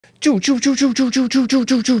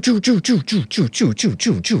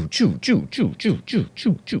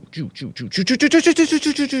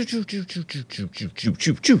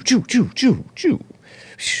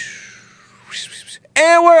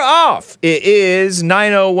And we're off. It is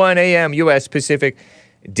 9:01 a.m. U.S. Pacific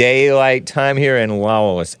Daylight Time here in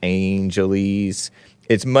Los Angeles.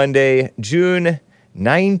 It's Monday, June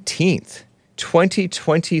 19th,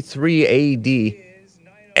 2023 AD.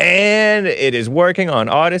 And it is working on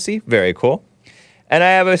Odyssey. Very cool. And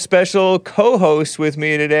I have a special co-host with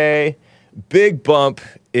me today. Bigg Bump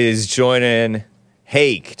is joining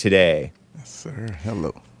Hake today. Yes, sir.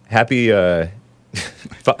 Hello. Happy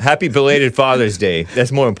belated Father's Day.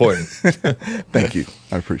 That's more important. Thank you.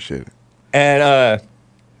 I appreciate it. And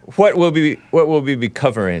what will we be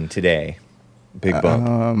covering today, Bigg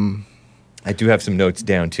Bump? I do have some notes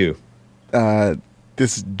down too.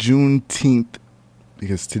 This Juneteenth,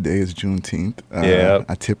 because today is Juneteenth.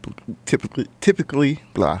 I typically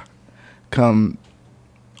come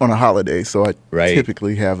on a holiday, so I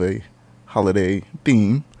typically have a holiday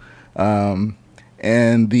theme, and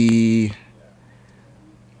the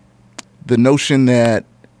notion that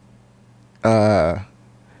how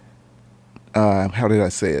did I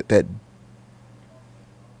say it? That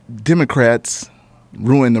Democrats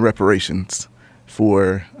ruined the reparations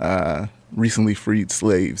for recently freed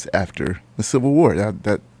slaves after the Civil War.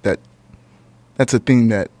 That's a theme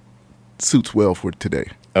that suits well for today.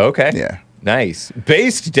 Okay. Yeah. Nice.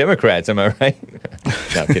 Based Democrats, am I right?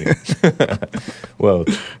 No, I'm kidding. Well,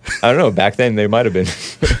 I don't know. Back then, they might have been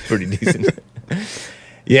pretty decent.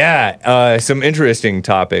 Yeah. Some interesting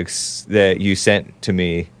topics that you sent to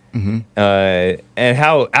me. Mm-hmm. And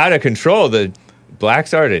how out of control the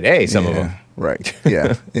blacks are today, some of them. Right.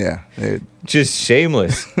 Yeah. Yeah. Just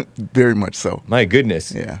shameless. Very much so. My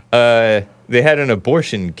goodness. Yeah. They had an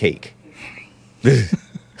abortion cake.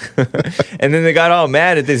 And then they got all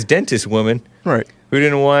mad at this dentist woman. Right. Who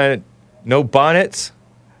didn't want no bonnets,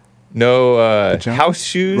 no house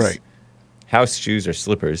shoes. Right. House shoes or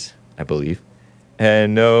slippers, I believe.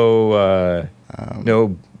 And no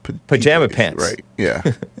pajama pants. Right. Yeah.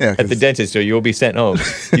 Yeah. At the dentist, or you'll be sent home.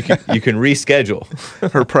 You can reschedule.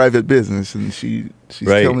 Her private business, and she's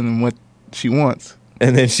telling them what she wants.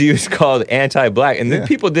 And then she was called anti-black, and then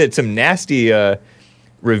people did some nasty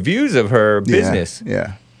reviews of her business.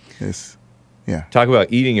 Yeah. Talk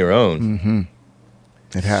about eating your own. Mm-hmm.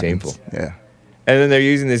 It happens. Shameful. Yeah. And then they're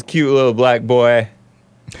using this cute little black boy.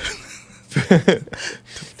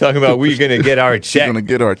 Talking about we're going to get our check. We're going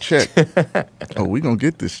to get our check. Oh, we're going to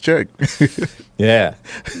get this check. Yeah.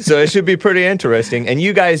 So it should be pretty interesting. And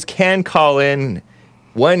you guys can call in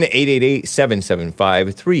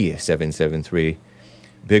 1-888-775-3773.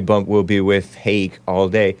 Bigg Bump will be with Hake all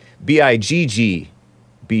day. BIGGBUMP.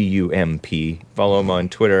 Follow him on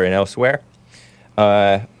Twitter and elsewhere.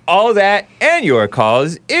 All that and your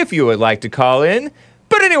calls if you would like to call in.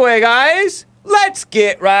 But anyway, guys, let's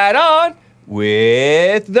get right on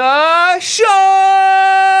with the show.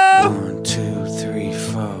 1, 2, 3,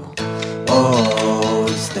 4. Oh,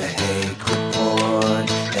 it's the Hake Report.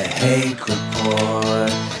 The Hake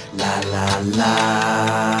Report. La la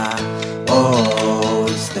la. Oh,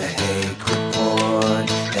 it's the Hake Report.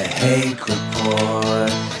 The Hake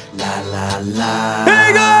Report. La la la.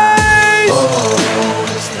 Hey guys! Oh,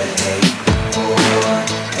 it's the Hake Report.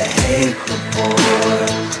 The Hake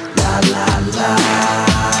Report. La la la.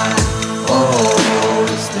 Oh,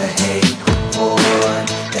 it's the Hake Report.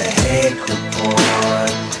 The Hake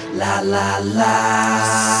Report. La la la.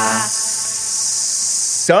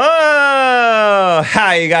 So,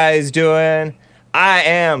 how you guys doing? I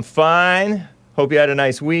am fine. Hope you had a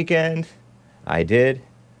nice weekend. I did.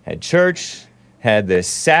 Had church. Had this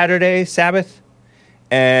Saturday Sabbath.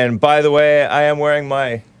 And by the way, I am wearing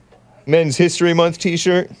my Men's History Month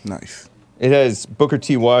t-shirt. Nice. It has Booker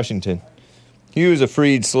T. Washington. He was a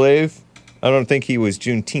freed slave. I don't think he was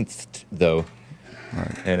Juneteenf, though.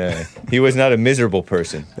 Right. And he was not a miserable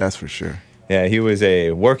person. That's for sure. Yeah, he was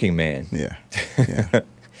a working man. Yeah.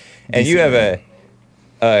 And you have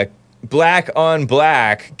a black on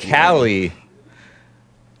black Cali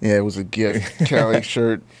Yeah, it was a gift. Cali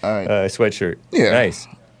shirt. sweatshirt. Yeah. Nice.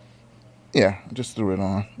 Yeah, just threw it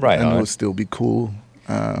on. Right I knew on. it would still be cool.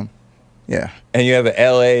 Yeah. And you have a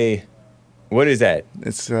LA, what is that?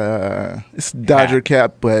 It's Dodger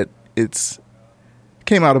cap, but it's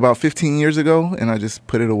came out about 15 years ago, and I just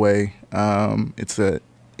put it away. It's a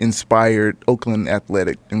inspired Oakland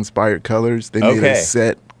Athletic inspired colors. They made a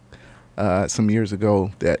set some years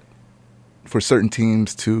ago that for certain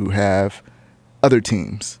teams to have other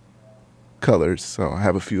teams colors, so I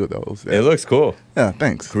have a few of those. It looks cool. Yeah,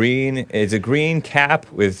 thanks. Green. It's a green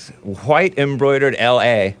cap with white embroidered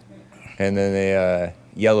LA, and then a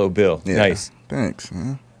yellow bill. Yeah, Nice. Thanks.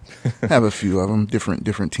 Yeah. I have a few of them,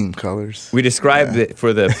 different team colors. We described it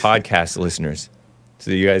for the podcast listeners,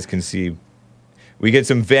 so you guys can see. We get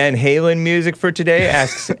some Van Halen music for today.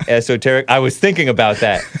 Asks Esoteric. I was thinking about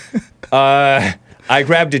that. I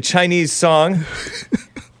grabbed a Chinese song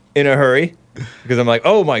in a hurry because I'm like,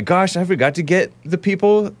 oh my gosh, I forgot to get the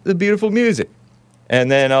people the beautiful music.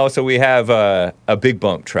 And then also we have a Bigg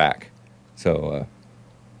Bump track. So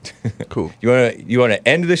Cool. you want to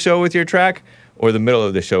end the show with your track or the middle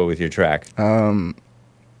of the show with your track?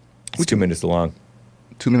 It's 2 minutes long.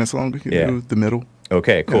 2 minutes long. We can do the middle.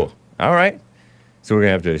 Okay, cool. Yeah. All right. So we're going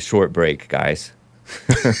to have to short break, guys.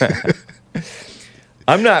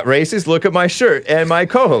 I'm not racist. Look at my shirt and my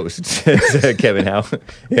co-host, says Kevin Howe.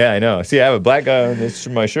 Yeah, I know. See, I have a black guy on this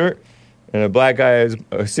my shirt, and a black guy is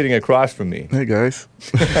sitting across from me. Hey, guys.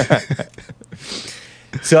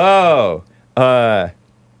 So,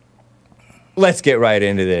 let's get right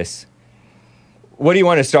into this. What do you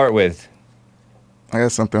want to start with? I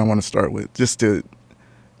got something I want to start with, just to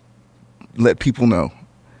let people know.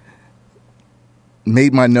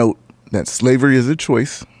 Made my note that slavery is a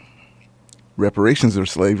choice. Reparations are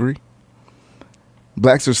slavery.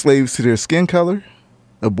 Blacks are slaves to their skin color.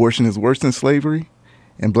 Abortion is worse than slavery.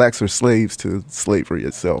 And blacks are slaves to slavery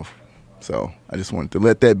itself. So I just wanted to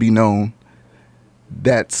let that be known.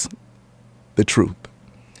 That's the truth.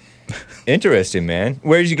 Interesting, man.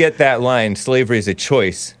 Where did you get that line, slavery is a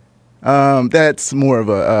choice? That's more of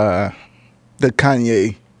a the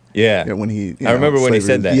Kanye. Yeah. When he, I remember when he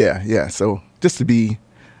said that. Yeah. So just to be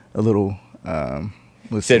a little,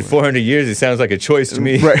 said 400 years. It sounds like a choice to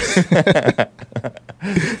me. Right.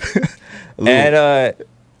 And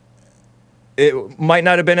it might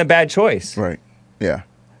not have been a bad choice. Right. Yeah.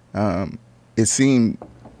 It seemed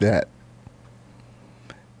that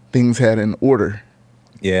things had an order.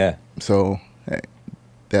 Yeah. So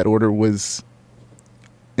that order was,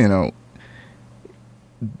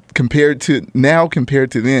 compared to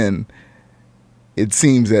then, it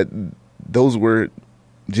seems that those were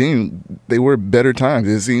they were better times.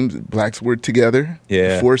 It seems blacks were together,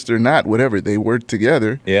 forced or not, whatever, they were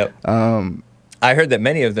together. Yep. I heard that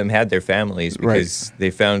many of them had their families because they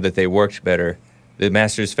found that they worked better. The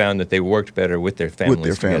masters found that they worked better with their families.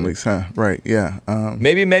 With their families, huh? Right, yeah.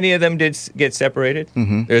 Maybe many of them did get separated.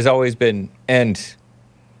 Mm-hmm. There's always been, and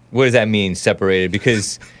what does that mean, separated?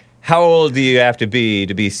 Because how old do you have to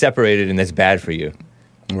be separated and that's bad for you?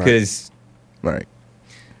 Because,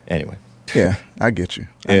 anyway. Yeah, I get you.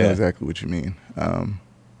 I know exactly what you mean.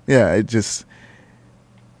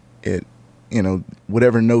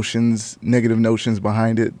 Whatever negative notions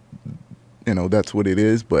behind it, that's what it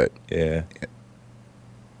is. But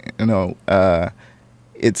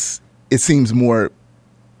it seems more.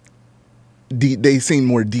 They seem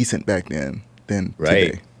more decent back then than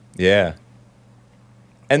today. Yeah.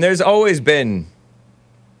 And there's always been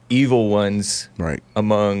evil ones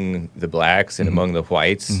among the blacks and among the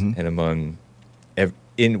whites and among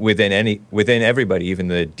within everybody, even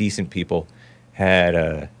the decent people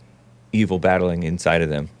had evil battling inside of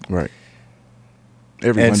them. Right.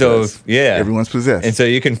 Everyone does. Everyone's possessed. And so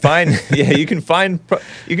you can find you can find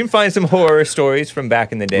some horror stories from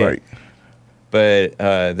back in the day. Right. But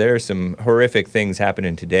there are some horrific things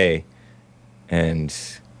happening today, and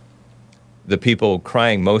the people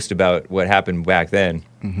crying most about what happened back then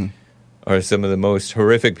are some of the most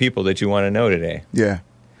horrific people that you want to know today. Yeah.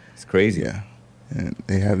 It's crazy. Yeah. And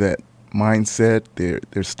they have that mindset.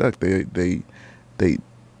 They're stuck. They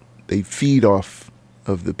feed off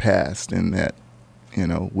of the past, and that,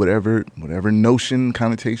 whatever notion,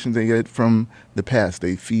 connotations they get from the past,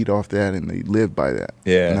 they feed off that and they live by that.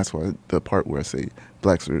 Yeah. And that's why the part where I say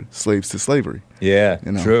blacks are slaves to slavery. Yeah,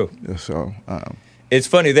 true. So it's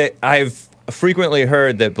funny that I've frequently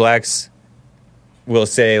heard that blacks will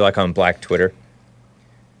say, like on Black Twitter,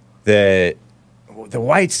 that the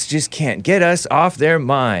whites just can't get us off their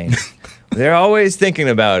mind. They're always thinking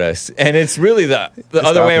about us, and it's really the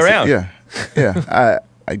other way around. Yeah.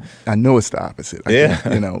 I know it's the opposite.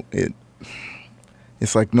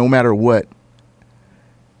 It's like no matter what,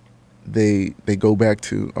 they go back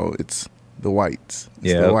to, it's the whites.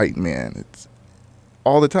 It's the white man. It's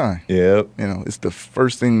all the time. Yep. It's the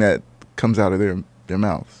first thing that comes out of their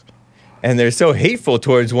mouths. And they're so hateful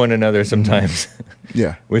towards one another sometimes.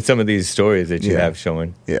 Yeah. With some of these stories that you have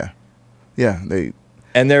showing. Yeah. Yeah.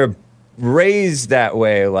 And they're raised that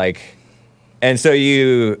way, and so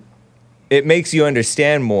it makes you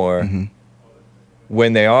understand more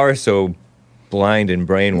when they are so blind and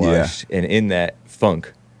brainwashed and in that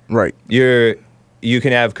funk. Right. You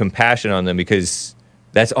can have compassion on them because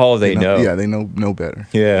that's all they know. Yeah, they know no better.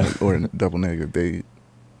 Yeah. Or double negative. They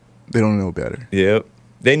don't know better. Yep.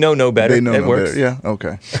 They know no better. They know it no works. better. Yeah.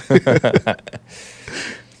 Okay.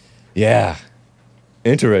 Yeah.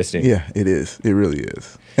 Interesting. Yeah, it is. It really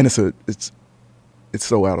is. And it's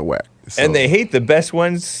so out of whack. And they hate the best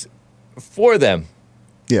ones for them.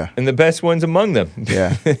 Yeah. And the best ones among them.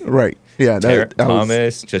 Yeah. Right. Yeah.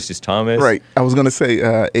 Justice Thomas. Right. I was gonna say,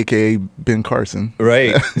 AKA Ben Carson.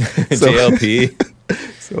 Right. JLP.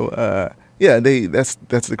 So yeah, that's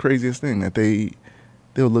the craziest thing that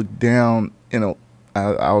they'll look down.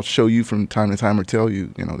 I'll show you from time to time or tell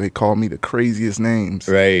you. They call me the craziest names.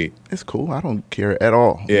 Right. It's cool. I don't care at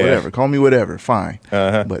all. Yeah. Whatever. Call me whatever. Fine.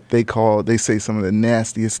 Uh-huh. But they say some of the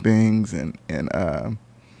nastiest things, and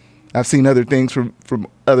I've seen other things from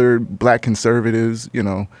other black conservatives.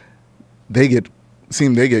 They get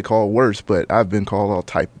called worse, but I've been called all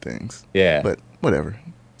type of things. Yeah. But whatever.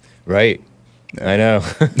 Right. Yeah. I know.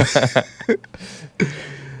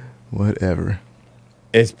 Whatever.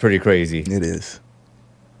 It's pretty crazy. It is.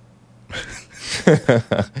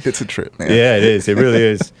 It's a trip, man. Yeah, it is. It really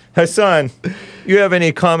is. Hassan, you have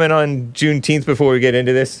any comment on Juneteenth before we get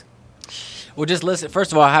into this? Well, just listen.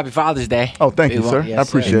 First of all, happy Father's Day. Oh, thank you, sir. Yes, I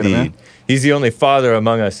appreciate sir. it, man. He's the only father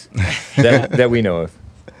among us that we know of.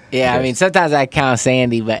 Yeah, I mean, sometimes I count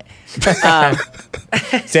Sandy, but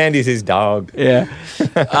Sandy's his dog. yeah.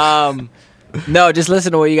 No, just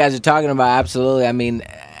listen to what you guys are talking about. Absolutely. I mean,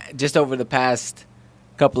 just over the past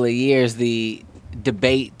couple of years, the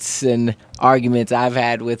debates and arguments I've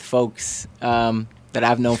had with folks that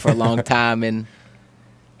I've known for a long time in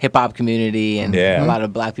hip-hop community and a lot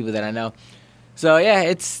of black people that I know. So, yeah,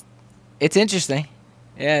 it's interesting.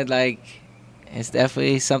 Yeah, like, it's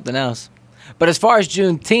definitely something else. But as far as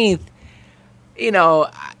Juneteenth,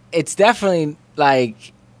 it's definitely,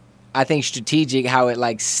 like, I think strategic how it,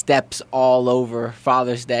 like, steps all over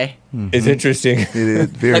Father's Day. Mm-hmm. It's interesting. It is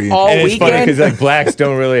very Like all and it's funny weekend? because like blacks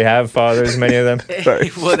don't really have fathers, many of them.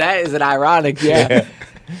 Well, that is an ironic, yeah.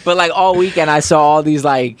 But, like, all weekend I saw all these,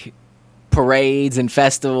 like, parades and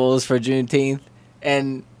festivals for Juneteenth.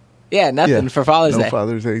 And, yeah, nothing for Father's Day. No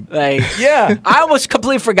Father's Day. Like, Yeah. I almost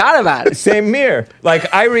completely forgot about it. Same here.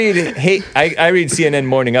 Like I read CNN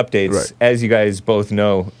morning updates, Right. as you guys both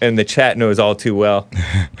know, and the chat knows all too well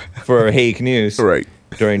for Hake News Right.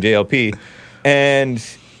 during JLP. And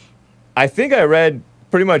I think I read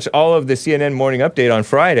pretty much all of the CNN morning update on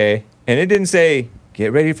Friday, and it didn't say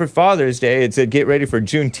get ready for Father's Day. It said get ready for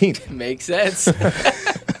Juneteenth. Makes sense.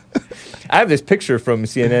 I have this picture from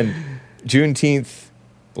CNN, Juneteenth,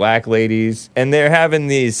 black ladies, and they're having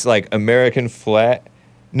these like American flag.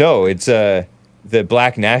 No, it's the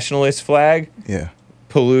black nationalist flag Yeah.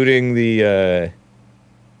 polluting the.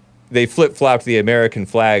 They flip-flopped the American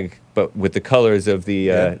flag, but with the colors of the.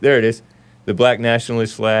 There it is, the black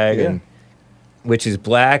nationalist flag, Yeah. and which is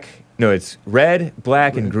black. No, it's red,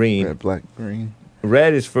 black, and green. Red, black, green.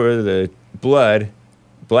 Red is for the blood,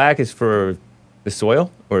 black is for the soil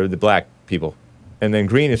or the black people, and then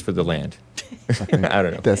green is for the land. I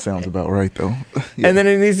don't know. That sounds about right, though. Yeah. And then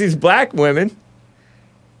in these black women,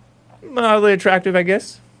 mildly attractive, I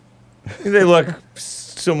guess. They look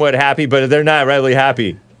somewhat happy, but they're not really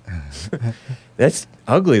happy. That's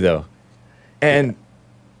ugly, though. And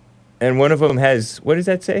one of them has, what does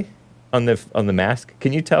that say on the mask?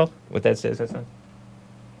 Can you tell what that says? That's not.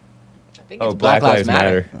 I think Oh, it's Black Lives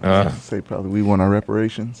Matter. Say probably we want our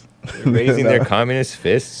reparations. Raising their communist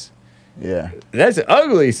fists. Yeah. That's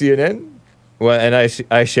ugly, CNN. Well, and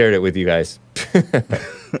I shared it with you guys.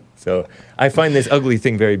 So I find this ugly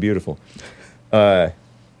thing very beautiful. And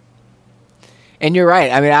you're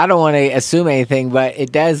right. I mean, I don't want to assume anything, but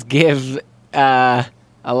it does give a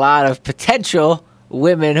lot of potential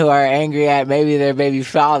women who are angry at maybe their baby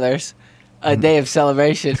fathers a day of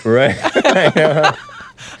celebration. Right.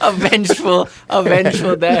 A vengeful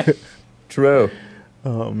day. True.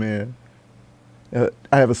 Oh, man.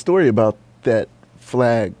 I have a story about that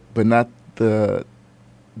flag, but not that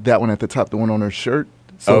one at the top, the one on her shirt.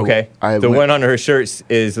 So Okay. The one on her shirt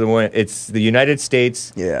is the one, it's the United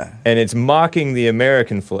States. Yeah. And it's mocking the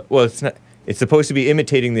American flag. Well, it's not. It's supposed to be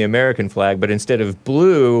imitating the American flag, but instead of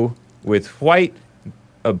blue with white,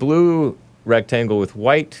 a blue rectangle with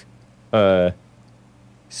white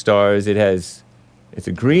stars, it's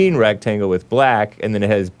a green rectangle with black, and then it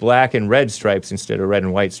has black and red stripes instead of red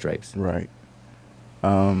and white stripes. Right.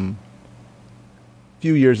 A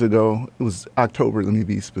few years ago, it was October, let me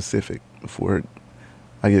be specific before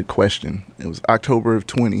I get questioned. It was October of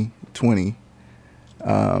 2020.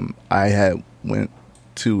 I had went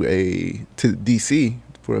to DC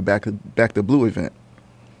for a Back the Blue event,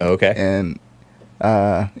 Okay. and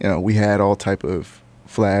we had all type of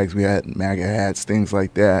flags. We had MAGA hats, things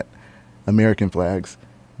like that, American flags.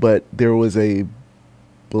 But there was a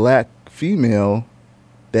black female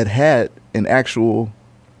that had an actual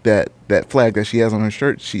that flag that she has on her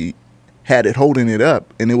shirt. She had it holding it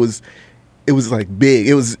up, and it was like big.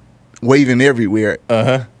 It was waving everywhere.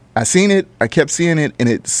 I seen it. I kept seeing it, and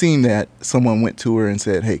it seemed that someone went to her and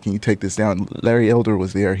said, "Hey, can you take this down?" Larry Elder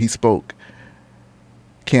was there. He spoke.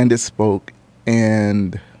 Candace spoke,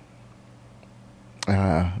 and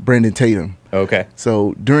Brandon Tatum. Okay.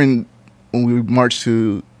 So when we marched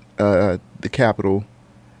to the Capitol,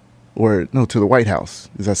 to the White House,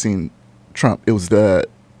 because I seen Trump. It was the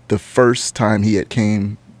first time he had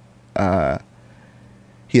came.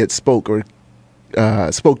 He had spoke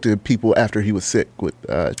to people after he was sick with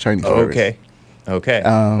Chinese virus. Okay.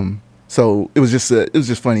 So it was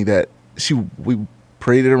just funny that we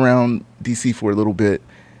paraded around DC for a little bit,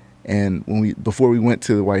 and before we went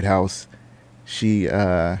to the White House,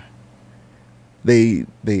 it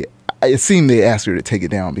seemed they asked her to take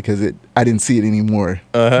it down because I didn't see it anymore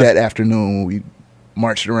that afternoon when we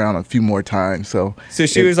marched around a few more times. So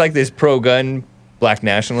she was like this pro-gun black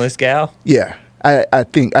nationalist gal? Yeah. I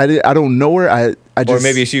think I don't know her. I just, or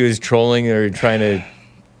maybe she was trolling or trying to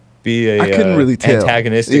be I couldn't really tell.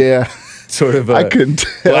 Antagonistic. Yeah. Sort of I couldn't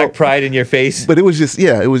tell. Black pride in your face. But it was just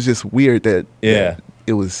weird that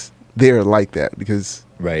it was there like that because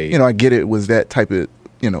right. I get it was that type of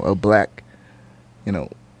a black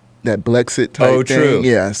that Blexit type oh, true. thing.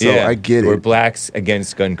 Yeah, so I get We're it. blacks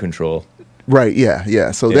against gun control. Right,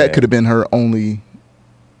 yeah. So that could have been her only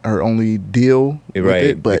deal with right.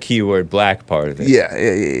 it, but the keyword black part of it.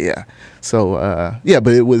 Yeah. So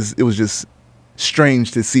but it was just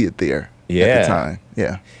strange to see it there at the time.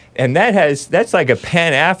 Yeah. And that's like a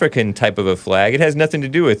Pan-African type of a flag. It has nothing to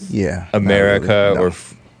do with America or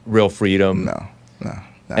real freedom. No.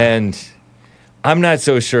 And I'm not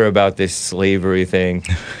so sure about this slavery thing,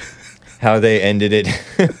 how they ended it.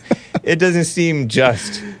 It doesn't seem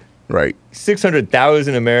just. Right.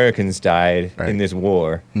 600,000 Americans died in this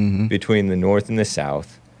war between the North and the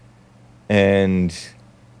South. And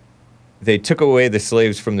they took away the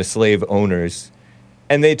slaves from the slave owners.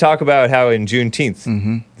 And they talk about how in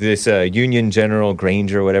Juneteenf, this Union General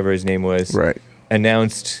Granger, whatever his name was,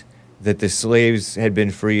 announced that the slaves had been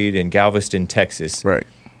freed in Galveston, Texas. Right.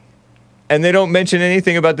 And they don't mention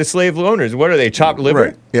anything about the slave owners. What are they, chopped liver?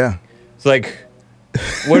 Right. Yeah. It's like,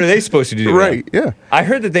 what are they supposed to do? Right, yeah. I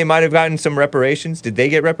heard that they might have gotten some reparations. Did they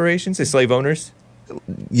get reparations, the slave owners?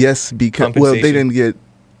 Yes, because, they didn't get,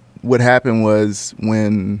 what happened was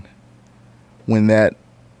when that,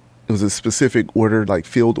 it was a specific order, like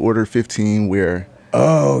Field Order 15, where...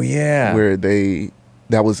 Oh, yeah. Where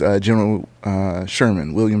that was General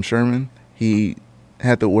Sherman, William Sherman. He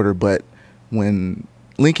had the order, but when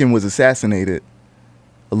Lincoln was assassinated,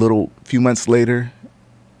 few months later,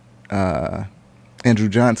 Andrew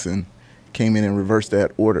Johnson came in and reversed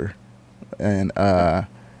that order, and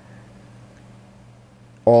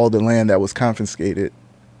all the land that was confiscated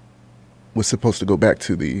was supposed to go back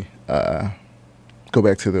to the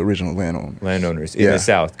original landowners in the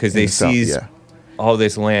South, because they seized all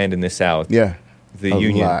this land in the South. Yeah, the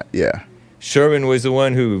Union. Lot, yeah. Sherman was the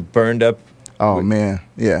one who burned up. Oh man,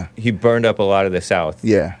 yeah. He burned up a lot of the South.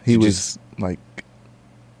 Yeah, he was like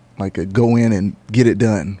a go in and get it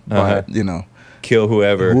done. But kill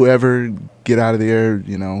whoever, get out of there.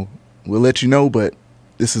 We'll let you know, but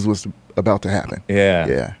this is what's about to happen.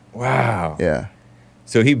 Yeah. Wow. Yeah.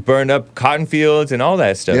 So he burned up cotton fields and all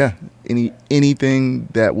that stuff. Yeah. Anything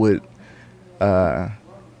that would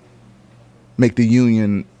make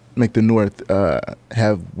the North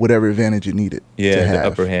have whatever advantage it needed. Yeah, to have. The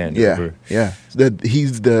upper hand. Yeah. Yeah.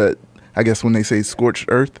 He's I guess when they say scorched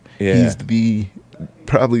earth, he's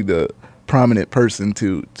probably the prominent person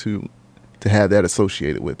to have that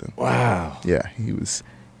associated with him. Wow. Yeah, he was.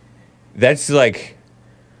 That's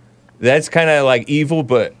kind of like evil,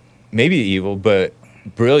 but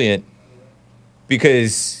brilliant,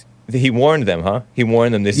 because he warned them, huh? He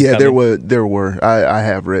warned them this is coming. there were. I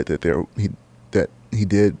have read that he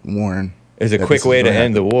did warn. There's a quick way to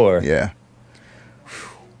end the war. Yeah.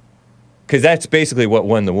 Because that's basically what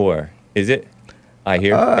won the war, is it? I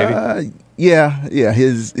hear, maybe? Yeah,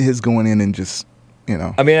 his going in and just,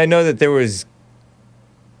 I mean, I know that there was,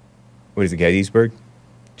 what is it, Gettysburg?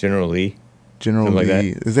 General Lee? General Something Lee.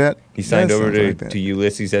 like that? Is that? He signed over to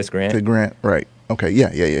Ulysses S. Grant? To Grant, right. Okay, yeah.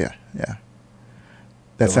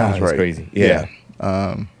 That sounds right. That's crazy. Yeah.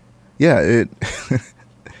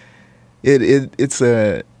 It's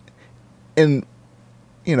and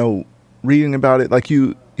reading about it, like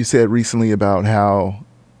you said recently about how,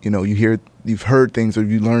 you've heard things or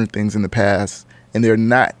you learned things in the past, and they're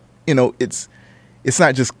not, it's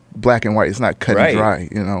not just black and white. It's not cut and dry.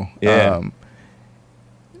 Yeah.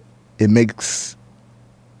 It makes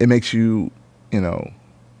you,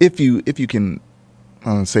 if you can, I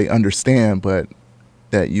don't say understand, but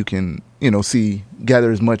that you can,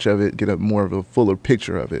 gather as much of it, get a more of a fuller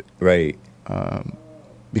picture of it. Right.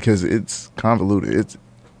 Because it's convoluted. It's,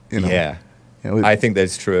 Yeah. I think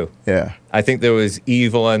that's true. Yeah. I think there was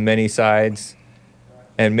evil on many sides,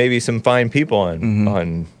 and maybe some fine people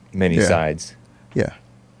on many sides. Yeah.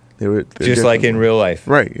 They're just like in real life.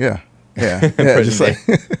 Right. Yeah. Yeah. Yeah. Just like,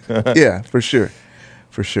 yeah, for sure.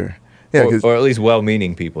 For sure. Yeah. Or at least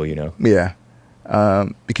well-meaning people, Yeah.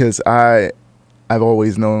 Because I've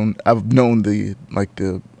known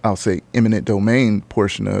the I'll say eminent domain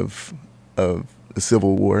portion of the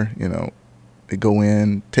Civil War. They go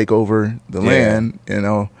in, take over the land.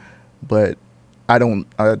 But I don't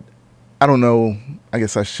know. I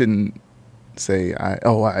guess I shouldn't say I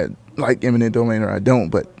like eminent domain or I don't.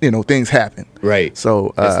 But things happen. Right.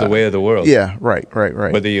 So it's the way of the world. Yeah. Right.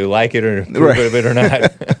 Whether you like it or approve of it or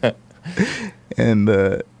not. And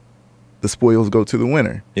the spoils go to the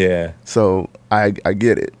winner. Yeah. So I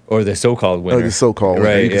get it. Or the so-called winner. Or the so-called winner.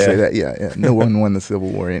 Right, you can say that. Yeah. No one won the Civil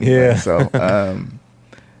War anyway. Yeah. So,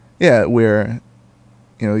 where,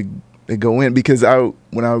 they go in because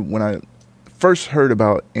when I first heard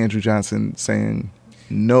about Andrew Johnson saying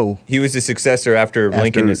no. He was the successor after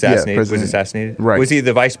Lincoln was assassinated? Right. Was he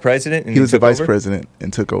the vice president? And he was the vice over? president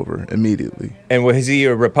and took over immediately. And was he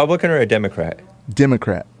a Republican or a Democrat?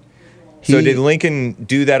 Democrat. So did Lincoln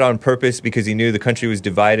do that on purpose because he knew the country was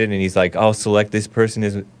divided, and he's like, "I'll select this person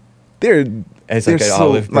as an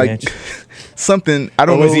olive branch"? Something I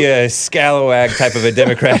don't know. Or was he a scalawag type of a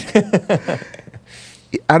Democrat?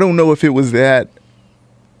 I don't know if it was that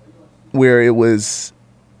where it was.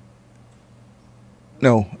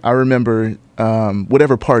 No, I remember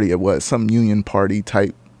whatever party it was, some Union Party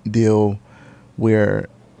type deal, where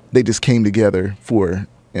they just came together for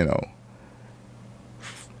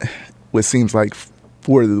what seems like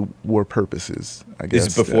for the war purposes, I guess.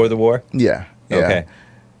 Is it before the war? Yeah. Okay.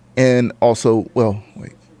 And also,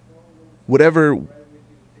 whatever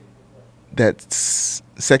that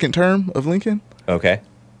second term of Lincoln. Okay.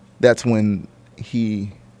 That's when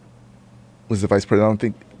he was the vice president. I don't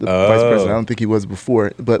think vice president. I don't think he was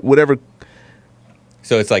before, but whatever.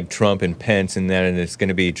 So it's like Trump and Pence, and then it's going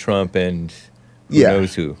to be Trump and who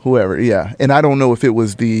knows who. Whoever, yeah. And I don't know if it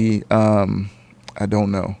was the, I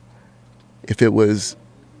don't know if it was,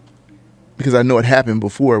 because I know it happened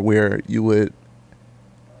before where you would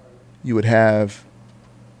have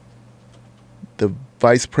the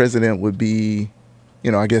vice president would be,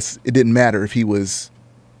 I guess it didn't matter if he was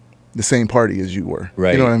the same party as you were.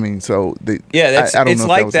 Right. You know what I mean? So I don't it's know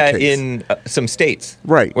like if that was in some states.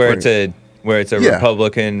 Right. Where it's a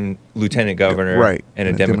Republican lieutenant governor and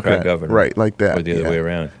a Democrat governor. Right, like that. Or the other way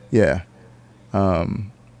around. Yeah.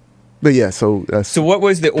 But yeah, so what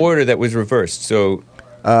was the order that was reversed? So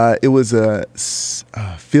it was a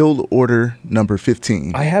field order number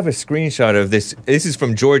 15. I have a screenshot of this. This is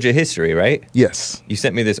from Georgia History, right? Yes. You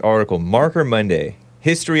sent me this article, Marker Monday,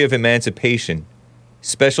 History of Emancipation,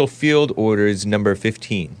 Special Field Orders number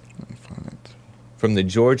 15. Let me find it. From the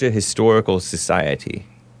Georgia Historical Society.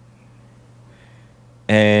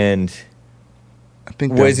 And I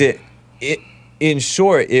think in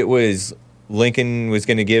short, it was Lincoln was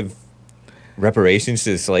going to give reparations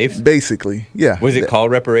to the slaves? Basically, yeah. Was it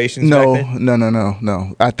called reparations No, back then?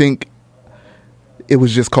 No. I think it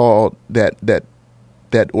was just called that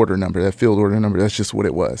order number, that field order number. That's just what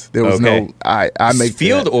it was. There was no, I make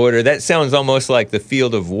field order. That sounds almost like the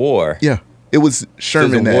field of war. Yeah. It was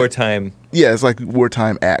Sherman. So wartime. Yeah, it's like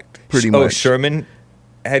wartime act, pretty much. Oh, Sherman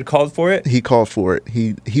had called for it? He called for it.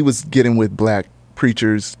 He was getting with black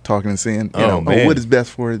preachers, talking and saying, what is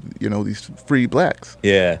best for, these free blacks.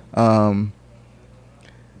 Yeah.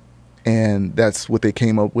 And that's what they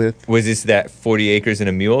came up with. Was this that 40 acres and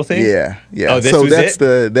a mule thing? Yeah. Oh, this so was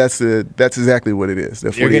that's exactly what it is.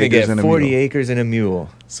 You're going to get 40 acres and a mule.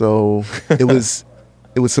 So it was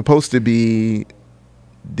supposed to be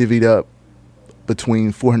divvied up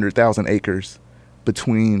between 400,000 acres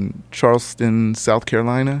between Charleston, South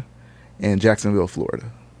Carolina, and Jacksonville,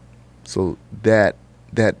 Florida. So that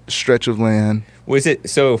stretch of land. Was it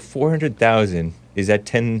 400,000? Is that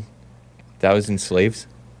 10,000 slaves?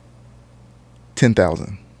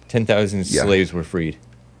 10,000. 10,000 slaves were freed.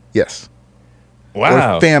 Yes.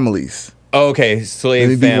 Wow. Or families. Oh, okay,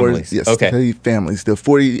 slave families. Yes. Okay. Families. The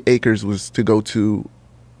 40 acres was to go to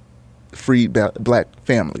freed black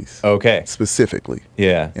families. Okay. Specifically.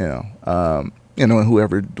 Yeah. And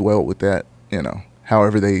whoever dwelt with that,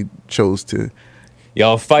 however they chose to.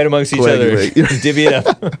 Y'all fight amongst each other. Divvy it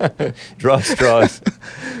up. Draw straws.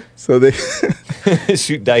 So they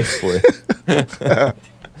shoot dice for it.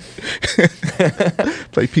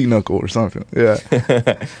 Play pinochle or something. Yeah.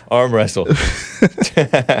 Arm wrestle.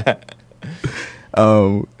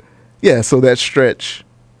 Yeah, so that stretch,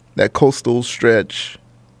 that coastal stretch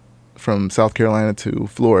from South Carolina to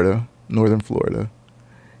Florida, northern Florida,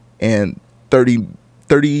 and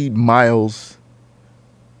 30 miles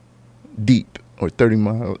deep or 30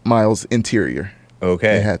 miles interior.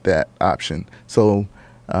 Okay. They had that option. So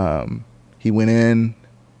he went in,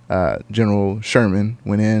 General Sherman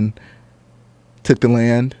went in, took the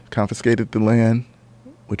land, confiscated the land,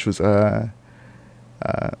 which was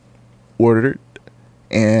ordered.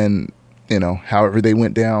 And, however they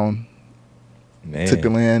went down, took the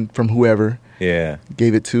land from whoever,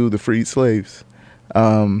 gave it to the freed slaves.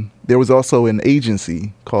 There was also an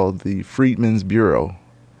agency called the Freedmen's Bureau.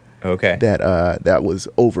 Okay. That was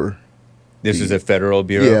over. This is a federal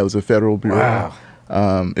bureau? Yeah, it was a federal bureau.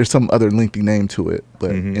 Wow. There's some other lengthy name to it,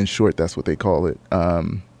 but in short, that's what they call it.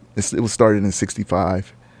 It was started in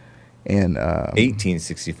 65. And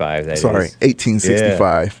 1865, that is.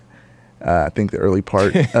 1865. I think the early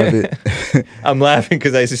part of it. I'm laughing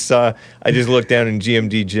because I just looked down and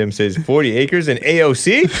GMD Jim says 40 acres in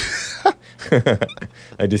AOC?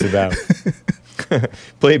 I disavow.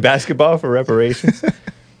 Play basketball for reparations?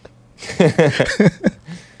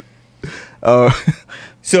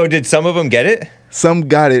 So did some of them get it? Some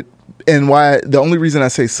got it. And the only reason I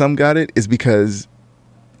say some got it is because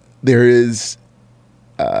there is,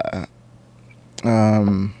 I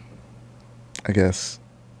guess,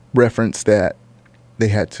 reference that they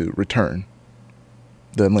had to return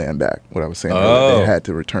the land back. What I was saying earlier, they had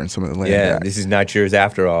to return some of the land back. This is not yours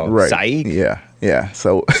after all. Right. Psych. Yeah.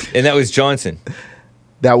 So and that was Johnson.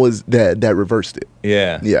 That reversed it.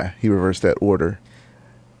 Yeah. Yeah, he reversed that order.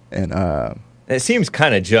 And it seems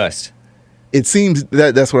kind of just. It seems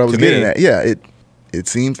that's what I was getting me. at. Yeah, it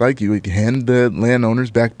seems like you would hand the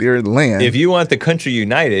landowners back their land. If you want the country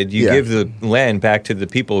united, you give the land back to the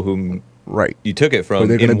people who you took it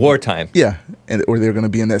from in wartime. Yeah, or they're going to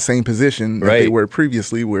be in that same position that they were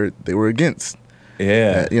previously, where they were against.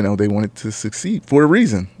 Yeah, they wanted to succeed for a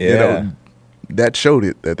reason. Yeah, that showed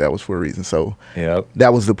it that was for a reason. So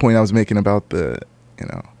that was the point I was making about the,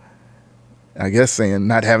 I guess saying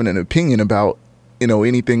not having an opinion about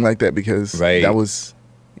anything like that, because that was,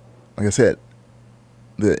 like I said,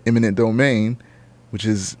 the eminent domain, which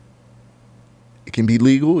is, it can be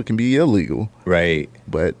legal, it can be illegal, right?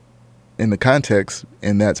 But in the context,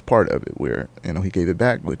 and that's part of it, where he gave it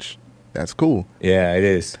back, which that's cool. Yeah, it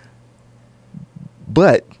is.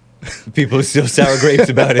 But people are still sour grapes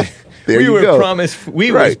about it. We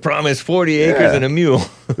were promised 40 acres and a mule.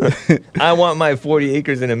 I want my 40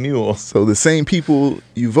 acres and a mule. So the same people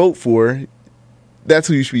you vote for, that's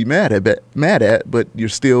who you should be mad at, but you're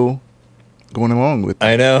still going along with it.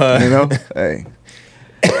 I know. Hey.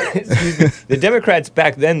 The Democrats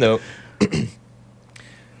back then, though,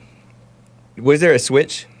 was there a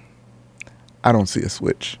switch? I don't see a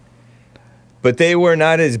switch. But they were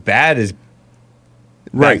not as bad as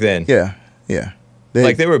back then. Yeah.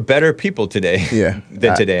 They were better people today. Yeah.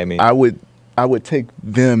 than today. I mean, I would take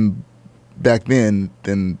them back then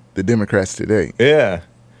than the Democrats today. Yeah.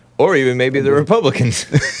 Or even maybe the Republicans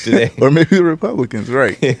today. Or maybe the Republicans,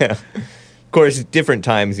 right. Yeah. Of course, different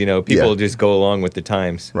times, people just go along with the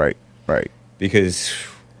times. Right. Because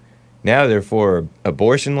now they're for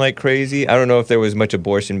abortion like crazy. I don't know if there was much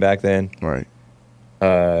abortion back then. Right.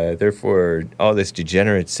 They're for all this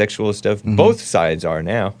degenerate sexual stuff. Mm-hmm. Both sides are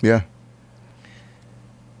now. Yeah.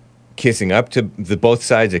 Both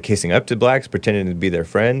sides are kissing up to blacks, pretending to be their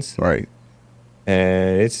friends. Right.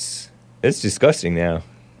 And it's disgusting now.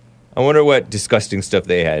 I wonder what disgusting stuff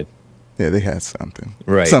they had. Yeah, they had something.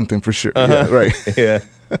 Right. Something for sure. Uh-huh. Yeah, right. Yeah.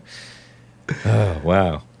 Oh,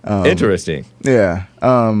 wow. Interesting. Yeah.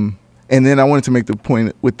 And then I wanted to make the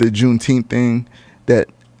point with the Juneteenth thing that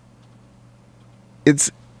it's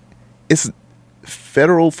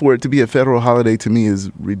federal. For it to be a federal holiday to me is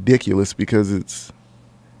ridiculous, because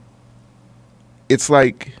it's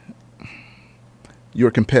like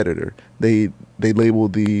your competitor. They label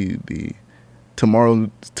the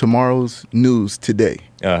tomorrow's news today.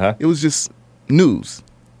 Uh-huh. It was just news.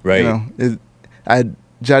 Right. I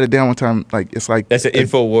jotted down one time, it's like that's what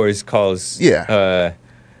InfoWars calls. Yeah.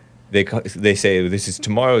 They say this is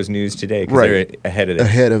tomorrow's news today because they're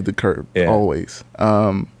ahead of the curve always.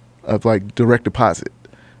 Of like direct deposit,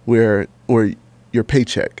 where your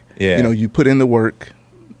paycheck. Yeah. You know, you put in the work.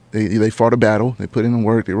 They fought a battle. They put in the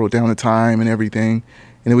work. They wrote down the time and everything,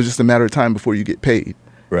 and it was just a matter of time before you get paid.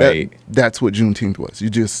 Right. That's what Juneteenth was. You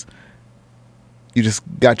just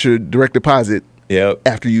got your direct deposit Yep.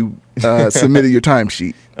 after you submitted your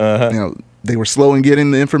timesheet. You know, they were slow in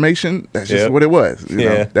getting the information. That's just Yep. what it was. You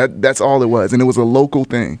Yeah. know, that's all it was, and it was a local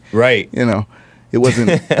thing. Right. You know, it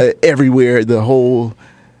wasn't everywhere. The whole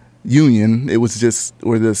Union. It was just,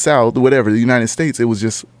 or the South, whatever, the United States. It was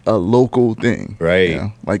just a local thing. Right. You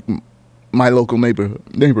know, like my local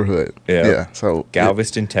neighborhood. Yeah. Yeah. So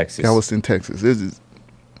Galveston, Texas. Galveston, Texas. This is,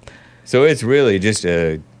 So it's really just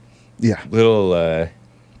a yeah. little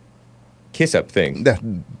kiss up thing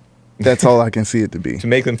That's all I can see it to be. to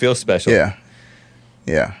make them feel special. Yeah.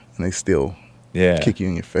 Yeah. And they still Yeah. kick you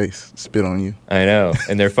in your face, spit on you. I know.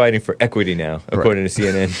 And they're fighting for equity now, according to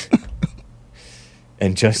CNN.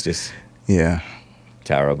 And justice. Yeah.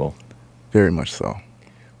 Terrible. Very much so.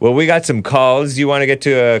 Well, we got some calls. You want to get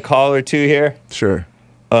to a call or two here? Sure.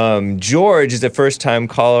 George is a first-time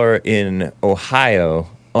caller in Ohio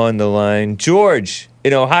on the line. George,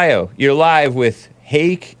 in Ohio, you're live with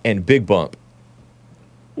Hake and Bigg Bump.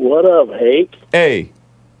 What up, Hake? Hey.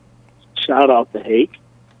 Shout out to Hake.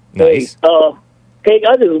 Nice. Hey, Hake,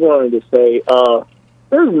 I just wanted to say,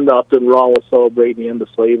 there's nothing wrong with celebrating the end of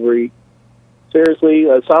slavery. Seriously,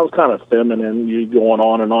 it sounds kind of feminine, you going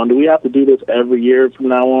on and on. Do we have to do this every year from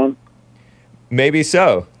now on? Maybe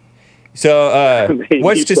so. So, Maybe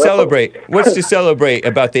what's to so. celebrate? What's to celebrate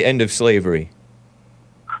about the end of slavery?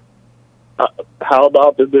 How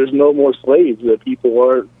about that there's no more slaves, that people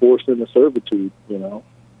aren't forced into servitude, you know?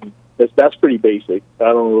 That's pretty basic. I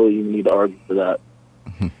don't really need to argue for that.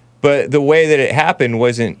 But the way that it happened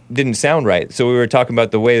didn't sound right. So we were talking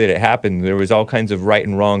about the way that it happened. There was all kinds of right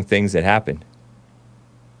and wrong things that happened.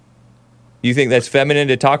 You think that's feminine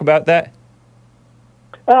to talk about that?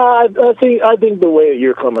 I think the way that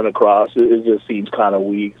you're coming across, it just seems kind of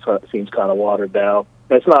weak. It seems kind of watered down.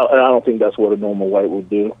 It's not. I don't think that's what a normal white would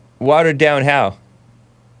do. Watered down how?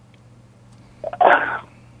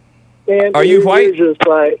 And Are you white? You're just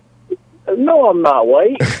like, no, I'm not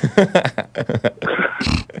white.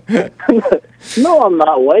 No, I'm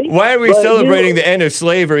not white. Why are we But celebrating the end of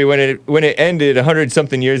slavery when it ended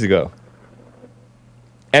 100-something years ago?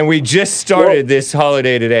 And we just started this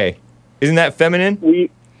holiday today. Isn't that feminine? We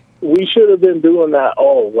should have been doing that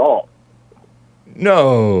all along.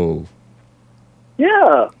 No.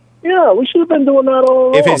 Yeah, we should have been doing that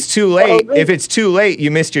all along. If it's too late, you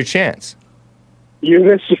missed your chance. you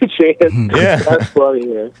missed your chance. Yeah. That's funny,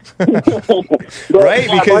 man. Right?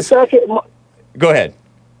 Because Go ahead.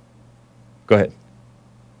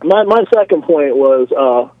 My second point was,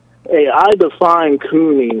 I define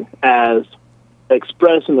cooning as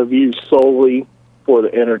expressing the views solely for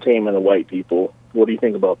the entertainment of white people. What do you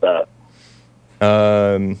think about that?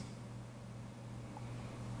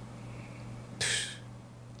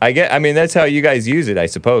 I mean, that's how you guys use it, I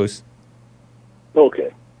suppose.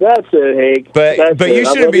 Okay, that's it, Hake. But That's you it. I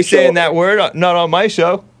shouldn't love be the show. saying that word, not on my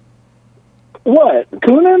show. What,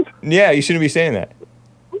 cooning? Yeah, you shouldn't be saying that.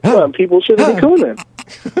 Well, people shouldn't be cooning.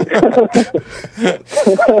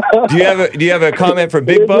 Do you have a comment for It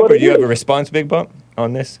Bigg is Bump, what or it do you have a is. response, Bigg Bump,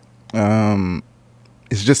 on this?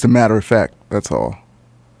 It's just a matter of fact. That's all.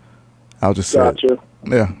 I'll just say it. Gotcha.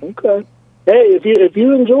 Yeah. Okay. Hey, if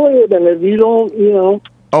you enjoy it, and if you don't,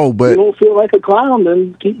 Oh, you but don't feel like a clown,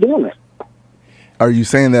 then keep doing it. are you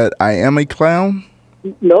saying that I am a clown?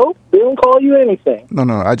 No, they don't call you anything. No,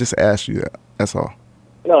 I just asked you that. That's all.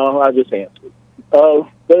 No, I just answered. But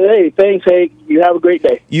hey, thanks, Hake. You have a great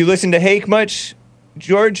day. You listen to Hake much,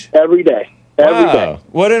 George? Every day. Every Wow, day.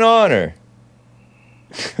 what an honor.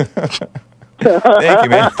 Thank you,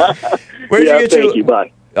 man. Where'd Yeah, you get thank you.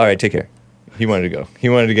 Bye. All right, take care. He wanted to go. He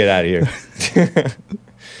wanted to get out of here.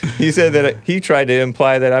 He said that he tried to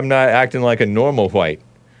imply that I'm not acting like a normal white.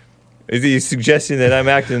 Is he suggesting that I'm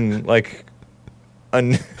acting like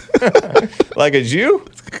like a Jew?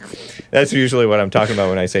 That's usually what I'm talking about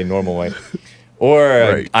when I say normal white. Or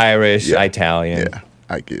Right. Irish, Yeah. Italian, Yeah,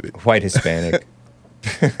 I get it. white Hispanic.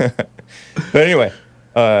 But anyway,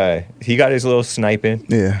 he got his little snipe in.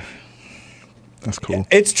 Yeah. That's cool.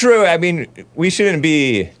 It's true. I mean, we shouldn't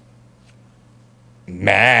be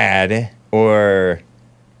mad or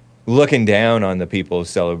looking down on the people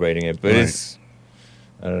celebrating it, but Right.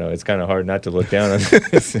 I don't know, it's kind of hard not to look down on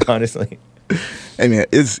this, honestly. I mean,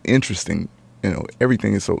 it's interesting.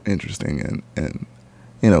 Everything is so interesting, and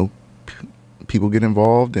people get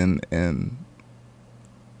involved, and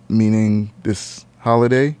meaning this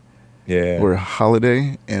holiday Yeah. or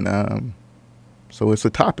holiday, and so it's a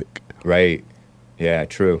topic. Right. Yeah,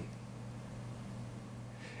 true.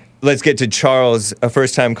 let's get to Charles, a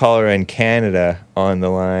first-time caller in Canada, on the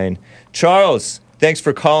line. Charles, thanks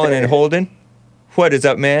for calling and holding. What is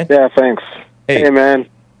up, man? Yeah, thanks. Hey. Hey man.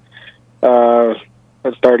 I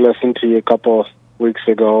started listening to you a couple weeks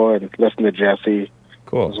ago and listened to Jesse as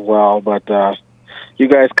Cool. well, but you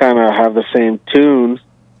guys kind of have the same tune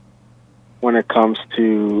when it comes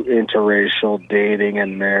to interracial dating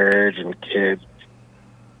and marriage and kids.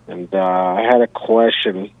 And I had a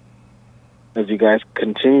question, as you guys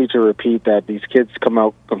continue to repeat that these kids come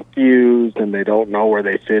out confused and they don't know where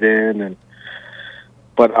they fit in.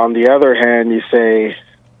 But on the other hand, you say,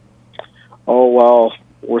 oh, well,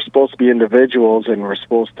 we're supposed to be individuals and we're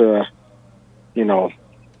supposed to,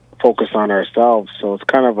 focus on ourselves. So it's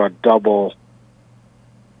kind of a double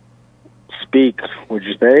speak, would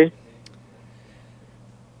you say?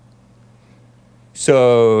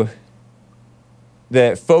 So,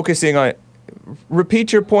 that focusing on...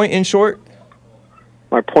 Repeat your point in short.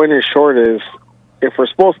 My point in short is, if we're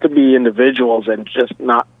supposed to be individuals and just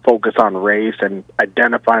not focus on race and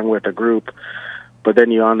identifying with a group, but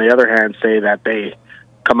then you, on the other hand, say that they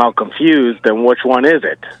come out confused, then which one is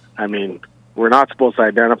it? I mean, we're not supposed to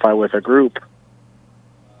identify with a group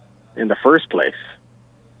in the first place.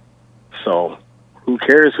 So who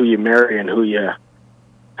cares who you marry and who you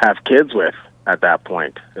have kids with at that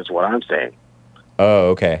point, is what I'm saying. Oh,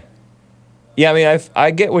 okay. Yeah, I mean,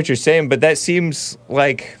 I get what you're saying, but that seems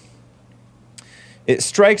like... It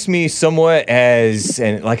strikes me somewhat as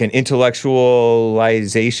an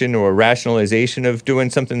intellectualization or rationalization of doing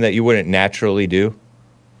something that you wouldn't naturally do.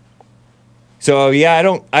 So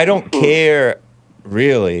yeah, I don't care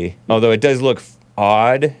really, although it does look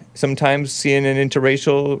odd sometimes seeing an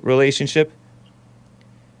interracial relationship.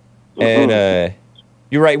 And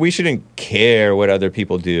you're right, we shouldn't care what other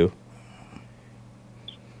people do.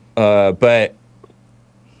 But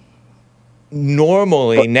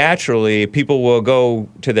normally, naturally, people will go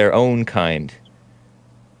to their own kind.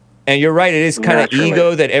 And you're right, it is kind of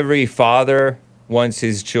ego that every father wants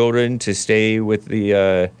his children to stay with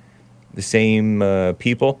the same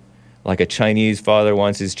people. Like a Chinese father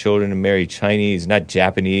wants his children to marry Chinese, not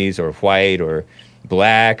Japanese or white or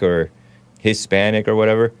black or Hispanic or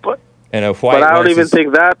whatever. But and a white I don't even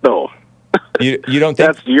think that, though. You don't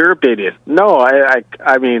think that's your opinion? No,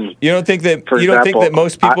 I mean, you don't think that think that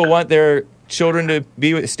most people want their children to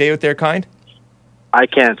stay with their kind? I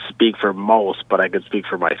can't speak for most, but I can speak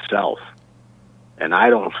for myself, and I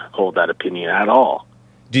don't hold that opinion at all.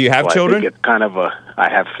 Do you have children? I think it's kind of I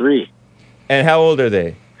have 3. And how old are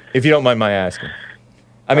they, if you don't mind my asking?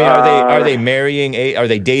 I mean, are they marrying age? Are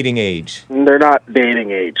they dating age? They're not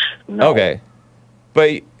dating age. No. Okay,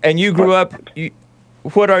 and you grew up.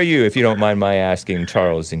 What are you, if you don't mind my asking,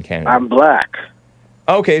 Charles, in Canada? I'm black.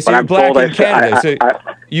 Okay, so you're black in Canada. So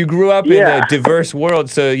you grew up in a diverse world,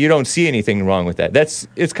 so you don't see anything wrong with that.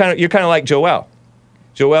 You're kind of like Joel.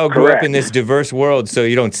 Joel grew up in this diverse world, so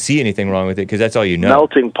you don't see anything wrong with it because that's all you know.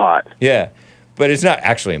 Melting pot. Yeah, but it's not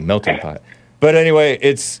actually a melting pot. But anyway,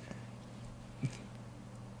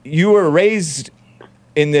 you were raised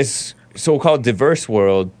in this so-called diverse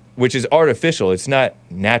world, which is artificial. It's not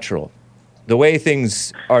natural. The way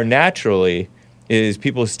things are naturally is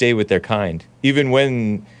people stay with their kind. Even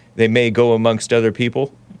when they may go amongst other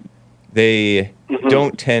people, they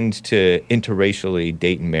don't tend to interracially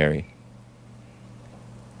date and marry.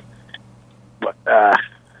 But,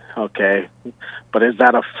 okay. But is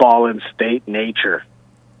that a fallen state nature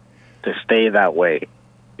to stay that way?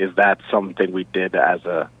 Is that something we did as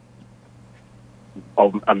a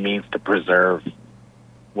means to preserve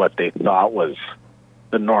what they thought was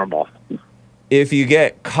the normal? If you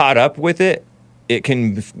get caught up with it, it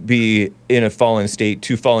can be in a fallen state,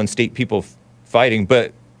 two fallen state people fighting.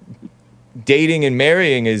 But dating and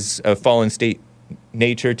marrying is a fallen state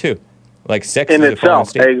nature too. Like sex in is itself, a fallen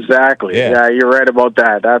state. exactly. Yeah, you're right about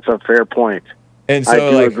that. That's a fair point. And so,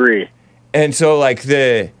 I do agree. And so, like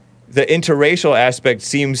the interracial aspect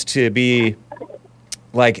seems to be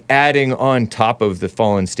like adding on top of the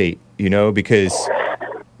fallen state, because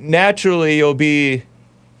naturally you'll be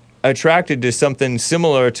attracted to something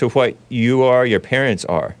similar to what you are, your parents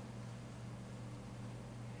are.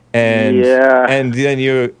 And and then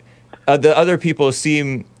the other people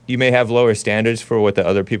you may have lower standards for what the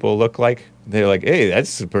other people look like. They're like, hey,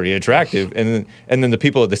 that's pretty attractive. And then the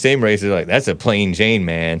people of the same race are like, that's a plain Jane,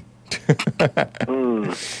 man.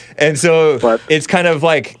 And so it's kind of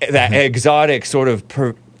like that exotic sort of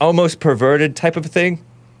almost perverted type of thing.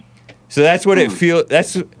 So that's what it feels.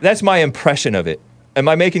 That's my impression of it. Am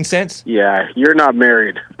I making sense? Yeah, you're not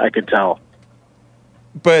married. I can tell.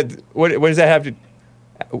 But what does that have to?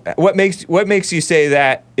 What makes you say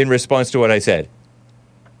that in response to what I said?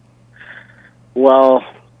 Well,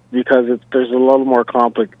 because there's a little more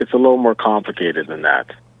It's a little more complicated than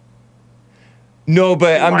that. No,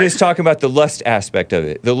 but I'm Why? just talking about the lust aspect of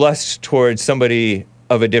it. The lust towards somebody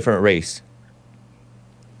of a different race.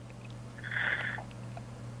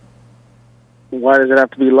 Why does it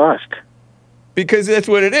have to be lust? Because that's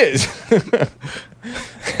what it is.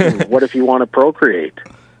 What if you want to procreate?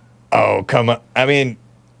 Oh, come on. I mean,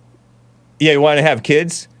 yeah, you want to have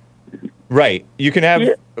kids? Right. You can have,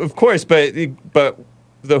 Yeah. of course, but the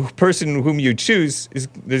person whom you choose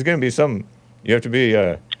there's going to be some. You have to be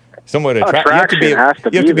somewhat attracted. Attraction has to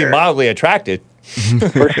You have be to be there. mildly attracted.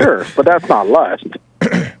 For sure, but that's not lust.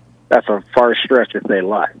 That's a far stretch to say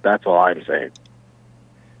lust. That's all I'm saying.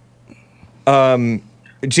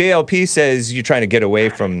 JLP says you're trying to get away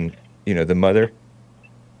from, the mother.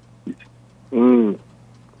 Mm.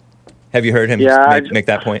 Have you heard him Yeah, make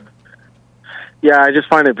that point? Yeah, I just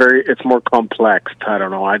find it's more complex. I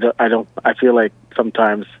don't know. I feel like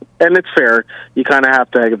sometimes, and it's fair, you kind of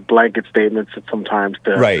have to have blanket statements sometimes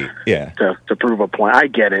to Right, yeah. to prove a point. I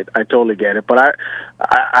get it. I totally get it. But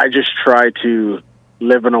I just try to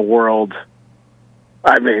live in a world.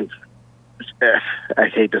 I mean, I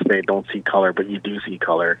hate to say don't see color, but you do see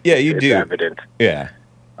color. Yeah, you it's do. evident. Yeah.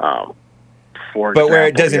 For But where it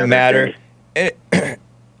example, the doesn't other matter, day-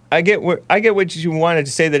 I get what you wanted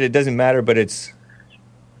to say, that it doesn't matter, but it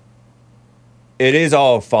is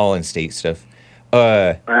all fallen state stuff.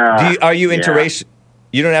 Are you interracial?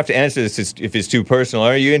 You don't have to answer this if it's too personal.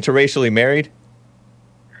 Are you interracially married?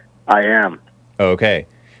 I am. Okay.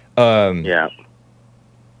 Yeah.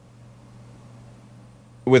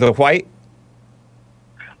 With a white?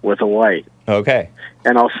 With a white. Okay.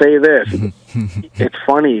 And I'll say this. It's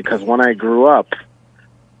funny because when I grew up,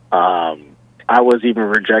 I was even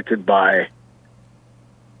rejected by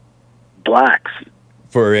blacks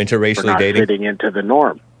For for interracially not dating? fitting into the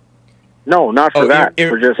norm. No, not for that.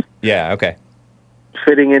 For just Yeah, okay.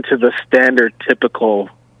 fitting into the standard, typical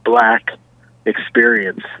black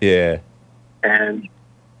experience. Yeah. And,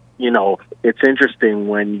 it's interesting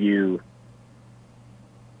when you,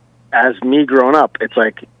 as me growing up, it's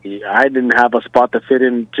like I didn't have a spot to fit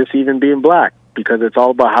in just even being black, because it's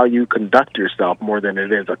all about how you conduct yourself more than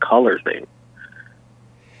it is a color thing.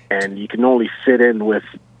 And you can only fit in with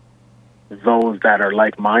those that are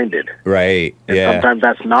like-minded. Right, And yeah. sometimes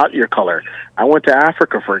that's not your color. I went to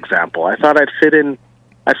Africa, for example. I thought I'd fit in.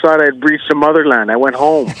 I thought I'd reached the motherland. I went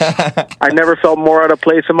home. I never felt more out of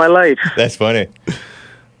place in my life. That's funny.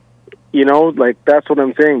 That's what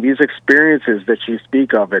I'm saying. These experiences that you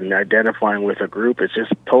speak of and identifying with a group, it's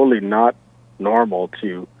just totally not normal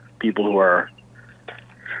to people who are,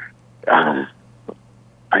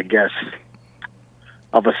 I guess,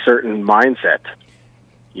 of a certain mindset.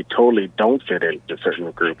 You totally don't fit into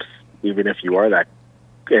certain groups, even if you are that.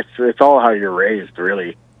 It's all how you're raised,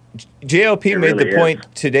 really. JLP made really the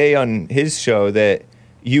point today on his show that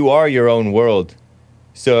you are your own world.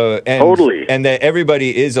 So Totally. And that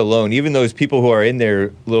everybody is alone, even those people who are in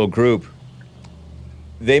their little group.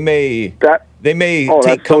 They may That's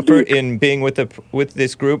take so comfort deep. in being with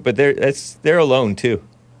this group, but they're alone too.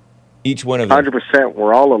 Each one of them. 100%.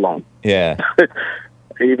 We're all alone. Yeah.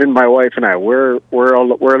 Even my wife and I, we're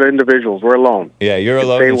individuals. We're alone. Yeah, you're You could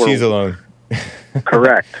alone say and we're- she's alone.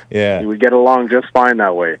 Correct. Yeah. We get along just fine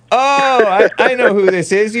that way. Oh, I know who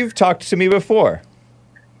this is. You've talked to me before.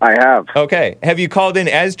 I have. Okay. Have you called in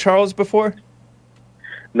as Charles before?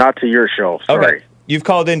 Not to your show. Sorry. Okay. You've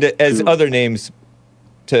called in as other names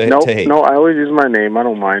to No, hate. no, I always use my name. I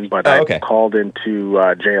don't mind, but Oh, I okay. called into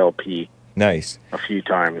JLP Nice. a few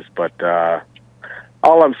times. But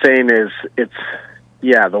all I'm saying is,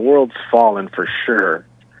 the world's fallen for sure.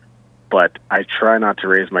 But I try not to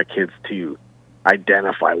raise my kids to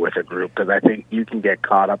identify with a group, because I think you can get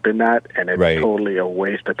caught up in that, and it's Right. totally a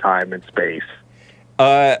waste of time and space.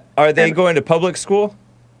 Are they going to public school?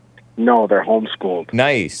 No, they're homeschooled.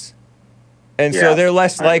 Nice. And Yeah. so they're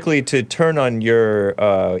less likely to turn on your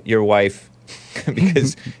wife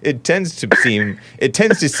because it tends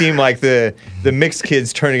to seem like the mixed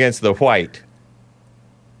kids turn against the white.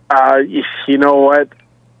 You know what?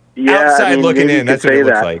 Yeah, Outside looking maybe you in, could that's what say it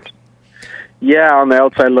looks that. like. Yeah, on the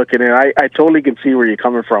outside looking in, I totally can see where you're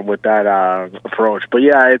coming from with that approach. But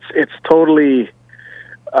yeah, it's totally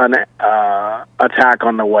an attack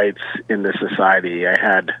on the whites in this society.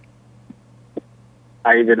 I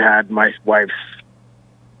even had my wife's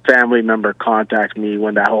family member contact me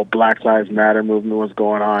when that whole Black Lives Matter movement was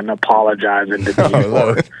going on, apologizing to me for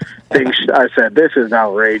Lord. things. I said, this is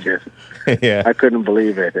outrageous. Yeah. I couldn't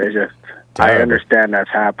believe it. It's just, I Terrible. understand that's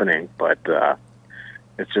happening, but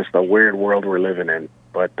it's just a weird world we're living in.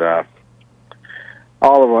 But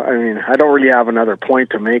all of them. I mean, I don't really have another point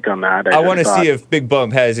to make on that. I want to see if Bigg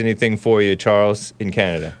Bump has anything for you, Charles, in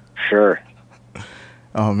Canada. Sure.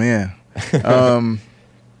 Oh man.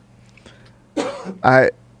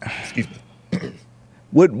 Excuse me.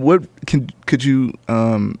 Could you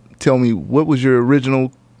tell me what was your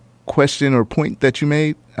original question or point that you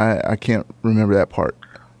made? I can't remember that part.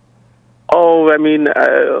 Oh, I mean,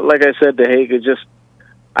 like I said to Haig,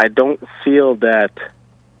 I don't feel that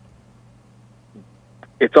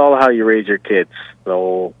it's all how you raise your kids.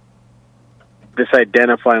 So this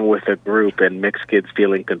identifying with a group and mixed kids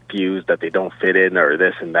feeling confused that they don't fit in or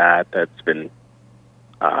this and that's been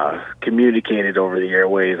communicated over the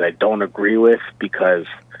airways, I don't agree with, because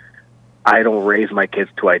I don't raise my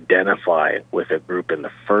kids to identify with a group in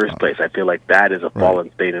the first place. I feel like that is a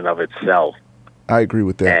fallen state in of itself. I agree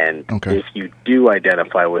with that. And if you do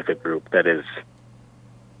identify with a group, that is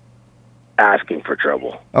asking for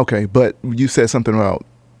trouble. Okay, but you said something about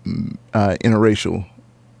interracial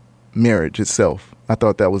marriage itself. I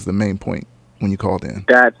thought that was the main point when you called in.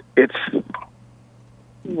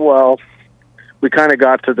 We kind of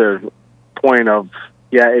got to the point of,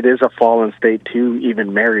 it is a fallen state to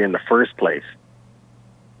even marry in the first place.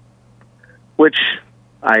 Which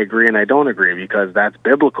I agree and I don't agree, because that's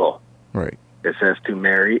biblical. Right. It says to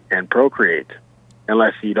marry and procreate,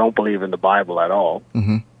 unless you don't believe in the Bible at all,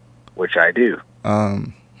 which I do.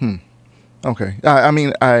 Okay. I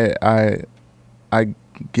mean, I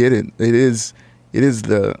get it. It is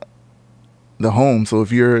the home. So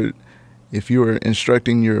if you're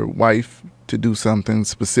instructing your wife to do something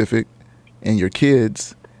specific, and your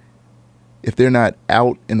kids, if they're not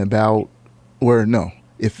out and about, let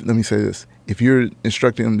me say this: if you're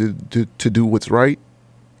instructing them to do what's right,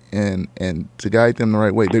 and to guide them the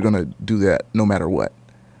right way, they're going to do that no matter what.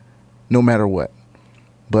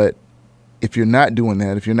 But if you're not doing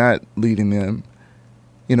that, if you're not leading them,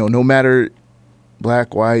 no matter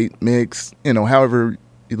black, white, mixed, however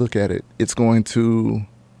you look at it,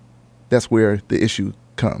 that's where the issue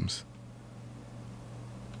comes.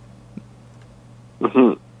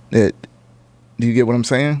 Mm-hmm. Do you get what I'm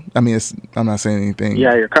saying? I mean, I'm not saying anything.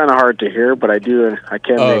 Yeah, you're kind of hard to hear, but I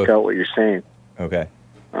can make out what you're saying. Okay.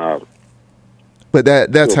 But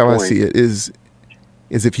that's how I see it. Is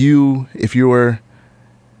if you're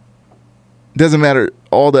doesn't matter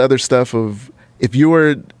all the other stuff of, if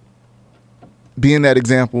you're being that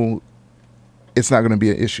example, it's not going to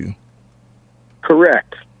be an issue.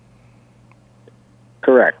 Correct.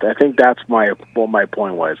 I think that's what my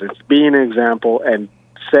point was. It's being an example and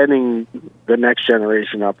setting the next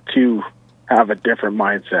generation up to have a different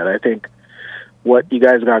mindset. I think what you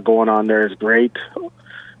guys got going on there is great.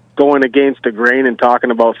 Going against the grain and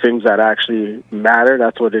talking about things that actually matter,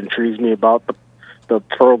 that's what intrigues me about the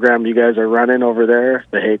program you guys are running over there,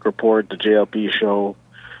 the Hake Report, the JLP show,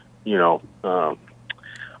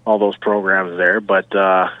 all those programs there. But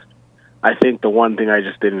I think the one thing I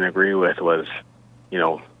just didn't agree with was,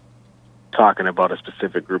 talking about a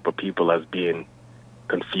specific group of people as being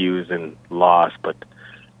confused and lost. But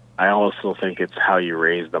I also think it's how you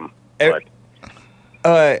raise them. But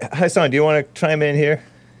Hassan, do you want to chime in here?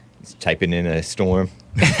 He's typing in a storm.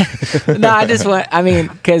 No,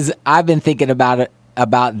 because I've been thinking about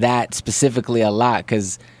that specifically a lot,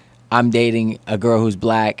 because I'm dating a girl who's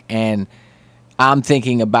black, and I'm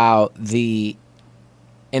thinking about the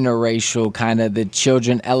interracial kind of the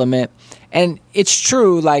children element. And it's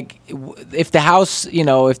true, like, if the house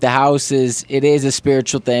is a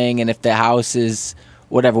spiritual thing, and if the house is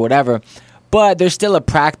whatever, but there's still a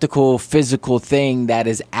practical, physical thing that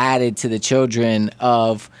is added to the children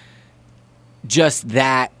of just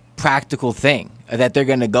that practical thing that they're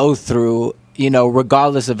going to go through,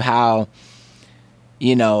 regardless of how,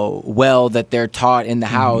 well that they're taught in the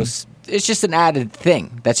house. It's just an added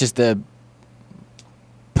thing. That's just a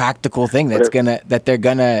practical thing that they're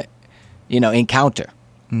gonna encounter.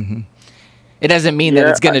 Mm-hmm. It doesn't mean that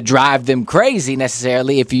it's going to drive them crazy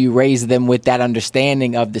necessarily if you raise them with that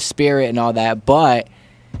understanding of the spirit and all that, but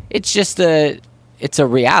it's just it's a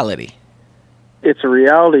reality. It's a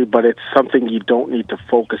reality, but it's something you don't need to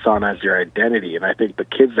focus on as your identity. And I think the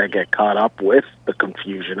kids that get caught up with the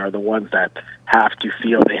confusion are the ones that have to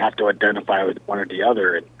feel they have to identify with one or the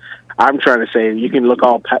other. And I'm trying to say you can look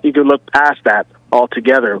past that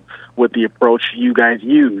altogether with the approach you guys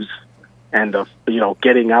use, and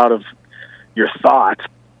getting out of your thoughts,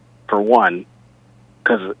 for one,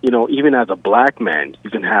 because even as a black man, you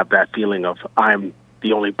can have that feeling of, I'm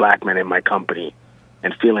the only black man in my company,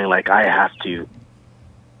 and feeling like I have to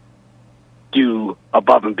do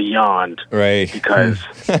above and beyond, right? Because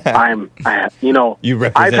you I've had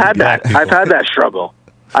represent that. people. I've had that struggle.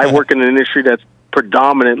 I work in an industry that's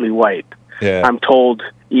predominantly white. Yeah. I'm told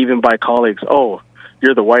even by colleagues, "Oh,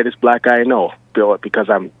 you're the whitest black guy I know." Because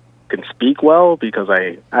can speak well, because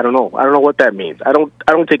I don't know what that means. I don't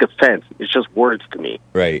take offense. It's just words to me.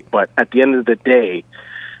 Right. But at the end of the day,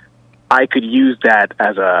 I could use that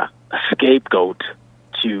as a scapegoat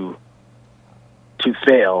to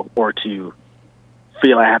fail, or to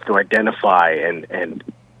feel I have to identify and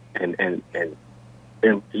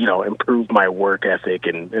improve my work ethic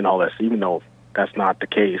and all this, even though that's not the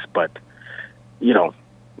case. But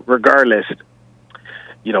regardless,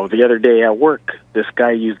 the other day at work, this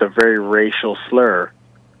guy used a very racial slur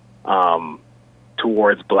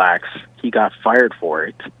towards blacks. He got fired for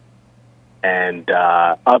it. And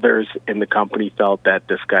others in the company felt that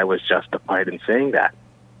this guy was justified in saying that.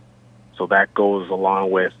 So that goes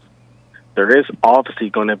along with, there is obviously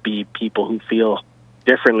going to be people who feel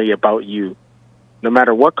differently about you, no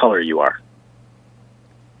matter what color you are.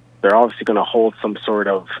 They're obviously going to hold some sort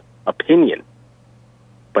of opinion,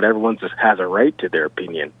 but everyone just has a right to their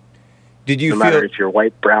opinion. Did you no matter if you're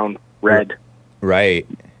white, brown, red. Right.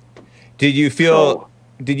 Did you feel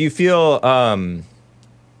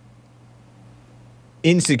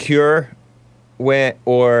insecure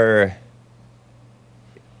or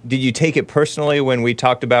did you take it personally when we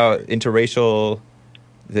talked about the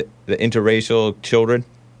interracial children?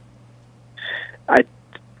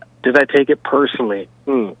 Did I take it personally?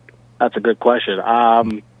 That's a good question.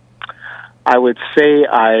 I would say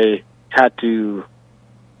I had to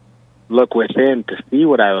look within to see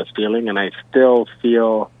what I was feeling, and I still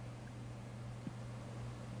feel,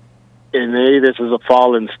 and maybe this is a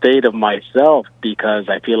fallen state of myself, because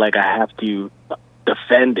I feel like I have to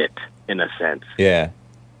defend it in a sense. Yeah.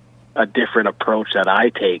 A different approach that I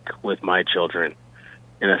take with my children,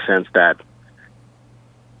 in a sense that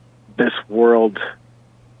this world,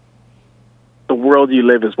 the world you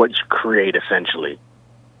live is what you create, essentially.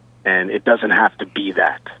 And it doesn't have to be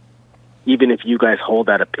that. Even if you guys hold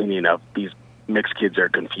that opinion of these mixed kids are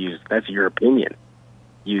confused, that's your opinion.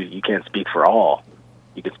 You can't speak for all.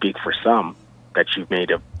 You can speak for some that you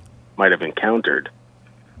might have encountered.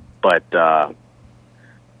 But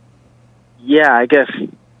yeah, I guess,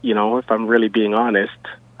 if I'm really being honest,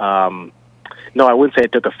 no, I wouldn't say I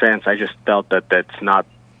took offense. I just felt that it's not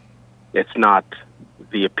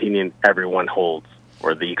the opinion everyone holds,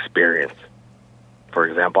 or the experience. For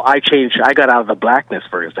example, I got out of the blackness,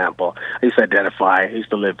 for example. I used to identify, I used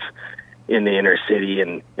to live in the inner city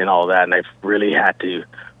and all that, and I've really had to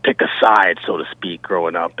pick a side, so to speak,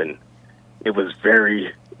 growing up, and it was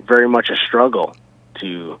very, very much a struggle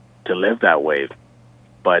to live that way.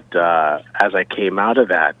 But as I came out of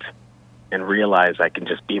that and realized I can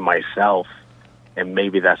just be myself, and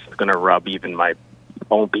maybe that's going to rub even my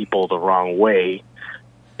own people the wrong way,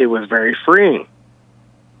 it was very freeing.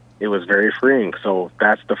 It was very freeing. So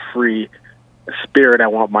that's the free spirit I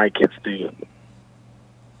want my kids to,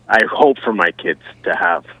 I hope for my kids to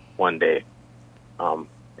have one day, and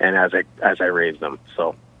as I raise them.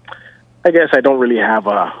 So I guess I don't really have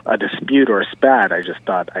a dispute or a spat. I just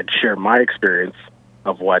thought I'd share my experience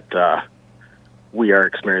of what we are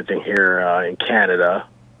experiencing here in Canada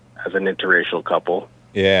as an interracial couple.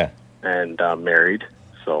 Yeah. And married.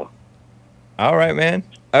 So. All right, man.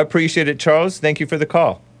 I appreciate it, Charles. Thank you for the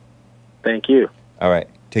call. Thank you. All right.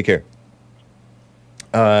 Take care.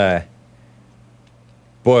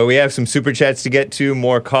 Boy, we have some super chats to get to,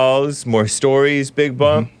 more calls, more stories, Bigg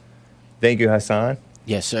Bump. Mm-hmm. Thank you, Hassan.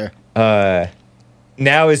 Yes, sir.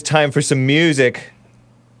 Now is time for some music.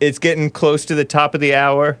 It's getting close to the top of the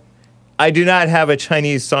hour. I do not have a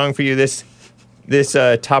Chinese song for you this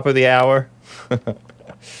top of the hour.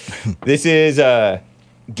 This is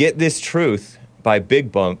Get This Truth by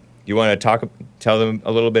Bigg Bump. You want to tell them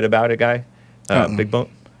a little bit about it, guy? Bigg Bump?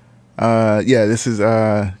 Yeah, this is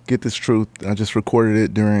Get This Truth. I just recorded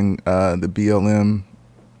it during the BLM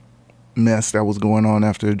mess that was going on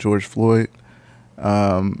after George Floyd.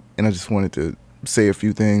 And I just wanted to say a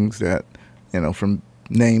few things that, from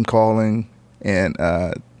name calling and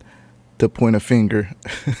to point a finger,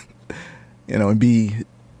 and be,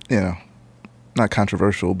 not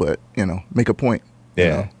controversial, but, make a point.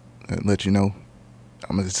 Yeah. And let you know.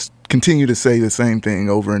 I'm going to continue to say the same thing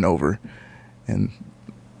over and over. And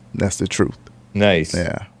that's the truth. Nice.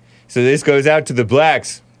 Yeah. So this goes out to the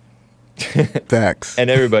blacks. Facts. And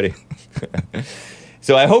everybody.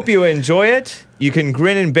 So I hope you enjoy it. You can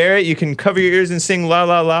grin and bear it. You can cover your ears and sing la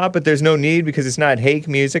la la, but there's no need because it's not hake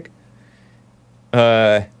music.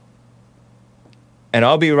 And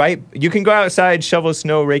I'll be right. You can go outside, shovel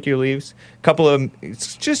snow, rake your leaves.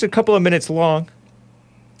 It's just a couple of minutes long.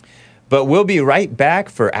 But we'll be right back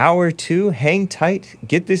for hour 2. Hang tight.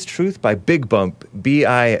 Get This Truth by Bigg Bump,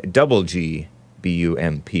 Biggbump.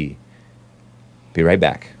 Be right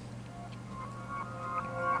back.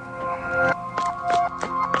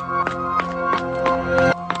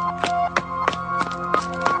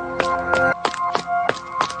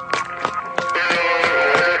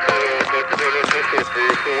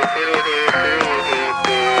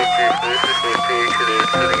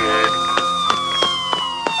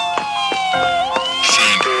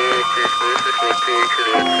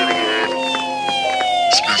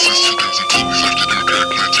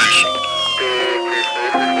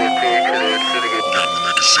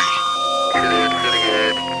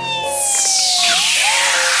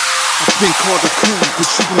 Been called a coon, but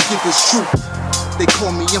you gon' get this truth. They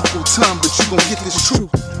call me Uncle Tom, but you gon' get this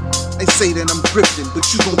truth. They say that I'm grifting, but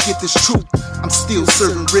you gon' get this truth. I'm still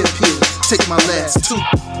serving red pills, take my last 2.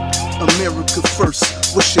 America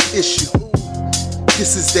first, what's your issue?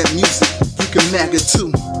 This is that music, you can MAGA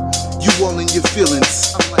too. You all in your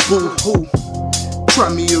feelings, boo-hoo.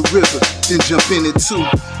 Try me a river, then jump in it too.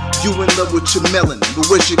 You in love with your melon, but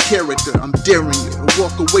where's your character? I'm daring you to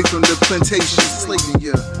walk away from the plantation, slaving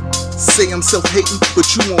you. Say I'm self-hating, but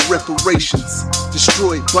you want reparations.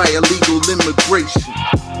 Destroyed by illegal immigration.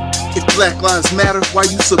 If Black Lives Matter, why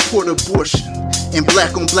you support abortion? And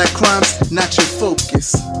black on black crimes, not your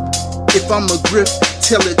focus. If I'm a grift,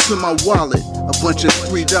 tell it to my wallet. A bunch of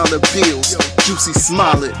 $3 bills, juicy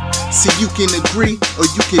smile it. See, you can agree, or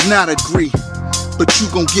you cannot agree. But you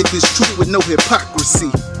gon' get this truth with no hypocrisy.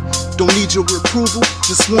 Don't need your approval,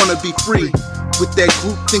 just wanna be free. With that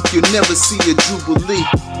group, think you'll never see a jubilee.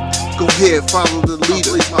 Go ahead, follow the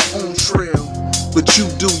leader, it's my own trail. But you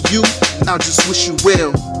do you, I'll just wish you well.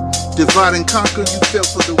 Divide and conquer, you fell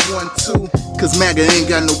for the 1-2. Cause MAGA ain't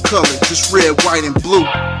got no color, just red, white, and blue.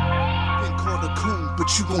 Been called a coon, but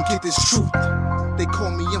you gon' get this truth. They call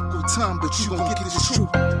me Uncle Tom, but you gon' get this truth.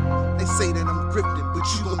 They say that I'm grifting, but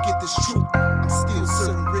you gon' get this truth. I'm still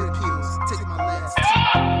serving red pills, take my last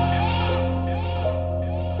 2.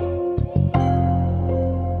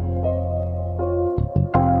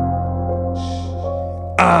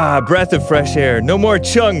 Ah, breath of fresh air. No more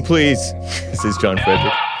chung, please. This is John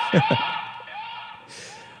Frederick.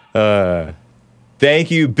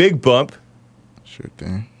 Thank you, Bigg Bump, Sure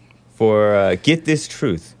thing. for Get This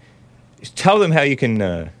Truth. Tell them how you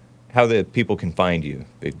can, how the people can find you,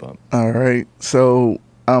 Bigg Bump. All right. So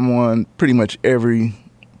I'm on pretty much every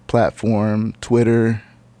platform: Twitter,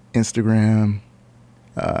 Instagram,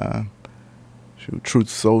 Truth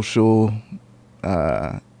Social.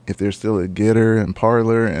 If there's still a Getter and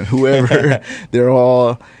Parler and whoever, they're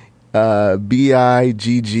all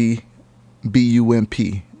BIGGBUMP,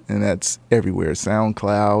 and that's everywhere.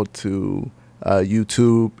 SoundCloud to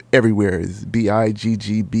YouTube, everywhere is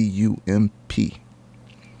BIGGBUMP.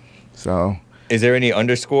 So, Is there any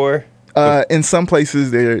underscore? in some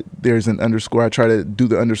places there's an underscore. I try to do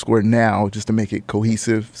the underscore now just to make it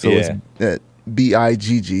cohesive. So it's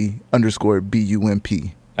BIGG_BUMP.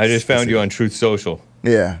 I just found you on Truth Social.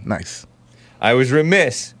 Yeah, nice. I was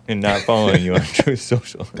remiss in not following you on Truth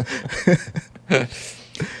Social.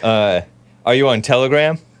 Are you on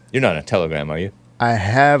Telegram? You're not on Telegram, are you? I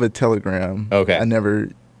have a Telegram. Okay. I never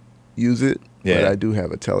use it, but Yeah. I do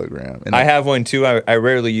have a Telegram. And I have one too. I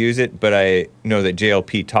rarely use it, but I know that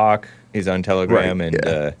JLP Talk is on Telegram, Right,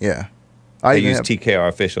 and yeah. I even use have, TKR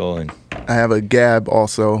Official, and I have a Gab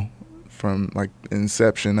also from like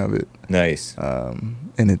inception of it. nice.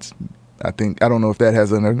 And it's, I don't know if that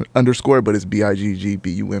has an underscore, but it's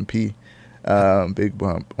BIGGBUMP, Bigg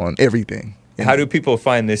Bump on everything. How do people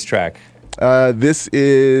find this track? This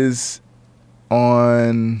is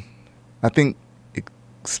on, I think,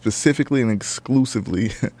 specifically and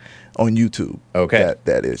exclusively on YouTube. Okay.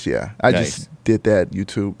 That is, yeah. I Nice. just did that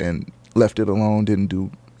YouTube and left it alone, didn't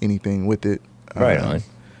do anything with it. Right on.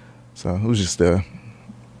 So it was just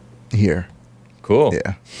here. Cool.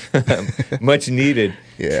 Yeah. Much needed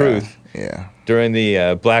Yeah. truth Yeah. during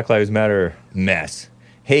the Black Lives Matter mess.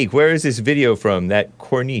 Hey, where is this video from? That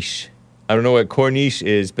Corniche. I don't know what Corniche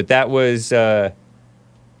is, but that was that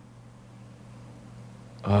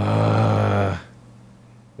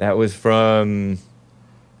was from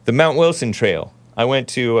the Mount Wilson Trail. I went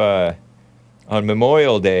to on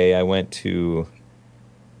Memorial Day. I went to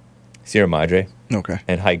Sierra Madre Okay.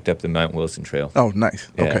 and hiked up the Mount Wilson Trail. Oh, nice.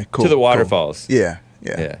 Yeah. Okay, cool. To the cool. waterfalls. Yeah.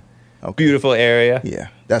 Yeah. Yeah. Okay. Beautiful area. Yeah,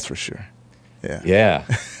 that's for sure. Yeah.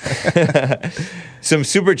 Yeah. Some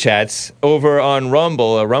super chats over on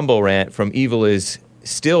Rumble, a Rumble rant from Evil is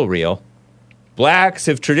Still Real. Blacks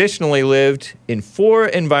have traditionally lived in 4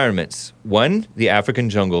 environments. 1, the African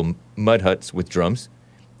jungle mud huts with drums.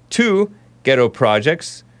 2, ghetto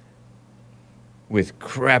projects with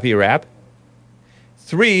crappy rap.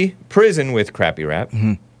 3, prison with crappy rap.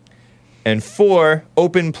 And 4,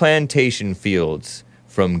 open plantation fields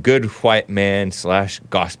from good white man /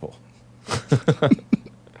 gospel.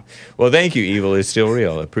 Well, thank you, Evil is Still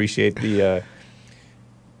Real. Appreciate the...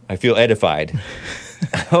 I feel edified.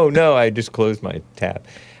 Oh, no, I just closed my tab.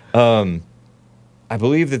 I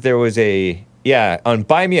believe that there was on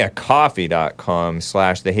buymeacoffee.com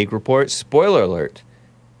 / The Hake Report, spoiler alert,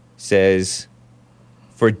 says,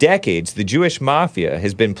 for decades, the Jewish mafia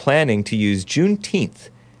has been planning to use Juneteenth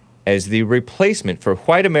as the replacement for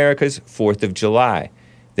white America's 4th of July.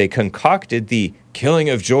 They concocted the killing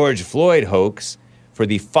of George Floyd hoax for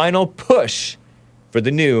the final push for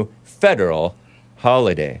the new federal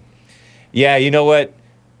holiday. Yeah, you know what?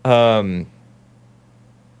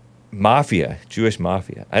 Mafia, Jewish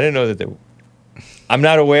mafia. I didn't know that I'm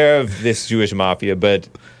not aware of this Jewish mafia, but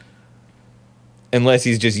unless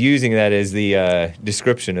he's just using that as the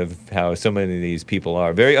description of how so many of these people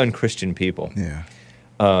are. Very unchristian people. Yeah.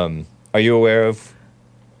 Are you aware of?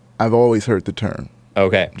 I've always heard the term.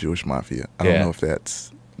 Okay. Jewish mafia. I don't know if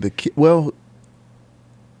that's well,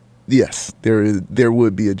 yes, there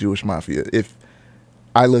would be a Jewish mafia. If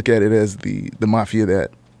I look at it as the mafia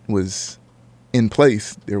that was in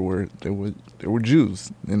place, there were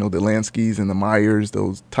Jews. You know, the Lanskys and the Myers,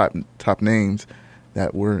 those top names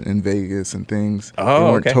that were in Vegas and things. Oh,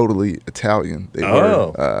 they weren't okay. totally Italian. They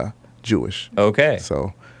were Jewish. Okay.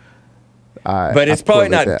 So but it's probably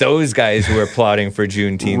not those guys who are plotting for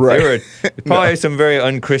Juneteenth. Right. There were probably some very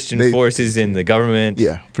unchristian forces in the government.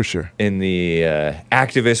 Yeah, for sure. In the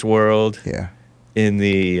activist world. Yeah. In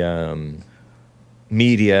the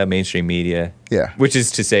media, mainstream media. Yeah. Which is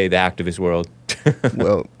to say the activist world.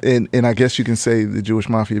 Well, and I guess you can say the Jewish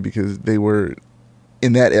mafia because they were,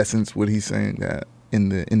 in that essence, what he's saying that in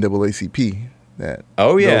the NAACP that.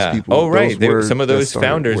 Oh yeah. Those people, right. Some of those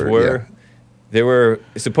founders were. Yeah. They were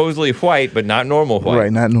supposedly white, but not normal white. Right,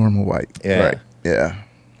 not normal white. Yeah. Right. Yeah.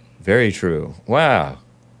 Very true. Wow.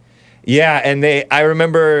 Yeah, and I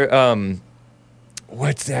remember,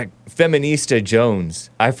 what's that? Feminista Jones.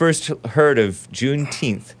 I first heard of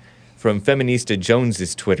Juneteenth from Feminista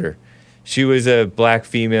Jones's Twitter. She was a black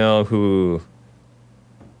female who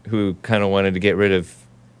kind of wanted to get rid of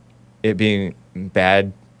it being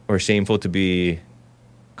bad or shameful to be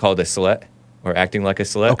called a slut or acting like a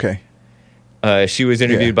slut. Okay. She was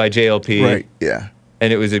interviewed by JLP. Right, yeah.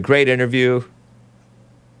 And it was a great interview.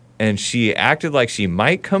 And she acted like she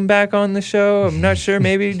might come back on the show. I'm not sure.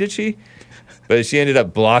 Maybe, did she? But she ended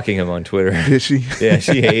up blocking him on Twitter. Did she? Yeah,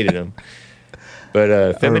 she hated him.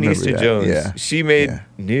 But Feminista Jones, yeah. she made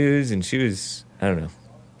news and she was, I don't know.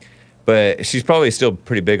 But she's probably still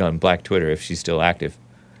pretty big on Black Twitter if she's still active.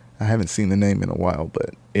 I haven't seen the name in a while,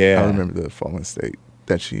 but yeah. I remember the Fallen State.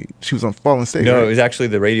 That she was on Fallen State. No, right? It was actually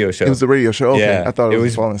the radio show. It was the radio show. Okay, yeah. I thought it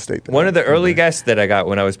was Fallen State. One of the early guests that I got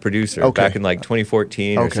when I was producer back in like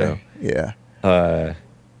 2014 or so. Yeah.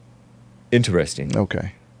 Interesting.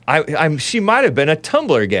 Okay. She might have been a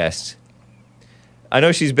Tumblr guest. I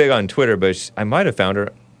know she's big on Twitter, but I might have found her,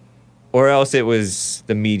 or else it was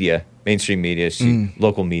the media, mainstream media,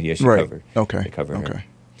 local media she covered. Okay. They covered her. Okay.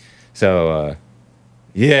 So.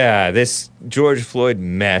 Yeah, this George Floyd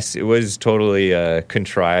mess, it was totally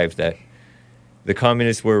contrived that the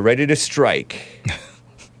communists were ready to strike.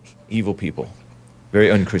 Evil people.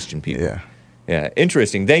 Very unchristian people. Yeah. Yeah,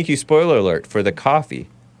 interesting. Thank you, spoiler alert, for the coffee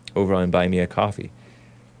over on Buy Me a Coffee.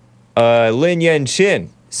 Lin Yen Chin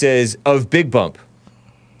says, of Bigg Bump,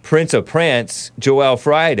 Prince of Prance, Joel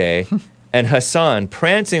Friday, and Hassan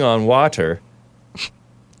prancing on water,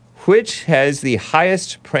 which has the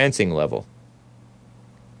highest prancing level?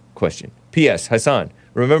 Question. P.S. Hassan,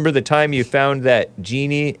 remember the time you found that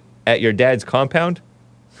genie at your dad's compound?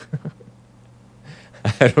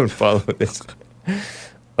 I don't follow this.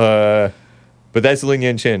 But that's Ling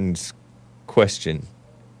Yan Chen's question.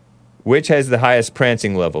 Which has the highest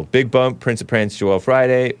prancing level? Bigg Bump, Prince of Prance, Joel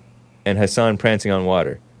Friday, and Hassan prancing on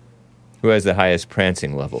water. Who has the highest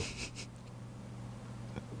prancing level?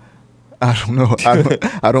 I don't know.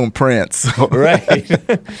 I don't prance. So. Right.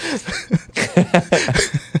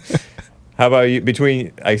 How about you?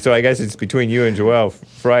 So I guess it's between you and Joel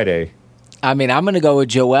Friday. I mean, I'm going to go with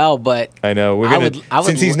Joel, but I know we're going to.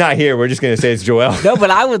 Since he's not here, we're just going to say it's Joel. No,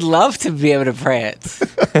 but I would love to be able to prance.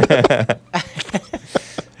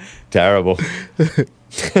 Terrible.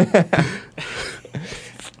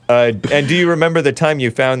 And do you remember the time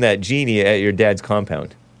you found that genie at your dad's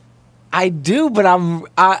compound? I do, but I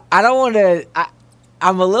don't want to.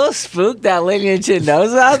 I'm a little spooked that Lin Yen Chin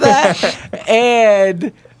knows about that,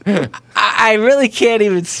 and I really can't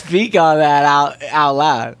even speak on that out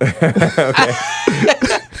loud. Okay.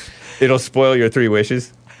 It'll spoil your 3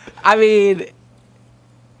 wishes. I mean,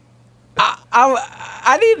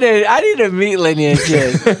 I need to meet Lenny and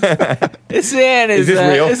Chin. This man is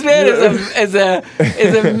real? This man is a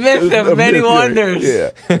myth of many wonders.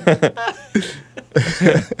 Yeah.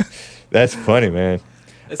 That's funny, man.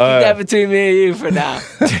 Let's keep that between me and you for now.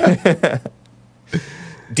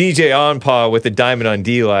 DJ Onpaw with the Diamond on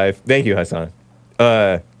D Live. Thank you, Hassan.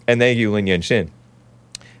 And thank you, Lin Yun Shin.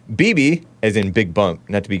 BB, as in Bigg Bump,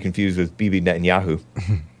 not to be confused with BB Netanyahu,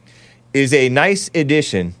 is a nice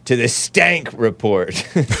addition to the stank report,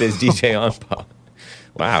 says DJ Onpaw.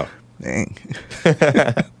 Wow. Dang.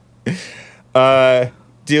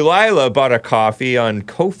 Delilah bought a coffee on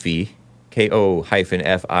Ko-fi, ko-fi.com/The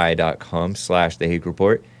Hake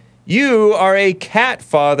Report. You are a cat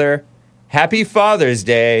father. Happy Father's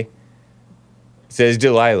Day, says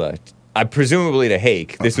Delilah. Presumably to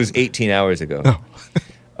Hake. This was 18 hours ago.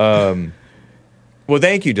 Well,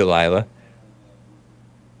 thank you, Delilah.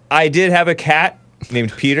 I did have a cat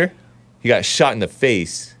named Peter. He got shot in the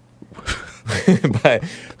face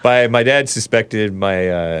by my dad suspected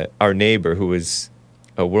our neighbor, who was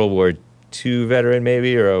a World War II veteran,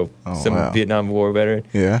 maybe, or some Vietnam War veteran.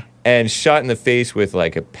 Yeah. And shot in the face with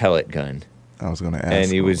like a pellet gun. I was going to ask. And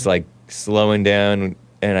he was like slowing down,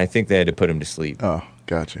 and I think they had to put him to sleep. Oh,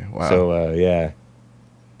 gotcha. Wow. So yeah.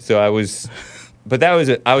 So I was, but I was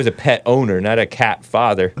a pet owner, not a cat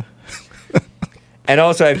father. And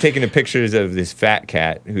also, I've taken the pictures of this fat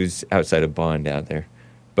cat who's outside of Bond out there.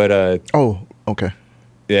 But oh, okay.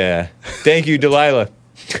 Yeah. Thank you, Delilah.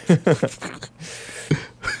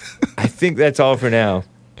 I think that's all for now.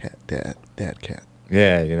 Cat, dad, cat.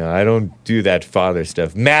 Yeah, I don't do that father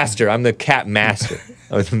stuff. Master, I'm the cat master.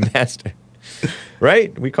 I was a master.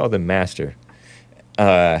 Right? We call them master.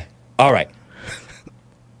 All right.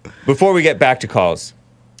 Before we get back to calls,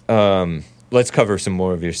 let's cover some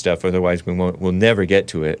more of your stuff. Otherwise, we'll never get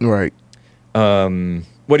to it. Right.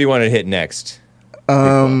 What do you want to hit next?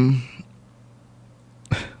 The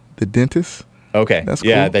dentist. Okay. That's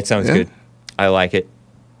yeah, cool. that sounds Yeah. good. I like it.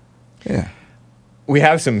 Yeah. We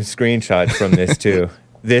have some screenshots from this too.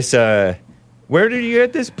 This, where did you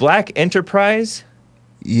get this? Black Enterprise?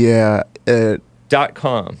 Yeah.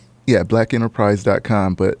 .com. Yeah,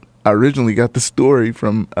 blackenterprise.com. But I originally got the story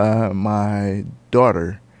from my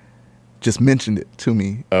daughter. Just mentioned it to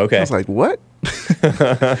me. Okay. I was like, what?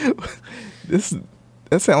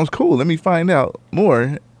 That sounds cool. Let me find out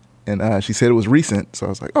more. And she said it was recent. So I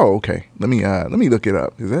was like, oh, okay. Let me look it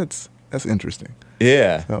up, because that's interesting.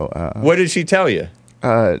 Yeah. So what did she tell you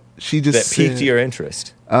she just that piqued said, your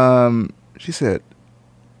interest? She said,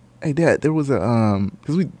 hey, Dad, there was a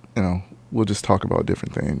because we'll just talk about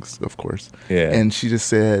different things, of course. Yeah. And she just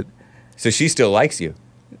said, So she still likes you.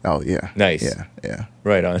 oh yeah, Nice. yeah.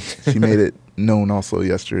 Right on. She made it known also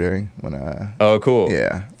yesterday when Oh, cool.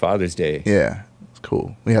 Yeah. Father's Day. yeah, it's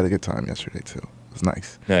cool. We had a good time yesterday too. It was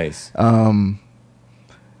nice. Nice.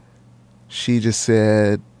 She just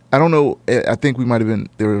said, I don't know. I think we might have been,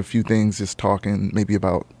 there were a few things just talking maybe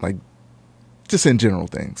about like just in general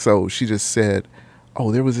things. So she just said,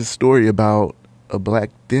 oh, there was this story about a black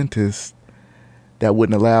dentist that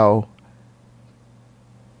wouldn't allow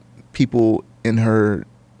people in her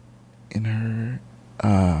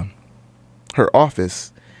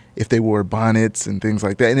office if they wore bonnets and things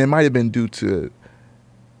like that. And it might have been due to,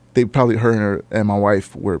 her and my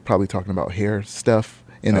wife were probably talking about hair stuff,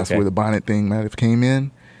 and that's Okay. where the bonnet thing might have came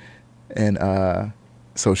in. And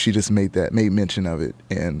so she just made mention of it,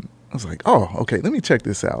 and I was like, oh, okay, let me check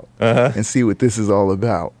this out and see what this is all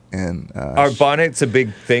about. And Are bonnets a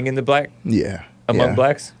big thing in the black yeah, among yeah.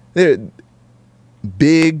 blacks? They're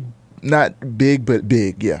big, not big, but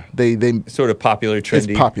big. Yeah, they Sort of popular, trendy.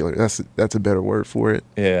 it's popular. That's a better word for it.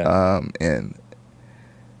 Yeah. And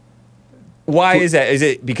Why is that? Is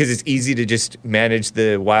it because it's easy to just manage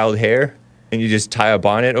the wild hair and you just tie a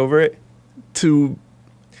bonnet over it? to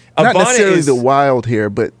A not bonnet necessarily is the wild hair,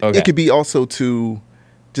 but Okay. it could be also to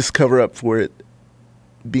just cover up for it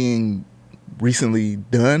being recently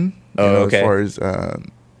done. Oh, okay. As far as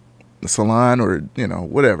the salon or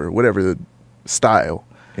whatever the style,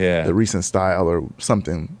 Yeah. the recent style or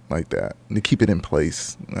something like that, and to keep it in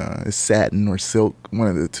place. It's satin or silk, one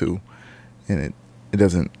of the two, and it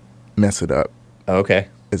doesn't mess it up Okay.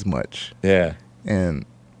 as much. Yeah. And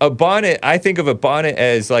A bonnet, I think of a bonnet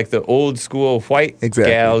as like the old school white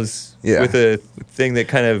Exactly. gals Yeah. with a thing that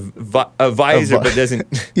kind of a visor, but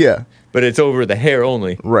doesn't, yeah, but it's over the hair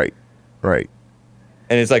only, right.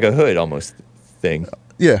 and it's like a hood almost thing.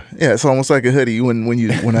 Yeah, it's almost like a hoodie. When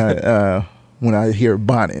when I hear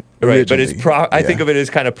bonnet. Right, but it's originally. I think of it as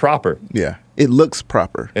kind of proper. Yeah, it looks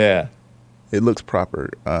proper. Yeah. It looks proper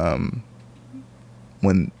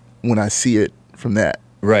when I see it from that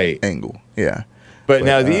Right. angle. Yeah, But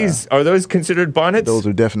now are those considered bonnets? those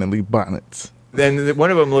are definitely bonnets. Then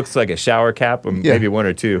one of them looks like a shower cap, or Yeah. maybe one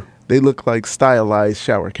or two. They look like stylized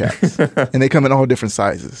shower caps, and they come in all different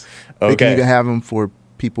sizes. They Okay. can even have them for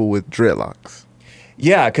people with dreadlocks.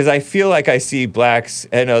 Yeah, because I feel like I see blacks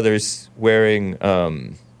and others wearing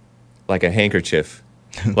like a handkerchief,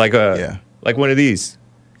 like Yeah. like one of these,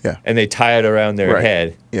 Yeah, and they tie it around their Right.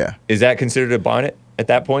 head. yeah. Is that considered a bonnet at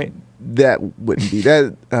that point? That wouldn't be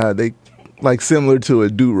that. They like similar to a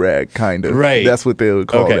do rag, kind of. Right. That's what they would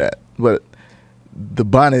call Okay. that. But the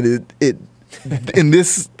bonnet, it in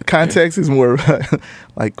this context is more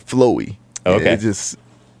like flowy. Okay.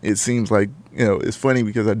 It seems like, it's funny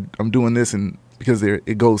because I'm doing this and because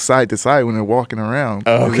it goes side to side when they're walking around.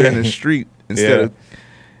 Oh, When they're in okay. the street instead Yeah. of.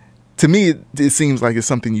 To me, it seems like it's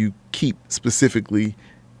something you keep specifically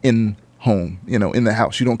in home, in the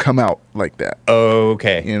house. You don't come out like that.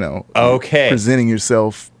 Okay. Okay. Presenting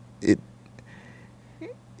yourself,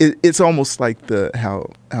 it's almost like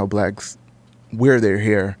how blacks wear their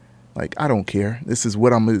hair. Like, I don't care. This is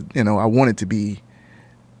what I want it to be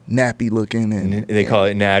nappy looking and They call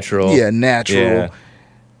it natural. yeah, natural. Yeah.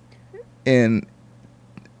 And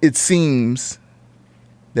it seems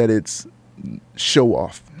that it's show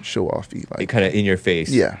offy, like Kind of in your face.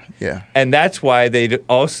 yeah. And that's why they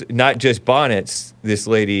also, not just bonnets, this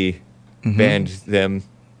lady Mm-hmm. banned them,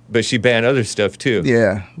 but she banned other stuff too.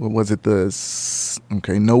 Yeah. What was it?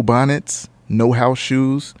 No bonnets, no house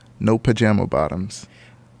shoes, no pajama bottoms.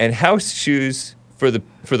 And house shoes, for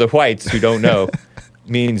the whites who don't know,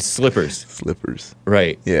 means slippers. Slippers.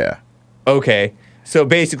 Right. Yeah. Okay. So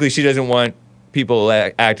basically, she doesn't want people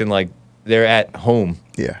acting like they're at home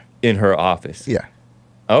Yeah. in her office. Yeah.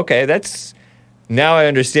 Okay, now I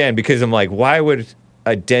understand, because I'm like, why would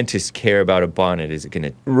a dentist care about a bonnet? Is it going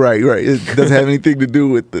to Right. It doesn't have anything to do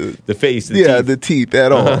with the face? The yeah, teeth? the teeth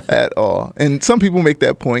at all, at all. And some people make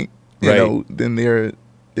that point, Right. then their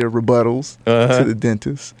rebuttals to the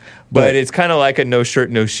dentist. But it's kind of like a no shirt,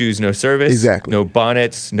 no shoes, no service. Exactly. No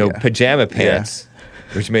bonnets, no Yeah. pajama pants,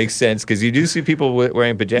 which makes sense because you do see people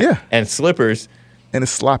wearing pajamas Yeah. and slippers. and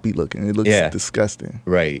it's sloppy looking. It looks Yeah. disgusting.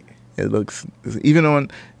 Right. It looks even on.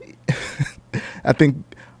 I think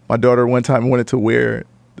my daughter one time wanted to wear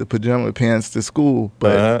the pajama pants to school,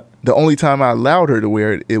 but the only time I allowed her to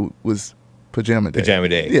wear it, it was pajama day. Pajama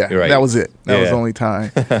day. Yeah, Right. that was it. That was Yeah. the only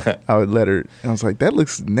time I would let her. And I was like, that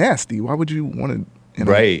looks nasty. Why would you want to,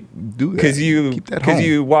 Right. do that? Because Keep that home.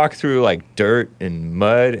 you walk through like dirt and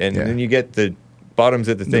mud, and Yeah. then you get the bottoms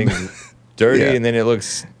of the thing dirty, Yeah. and then it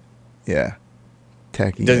looks Yeah.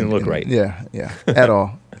 Tacky. Doesn't look right. Yeah, at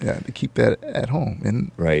all. Yeah, to keep that at home. And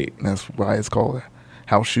right. that's why it's called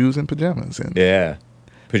house shoes and pajamas. And Yeah.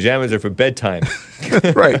 Pajamas are for bedtime.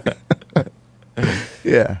 right.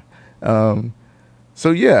 Yeah.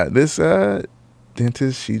 So yeah, this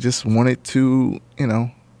dentist, she just wanted to,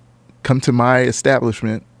 come to my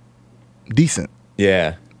establishment decent.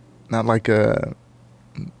 Yeah. Not like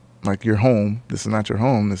your home. This is not your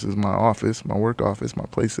home. This is my office, my work office, my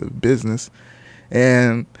place of business.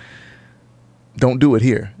 And don't do it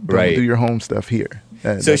here. Don't Right. do your home stuff here.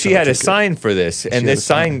 So That's she how I had a took it. sign for this, and had this a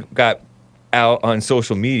sign. sign got out on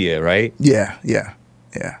social media, right? Yeah.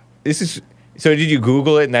 So did you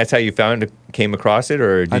Google it, and that's how you came across it,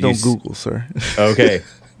 or did I don't you Google, sir. Okay,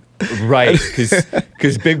 right?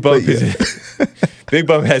 Because Bigg Bump Bigg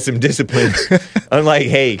Bump has some discipline, unlike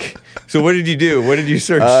Hake. So what did you do? What did you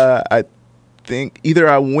search? I think either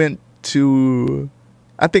I went to,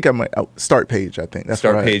 I think I might Start Page. I think that's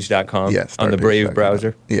where Startpage.com. Yeah, on the Brave startpage.com.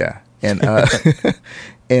 browser. Yeah, and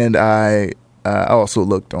and I also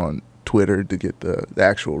looked on Twitter to get the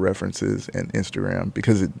actual references and Instagram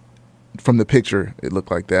because from the picture it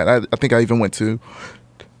looked like that. I think I even went to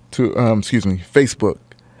Facebook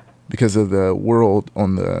because of the world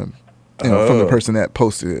on the from the person that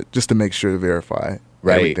posted it, just to make sure to verify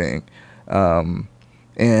everything.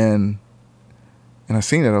 And I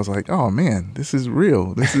seen it. I was like, oh man, this is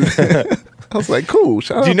real. This is. I was like, cool.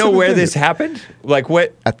 Shout out Do you know to the where dentist. this happened? Like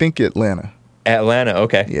what? I think Atlanta. Atlanta.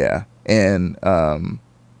 Okay. Yeah, and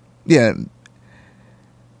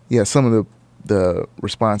some of the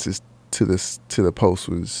responses to the post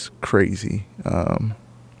was crazy,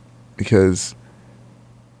 because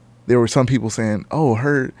there were some people saying, "Oh,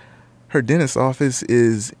 her dentist's office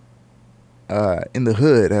is in the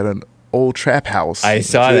hood at an old trap house." I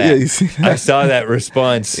saw that. Yeah, you see that? I saw that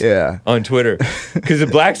response Yeah. on Twitter because the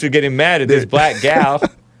blacks are getting mad at this black gal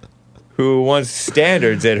who wants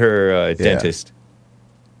standards at her dentist.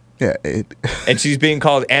 Yeah. And she's being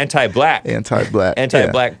called anti-black. Anti-black.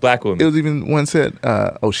 Anti-black black woman. It was even one said,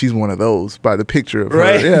 she's one of those by the picture of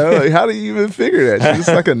Right. her. Yeah, like, how do you even figure that? She's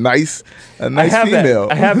just like a nice female.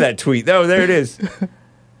 I have that tweet. Oh, there it is.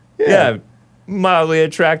 Yeah. Mildly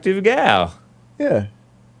attractive gal. Yeah.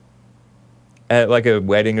 At like a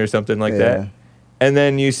wedding or something like that. And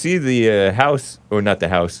then you see the house, or not the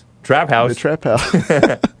house, trap house. The trap house.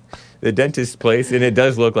 The dentist's place, and it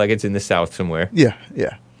does look like it's in the South somewhere. Yeah.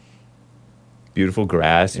 Beautiful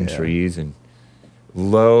grass and trees and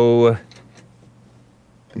low.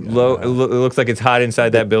 It looks like it's hot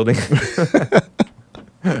inside that building.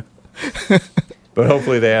 But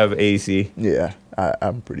hopefully they have AC. Yeah,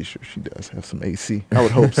 I'm pretty sure she does have some AC. I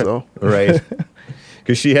would hope so. Right.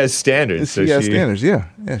 Because she has standards. She has standards, yeah.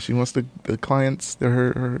 She wants the clients,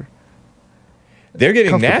 her they're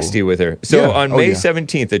getting nasty with her. So on May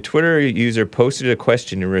 17th, a Twitter user posted a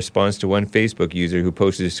question in response to one Facebook user who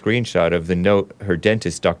posted a screenshot of the note her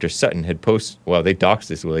dentist, Dr. Sutton, had posted. Well, they doxed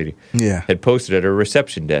this lady. Yeah. Had posted at her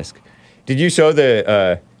reception desk. Did you show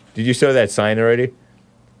that sign already?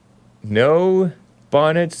 No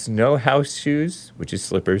bonnets, no house shoes, which is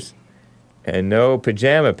slippers, and no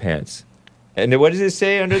pajama pants. And what does it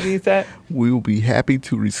say underneath that? We will be happy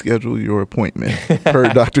to reschedule your appointment, per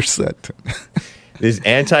Dr. Sutton. This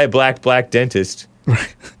anti-black dentist.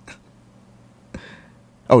 Right.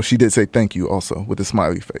 Oh, she did say thank you also with a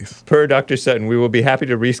smiley face. Per Dr. Sutton, we will be happy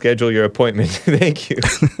to reschedule your appointment. Thank you.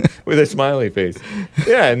 With a smiley face.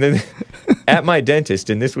 Yeah, and then at my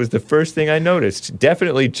dentist, and this was the first thing I noticed,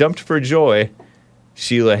 definitely jumped for joy,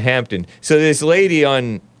 Sheila Hampton. So this lady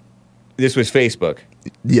this was Facebook.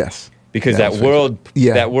 Yes. Because that world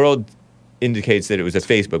indicates that it was a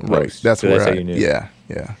Facebook post. Right. That's how you knew. Yeah.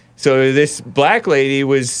 So this black lady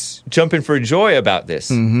was jumping for joy about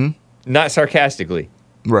this. Mm-hmm. Not sarcastically.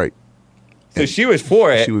 Right. So she was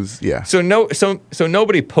for it. She was, yeah. So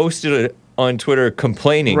nobody posted it on Twitter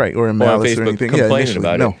complaining. Right, or in malice or anything. Complaining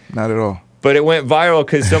about it. No, not at all. But it went viral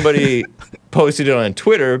because somebody posted it on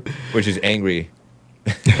Twitter, which is angry.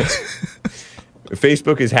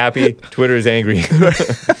 Facebook is happy, Twitter is angry.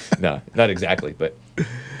 No, not exactly, but...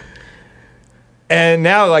 And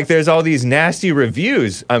now, like, there's all these nasty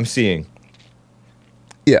reviews I'm seeing.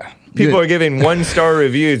 Yeah. People are giving 1-star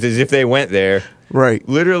reviews as if they went there. Right.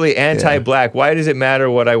 Literally anti-black. Why does it matter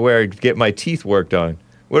what I wear to get my teeth worked on?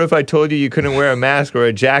 What if I told you couldn't wear a mask or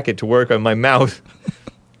a jacket to work on my mouth?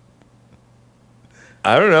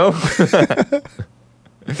 I don't know.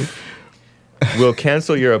 We'll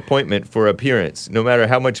cancel your appointment for appearance, no matter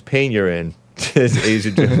how much pain you're in, says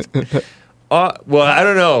Asia Jones. Well, I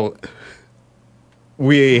don't know.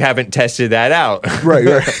 We haven't tested that out.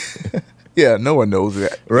 Right. Yeah, no one knows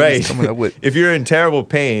that. Right. Coming up with, if you're in terrible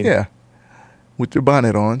pain. Yeah. With your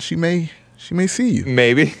bonnet on, she may see you.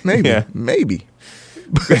 Maybe. Yeah. Maybe.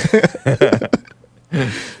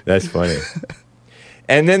 That's funny.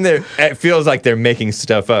 And then it feels like they're making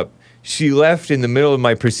stuff up. She left in the middle of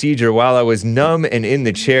my procedure while I was numb and in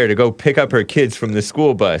the chair to go pick up her kids from the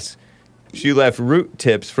school bus. She left root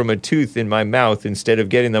tips from a tooth in my mouth instead of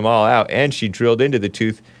getting them all out, and she drilled into the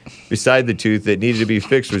tooth beside the tooth that needed to be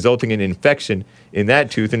fixed, resulting in infection in that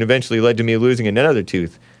tooth and eventually led to me losing another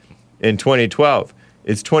tooth in 2012.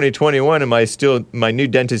 It's 2021 and my new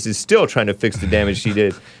dentist is still trying to fix the damage she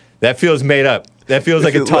did. That feels made up. That feels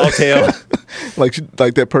like a tall tale. like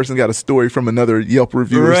that person got a story from another Yelp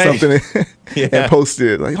review or something and posted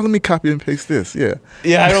it. Like, let me copy and paste this. Yeah.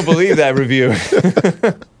 Yeah, I don't believe that review.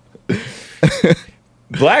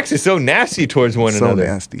 Blacks are so nasty towards one another.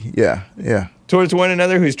 So nasty. Yeah. Towards one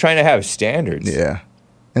another who's trying to have standards. Yeah.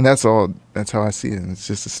 And that's all. That's how I see it. It's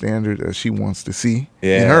just a standard that she wants to see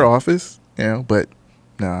in her office, but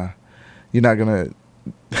nah, you're not going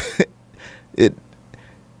to.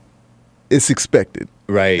 It's expected.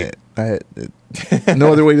 Right.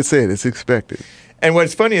 No other way to say it. It's expected. And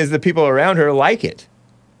what's funny is the people around her like it.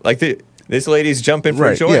 Like this lady's jumping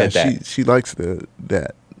for joy at that. She likes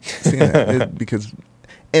that. Seeing that because,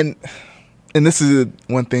 and this is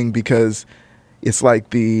one thing because it's like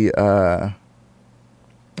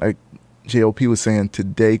like JLP was saying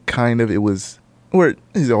today, kind of, it was, or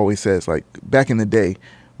he always says, like back in the day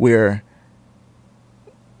where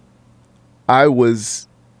I was,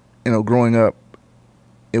 growing up,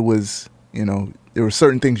 it was, there were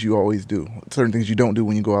certain things you always do, certain things you don't do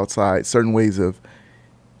when you go outside, certain ways of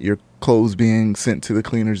your clothes being sent to the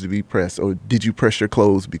cleaners to be pressed, or did you press your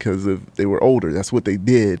clothes because they were older? That's what they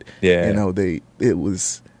did. Yeah. It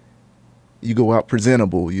was, you go out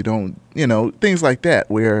presentable. You don't, things like that,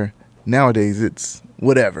 where nowadays it's,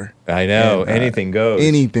 whatever. I know. And, Anything goes.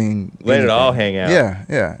 Anything. Let it all hang out.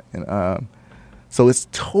 Yeah. And so it's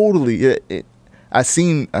totally. I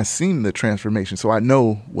seen the transformation, so I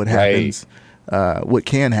know what happens. What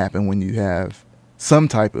can happen when you have some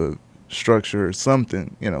type of structure or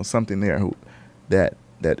something, something there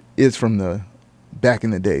that is from the back in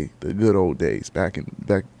the day, the good old days, back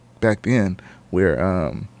then,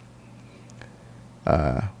 where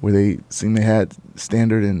they seem they had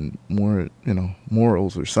standard and more,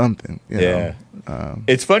 morals or something. You know?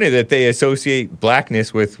 It's funny that they associate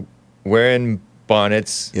blackness with wearing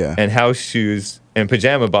bonnets and house shoes and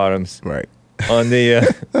pajama bottoms. Right. On the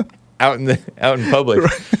out in public.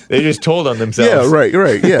 Right. They just told on themselves. Yeah,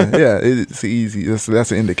 right. Yeah. It's easy.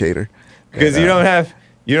 That's an indicator. Because you don't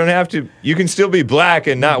have to. You can still be black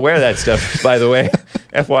and not wear that stuff. By the way,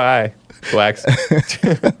 FYI, blacks.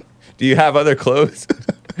 Do you have other clothes?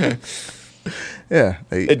 Yeah.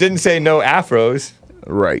 It didn't say no afros.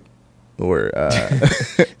 Right. Or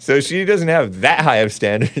so she doesn't have that high of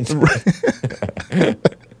standards. Right.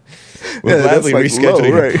 We'll gladly reschedule low,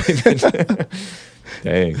 your appointment.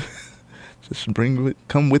 Dang. Just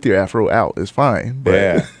come with your afro out. It's fine.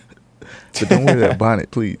 But, but don't wear that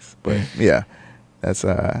bonnet, please. But yeah, that's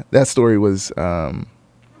that story was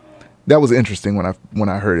that was interesting when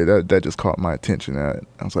I heard it. That just caught my attention. I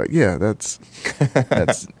was like, yeah, that's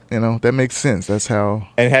that makes sense. That's how.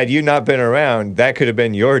 And had you not been around, that could have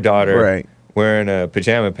been your daughter, right, wearing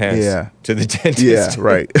pajama pants to the dentist. Yeah,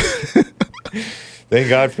 right. Thank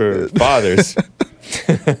God for fathers.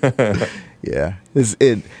 Yeah,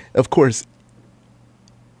 of course,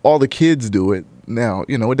 all the kids do it now.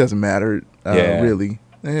 It doesn't matter really.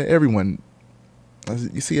 Everyone,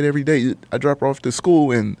 you see it every day. I drop her off to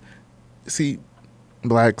school and see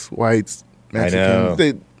blacks, whites,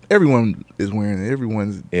 Mexicans. Everyone is wearing it.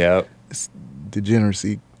 Everyone's it's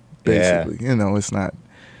degeneracy, basically. It's not.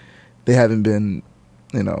 They haven't been,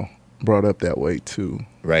 brought up that way to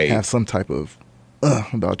have some type of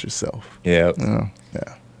about yourself. Yeah.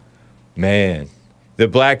 Yeah. Man, the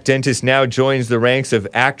black dentist now joins the ranks of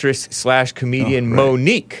actress/comedian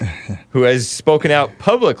Monique, who has spoken out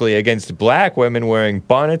publicly against black women wearing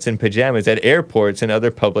bonnets and pajamas at airports and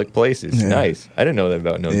other public places. Yeah. Nice. I didn't know that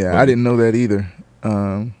about Monique. Yeah, I didn't know that either.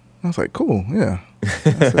 I was like, cool. Yeah.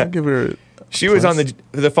 I'd give her. She was on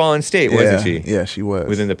the Fallen State, wasn't she? Yeah, she was.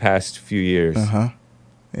 Within the past few years.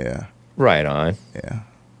 Yeah. Right on. Yeah.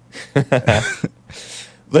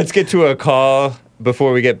 Let's get to a call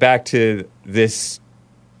before we get back to this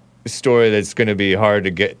story that's going to be hard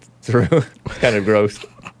to get through. Kind of gross.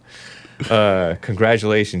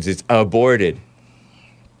 Congratulations. It's aborted.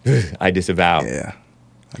 I disavow. Yeah,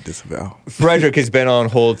 I disavow. Frederick has been on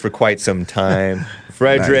hold for quite some time.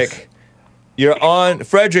 Frederick, nice.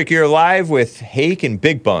 Frederick, you're live with Hake and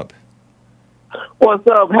Bigg Bump. What's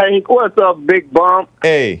up, Hank? What's up, Bigg Bump?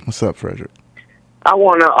 Hey. What's up, Frederick? I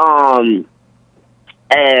want to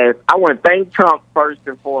thank Trump first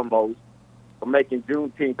and foremost for making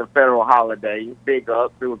Juneteenth a federal holiday. Big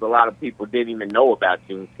up. There was a lot of people didn't even know about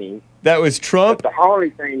Juneteenth. That was Trump? That's the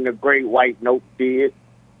only thing the Great White Nope did.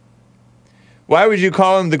 Why would you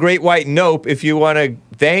call him the Great White Nope if you want to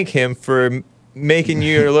thank him for making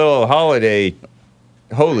your little holiday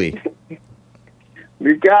holy?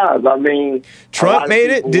 Because, Trump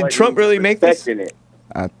made it? Did Trump really make this?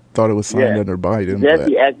 I thought it was signed under Biden.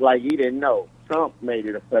 Jesse acted like he didn't know. Trump made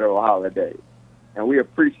it a federal holiday. And we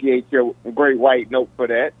appreciate your Great White Nope for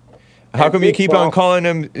that. How come you keep on calling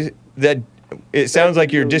him that? It sounds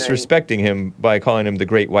like you're disrespecting him by calling him the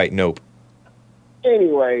Great White Nope.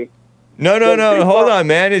 Anyway. No. Hold on,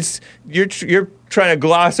 man. You're trying to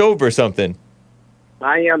gloss over something.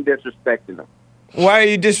 I am disrespecting him. Why are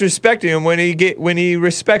you disrespecting him when he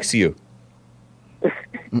respects you?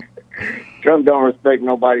 Trump don't respect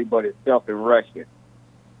nobody but himself in Russia.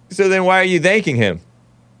 So then why are you thanking him?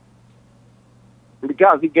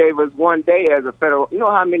 Because he gave us one day as a federal. You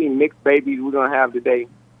know how many mixed babies we're going to have today?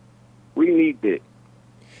 We need this.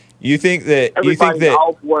 You think that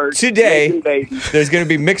today there's going to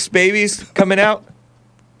be mixed babies coming out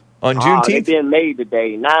on Juneteenth? They've been made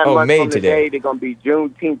today. 9 months from today, they're going to be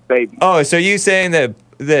Juneteenth babies. Oh, so you saying that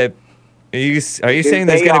are you saying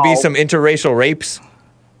there's going to be some interracial rapes?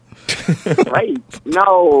 Rape?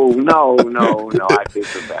 No. I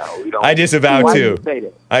disavow. I disavow too.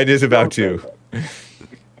 I disavow too.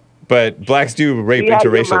 But blacks do rape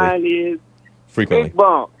interracially frequently. Bigg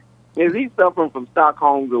Bump, is he suffering from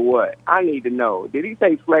Stockholm or what? I need to know. Did he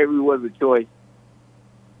say slavery was a choice?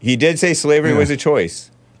 He did say slavery was a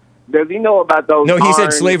choice. Does he know about those? No, he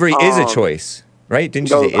said slavery is a choice. right? Didn't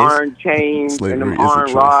you say those is? iron chains Slavery and is them a iron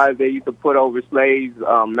choice. rods they used to put over slaves'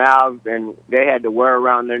 mouths, and they had to wear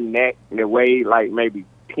around their neck. And they weighed like maybe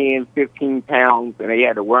 10, 15 pounds, and they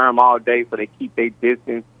had to wear them all day so they keep their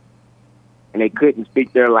distance, and they couldn't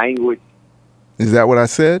speak their language. Is that what I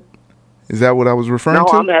said? Is that what I was referring No,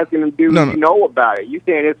 to? I'm asking them, do No, you no. know about it? You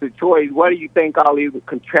saying it's a choice. What do you think all these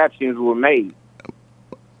contraptions were made?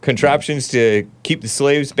 Contraptions to keep the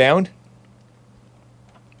slaves bound?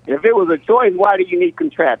 If it was a choice, why do you need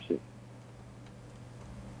contraptions?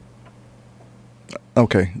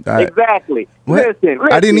 Okay. Exactly. What? Listen,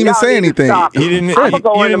 I didn't even y'all say need to anything. stop it. He didn't- I'ma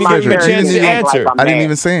go you into didn't my even give him a character chance and to act like answer. I'm I didn't mad.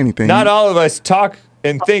 even say anything. Not all of us talk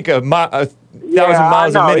and think of a thousand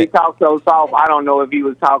miles I a know. He minute. talked so soft, I don't know if he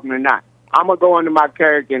was talking or not. I'm going to go into my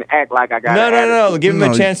character and act like I got No. Give him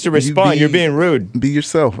No, a chance to you respond. be- You're being rude. Be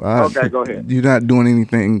yourself. Okay, go ahead. You're not doing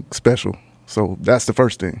anything special. So that's the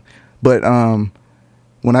first thing. But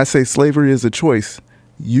when I say slavery is a choice,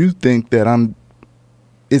 you think that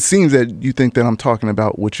it seems that you think that I'm talking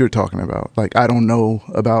about what you're talking about. Like, I don't know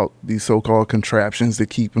about these so-called contraptions that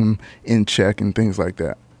keep them in check and things like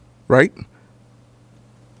that. Right?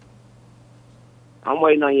 I'm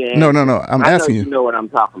waiting on your answer. No. I'm asking you you. know what I'm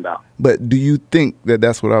talking about. But do you think that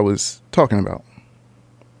that's what I was talking about?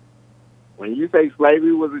 When you say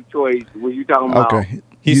slavery was a choice, were you talking about... Okay.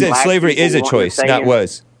 He said black slavery people is a wanting to choice, stay not in-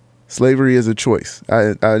 was. Slavery is a choice.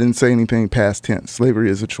 I didn't say anything past tense. Slavery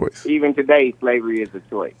is a choice. Even today, slavery is a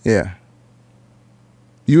choice. Yeah.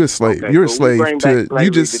 You a slave. Okay, You're a so we slave bring back to slavery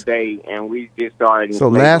you just today, and we just started so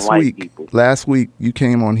enslaving last white week people. you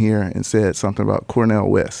came on here and said something about Cornel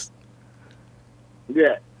West.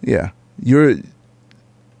 Yeah. Yeah.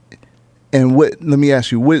 And let me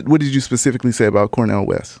ask you, what did you specifically say about Cornel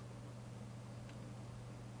West?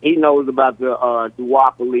 He knows about the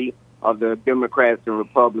duopoly of the Democrats and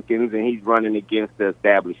Republicans, and he's running against the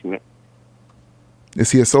establishment. Is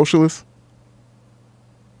he a socialist?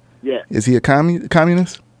 Yeah. Is he a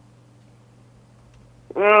communist?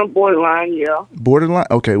 Borderline, yeah. Borderline?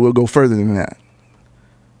 Okay, we'll go further than that.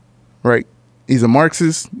 Right? He's a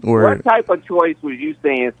Marxist or What type of choice was you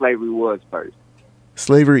saying slavery was first?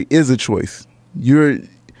 slavery is a choice. You're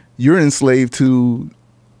enslaved to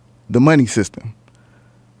the money system.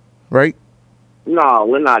 Right? No,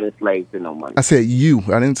 we're not enslaved to no money. I said you.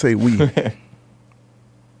 I didn't say we.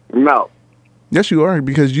 No. Yes, you are,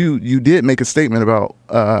 because you did make a statement about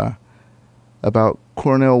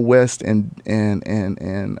Cornel West and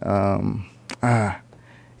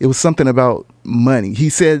it was something about money. He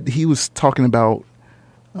said he was talking about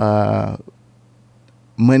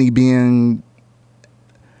money being.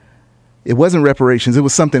 It wasn't reparations. It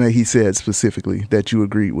was something that he said specifically that you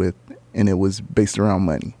agreed with, and it was based around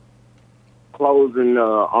money. Closing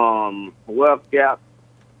the wealth gap.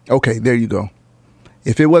 Okay, there you go.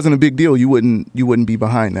 If it wasn't a big deal, you wouldn't be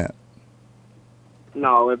behind that.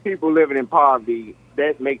 No, if people living in poverty,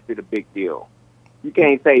 that makes it a big deal. You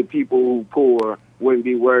can't say people who poor wouldn't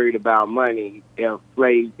be worried about money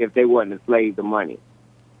if they wasn't a slave to money.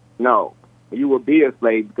 No, you would be a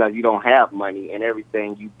slave because you don't have money, and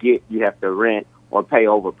everything you get you have to rent or pay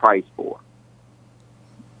overpriced for.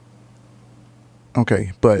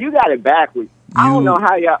 Okay, but You got it backwards. I don't know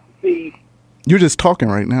how y'all see. you're just talking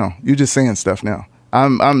right now. You're just saying stuff now.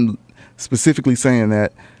 I'm specifically saying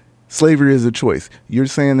that slavery is a choice. You're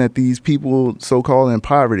saying that these people so-called in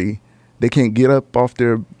poverty, they can't get up off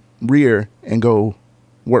their rear and go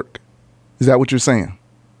work. Is that what you're saying?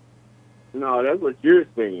 No, that's what you're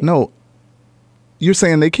saying. No. You're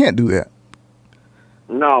saying they can't do that.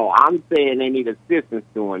 No, I'm saying they need assistance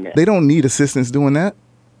doing that. They don't need assistance doing that.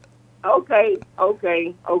 Okay.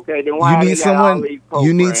 Then why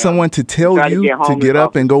You need someone to tell Try to you get to homeless get off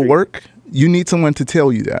up the and go street. work. You need someone to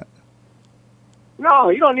tell you that. No,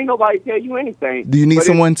 you don't need nobody to tell you anything. Do you need But if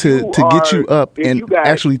someone to get you up if and you got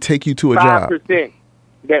actually take you to a job? 5%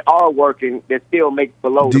 that are working that still makes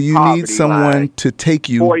below Do the you poverty need someone line, to take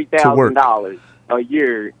you to work? $40,000 a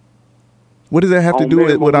year. What does that have to on do with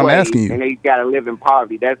minimum what I'm wage, asking you? And they got to live in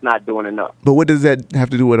poverty. That's not doing enough. But what does that have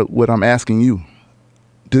to do with what I'm asking you?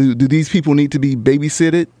 Do these people need to be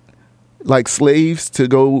babysitted like slaves to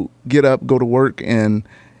go get up, go to work, and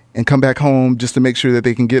come back home just to make sure that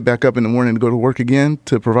they can get back up in the morning to go to work again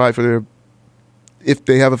to provide for their, if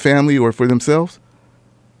they have a family, or for themselves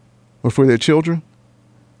or for their children?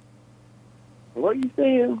 What are you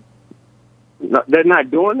saying? No, they're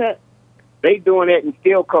not doing that. They doing that and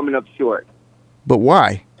still coming up short. But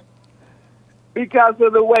why? Because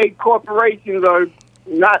of the way corporations are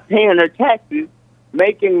not paying their taxes,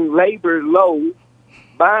 making labor low,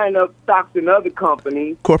 buying up stocks in other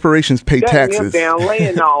companies, Corporations pay shutting them taxes. down,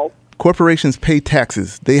 laying off. corporations pay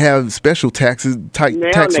taxes. They have special taxes, Now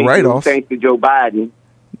tax they do, write-offs. thanks to Joe Biden.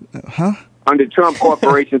 Huh? Under Trump,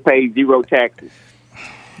 corporations pay zero taxes.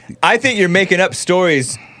 I think you're making up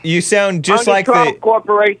stories. You sound just Under like Trump, the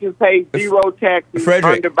corporations pay zero taxes.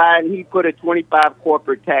 Frederick. Under Biden, he put a 25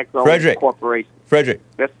 corporate tax on corporations. Frederick.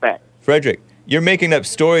 That's fact. Frederick. You're making up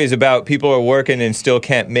stories about people are working and still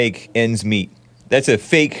can't make ends meet. That's a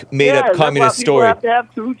fake, made-up communist story. People have to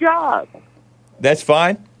have 2 jobs. That's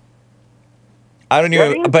fine. I don't That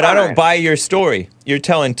even, ain't but I don't fine. buy your story. You're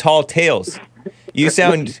telling tall tales. You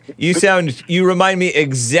remind me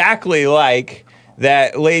exactly like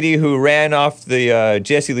that lady who ran off the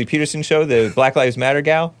Jesse Lee Peterson show, the Black Lives Matter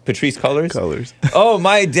gal, Patrice Cullors. Oh,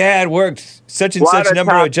 my dad worked such and Why such the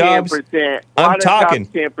number top of jobs. 10%? I'm Why the top talking.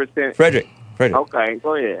 10%? Frederick. Okay,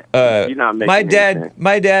 go ahead. You're not making any sense.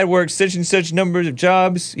 My dad worked such and such numbers of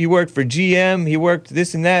jobs. He worked for GM. He worked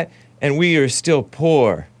this and that, and we are still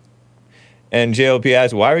poor. And JLP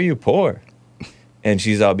asked, "Why are you poor?" And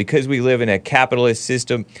she's all, "Because we live in a capitalist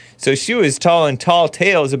system." So she was telling tall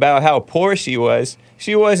tales about how poor she was.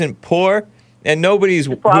 She wasn't poor, and nobody who's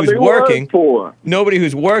Probably working. was poor. Nobody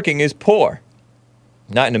who's working is poor.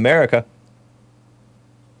 Not in America.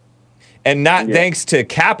 And not thanks to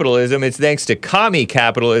capitalism, it's thanks to commie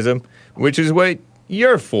capitalism, which is what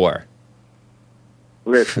you're for.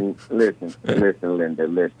 Listen, Linda,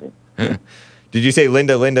 listen. Did you say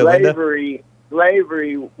Linda?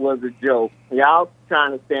 Slavery was a joke. Y'all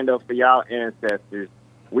trying to stand up for y'all ancestors.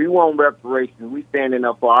 We want reparations. We standing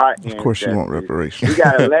up for our ancestors. Of course you want reparations. We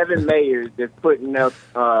got 11 mayors that's putting up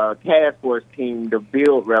a task force team to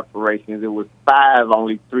build reparations. It was 5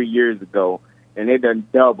 only 3 years ago, and it done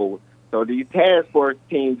doubled. So these task force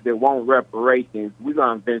teams that want reparations, we're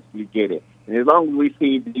going to eventually get it. And as long as we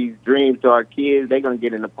feed these dreams to our kids, they're going to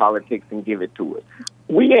get into politics and give it to us.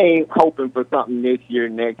 We ain't hoping for something this year,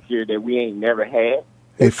 next year that we ain't never had.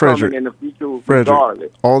 Hey, It's coming Frederick. in the future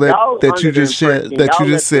regardless. All Y'all that you under just the said, impression y'all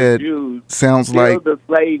let the Jews sounds steal like. the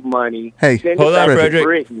slave money. Hey, send Hold it on, back to Frederick.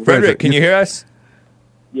 Britain. Frederick, can you hear us?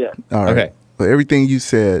 Yeah. All right. Okay. But everything you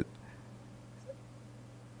said,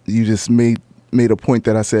 you just made a point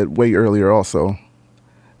that I said way earlier also,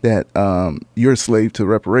 that you're a slave to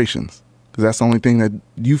reparations, because that's the only thing that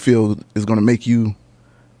you feel is going to make you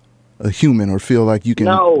a human or feel like you can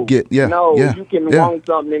get. You can want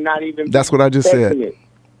something and not even. That's what I just said. it.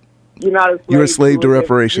 You're not a slave. You're a slave to it.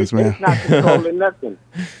 reparations, man. It's not controlling nothing.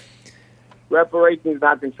 Reparations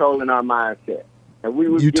not controlling our mindset. And we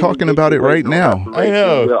was You're getting talking about it right evicted now. waiting on I know.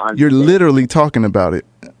 reparations. We'll You're understand. literally talking about it,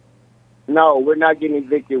 No, we're not getting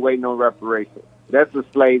evicted waiting on reparations. That's a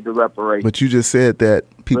slave to reparations. but you just said that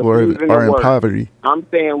people Refusing to are in work. poverty. I'm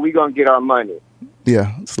saying we're going to get our money.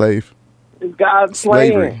 Yeah, slave. It's God's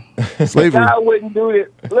Slavery. plan. Slavery. God wouldn't do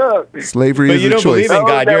this. Look, Slavery But is you a don't choice. believe in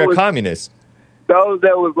God. That You're a was- communist. those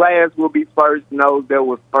that was last will be first, and those that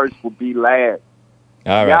was first will be last.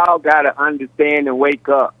 All right. Y'all got to understand and wake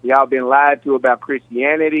up. Y'all been lied to about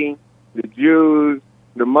Christianity, the Jews,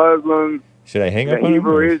 the Muslims, Should I hang the up on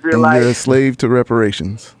Hebrew him? And you're a Israelites. slave to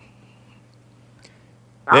reparations.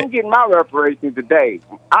 I'm getting my reparations today.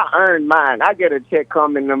 I earned mine. I get a check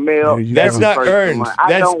come in the mail. There you That's go. not First of earned. mine.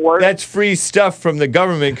 I don't work. That's free stuff from the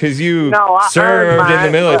government because you No, I served earned in the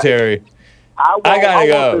mine, military. I gotta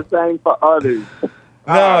go. want the same for others.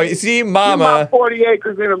 No, you see, Give my Mama, 40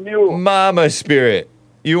 acres and a mule. Mama spirit.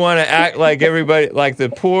 You want to act like everybody, like the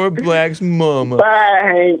poor black's mama. Bye,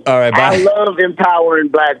 Hank. All right, bye. I love empowering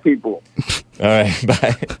black people. All right,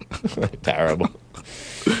 bye. Terrible.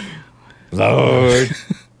 Lord.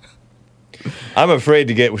 I'm afraid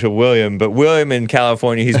to get to William, but William in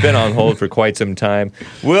California, he's been on hold for quite some time.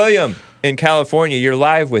 William in California, you're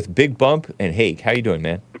live with Bigg Bump and Hake. How you doing,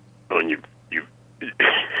 man? On you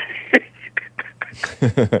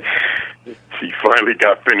She finally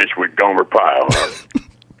got finished with Gomer Pyle. Huh?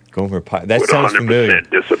 Gomer Pyle. That With sounds 100% familiar.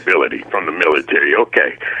 disability from the military.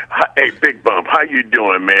 Okay. Hey, Bigg Bump, how you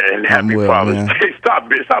doing, man? And happy well, Father's man. Day. Stop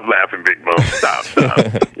laughing, Bigg Bump. Stop.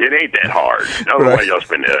 It ain't that hard. I don't know why y'all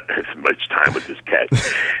spend so much time with this cat.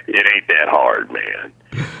 It ain't that hard, man.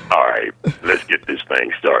 All right, let's get this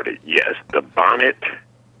thing started. Yes, the bonnet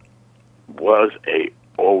was a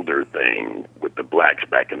older thing with the blacks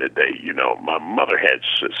back in the day. You know, my mother had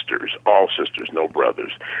sisters, all sisters, no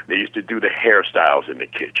brothers. They used to do the hairstyles in the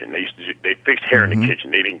kitchen. They fixed hair in the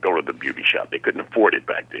kitchen. They didn't go to the beauty shop. They couldn't afford it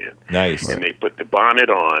back then. Nice. And they put the bonnet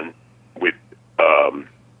on with,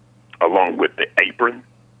 along with the apron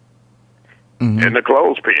and the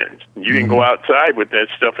clothespins. You didn't go outside with that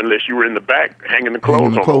stuff unless you were in the back hanging the clothes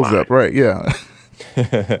Hanging the on clothes the line. up, right? Yeah.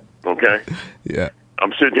 Okay. Yeah.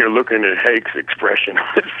 I'm sitting here looking at Hake's expression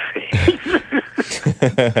on his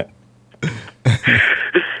face.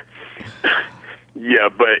 Yeah,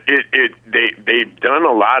 but they've done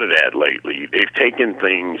a lot of that lately. They've taken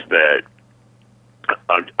things that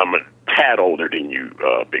I'm a tad older than you,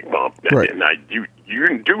 Big Bump. Right. And you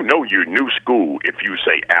do know you're new school if you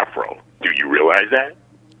say Afro. Do you realize that?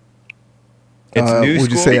 It's new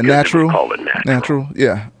would you school? say a Because natural? we call it natural.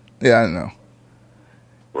 Yeah. Yeah, I know.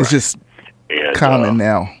 Right. It's just And, common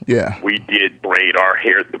now. Yeah. We did braid our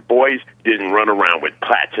hair. The boys didn't run around with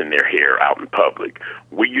plaits in their hair out in public.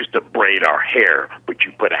 We used to braid our hair, but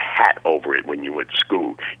you put a hat over it when you went to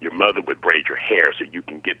school. Your mother would braid your hair so you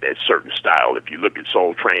can get that certain style. If you look at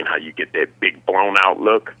Soul Train, how you get that big blown out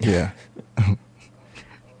look, Yeah.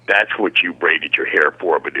 that's what you braided your hair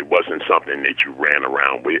for, but it wasn't something that you ran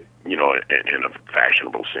around with, in a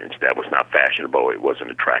fashionable sense. That was not fashionable. It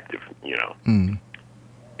wasn't attractive, Mm.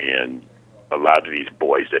 And a lot of these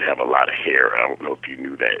boys that have a lot of hair, I don't know if you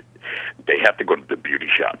knew that, they have to go to the beauty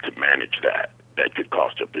shop to manage that. That could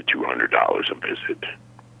cost up to $200 a visit.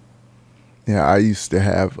 Yeah, I used to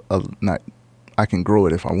have I can grow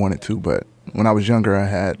it if I wanted to, but when I was younger, I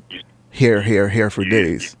had hair for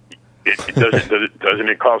days. Doesn't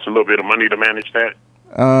it cost a little bit of money to manage that?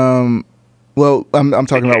 Well, I'm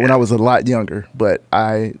talking about when I was a lot younger, but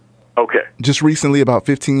Okay. just recently, about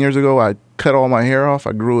 15 years ago, I cut all my hair off.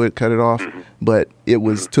 I grew it, cut it off, but it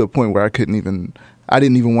was to a point where I didn't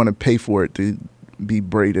even want to pay for it to be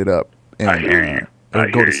braided up and I hear you. or I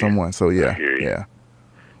go hear to you. someone. So yeah, I hear you.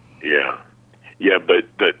 yeah. Yeah, but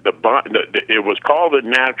it was called the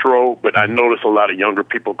natural, but I noticed a lot of younger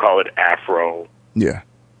people call it Afro, Yeah.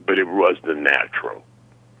 but it was the natural.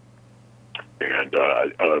 And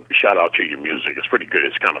shout out to your music. It's pretty good.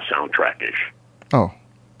 It's kind of soundtrack-ish. Oh,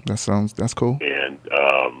 that's cool. And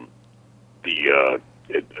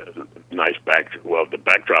nice the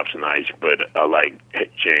backdrop's nice, but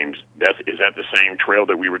James, is that the same trail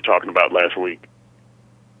that we were talking about last week?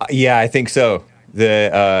 Yeah, I think so.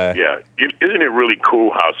 Yeah. Isn't it really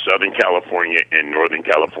cool how Southern California and Northern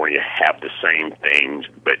California have the same things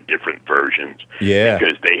but different versions? Yeah.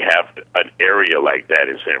 Because they have an area like that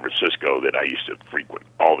in San Francisco that I used to frequent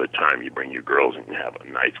all the time. You bring your girls and have a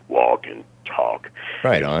nice walk and talk.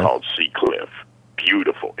 Right it's on. called Sea Cliff.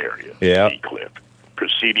 Beautiful area. Yeah. Sea Cliff.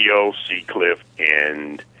 Presidio, Sea Cliff,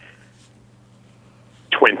 and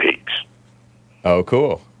Twin Peaks. Oh,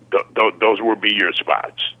 cool. Those would be your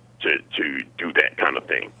spots to do that kind of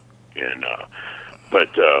thing. And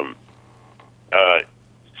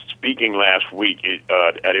speaking last week,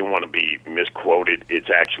 I didn't want to be misquoted. It's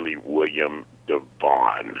actually William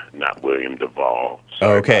Devon, not William Duvall.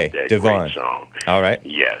 Sorry Okay, about that Devon. great song. All right.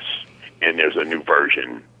 Yes, and there's a new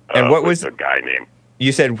version. And what with was a guy named?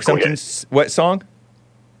 You said something? ahead. What song?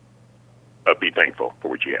 Be thankful for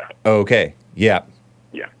what you have. Okay. Yeah.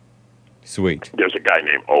 Yeah. Sweet. There's a guy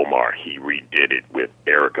named Omar. He redid it with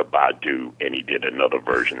Erykah Badu, and he did another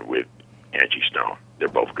version with Angie Stone. They're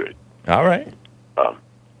both good. All right.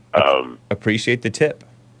 Appreciate the tip.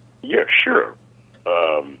 Yeah, sure.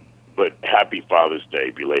 But happy Father's Day,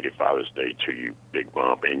 belated Father's Day to you, Big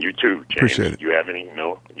Bump, and you too, James. Appreciate it. You have any?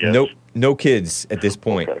 No? Yes? Nope. No kids at this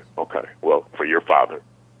point. Okay. Well, for your father.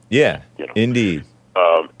 Yeah. You know. Indeed.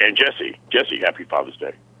 And Jesse, happy Father's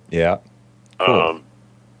Day. Yeah. Cool.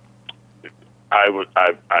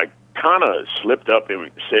 I kind of slipped up and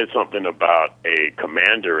said something about a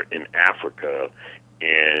commander in Africa,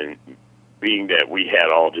 and being that we had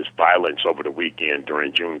all this violence over the weekend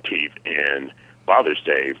during Juneteenf and Father's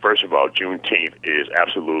Day. First of all, Juneteenf is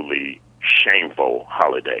absolutely shameful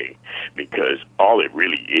holiday because all it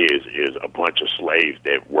really is a bunch of slaves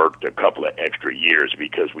that worked a couple of extra years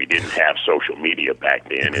because we didn't have social media back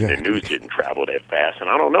then and the news didn't travel that fast. And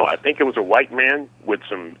I don't know, I think it was a white man with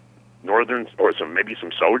some northern or maybe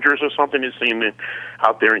some soldiers or something that seen it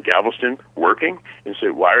out there in Galveston working and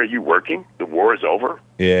said, "Why are you working? The war is over."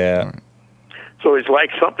 Yeah. So it's like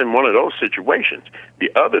one of those situations.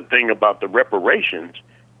 The other thing about the reparations,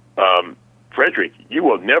 Frederick, you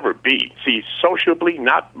will never be, sociably,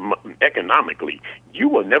 not economically, you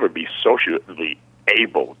will never be socially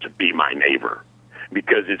able to be my neighbor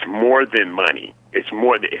because it's more than money. It's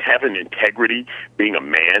more than having integrity, being a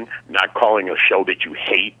man, not calling a show that you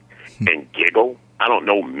hate and giggle. I don't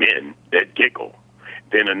know men that giggle.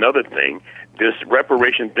 Then another thing, this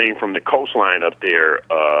reparation thing from the coastline up there,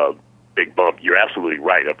 Big Bump, you're absolutely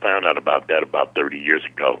right. I found out about that about 30 years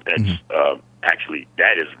ago. That's actually,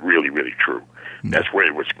 that is really, really true. That's where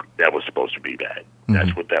that was supposed to be that.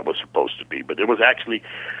 That's what that was supposed to be. But there was actually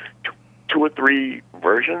two or three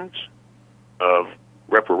versions of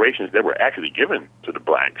reparations that were actually given to the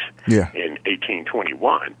blacks Yeah. in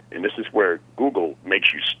 1821. And this is where Google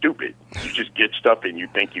makes you stupid. You just get stuff and you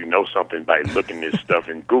think you know something by looking this stuff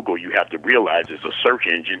in Google. You have to realize it's a search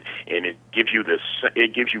engine, and it gives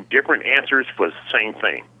you different answers for the same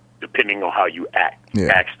thing, depending on how you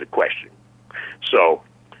ask the question. So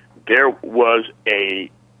there was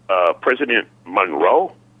a President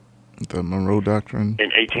Monroe. The Monroe Doctrine. In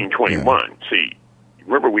 1821. Yeah. See,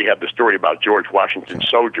 remember we have the story about George Washington's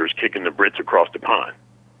soldiers kicking the Brits across the pond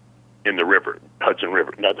in the river,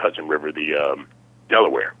 not Hudson River, the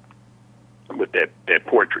Delaware, with that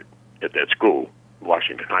portrait at that school,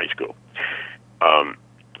 Washington High School.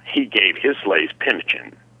 He gave his slaves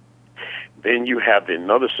pension. Then you have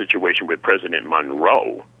another situation with President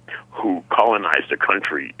Monroe, who colonized a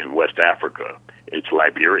country in West Africa. It's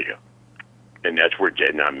Liberia. And that's where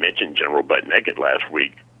I mentioned General Butt Naked last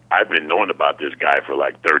week. I've been knowing about this guy for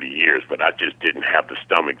like 30 years, but I just didn't have the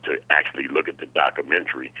stomach to actually look at the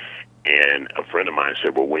documentary. And a friend of mine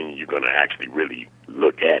said, well, when are you going to actually really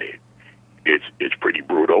look at it? It's pretty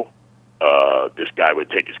brutal. This guy would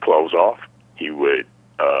take his clothes off. He would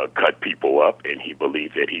cut people up, and he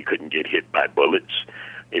believed that he couldn't get hit by bullets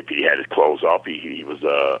if he had his clothes off. He was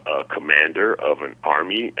a commander of an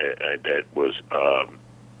army that was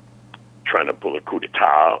trying to pull a coup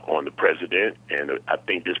d'etat on the president, and I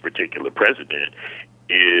think this particular president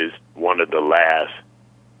is one of the last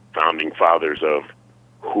founding fathers of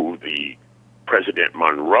who the President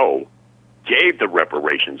Monroe gave the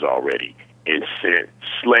reparations already and sent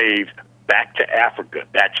slaves back to Africa.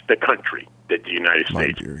 That's the country that the United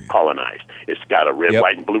States colonized. It's got a red,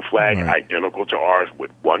 white, and blue flag identical to ours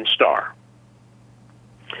with one star.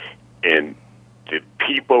 And the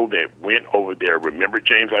people that went over there, remember,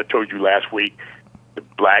 James, I told you last week, the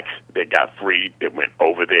blacks that got freed, that went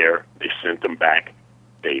over there, they sent them back.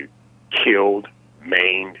 They killed,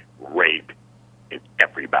 maimed, raped, and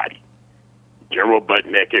everybody. General Butt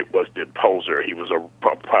Naked was the opposer. He was a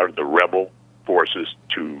part of the rebel forces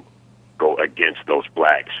to go against those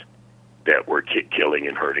blacks that were killing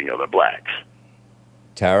and hurting other blacks.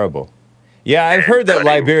 Terrible. Yeah, I've heard that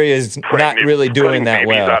Liberia is not really doing that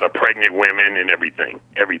well. Out of pregnant women and everything.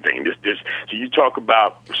 So you talk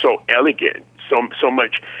about so elegant, so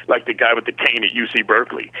much like the guy with the cane at UC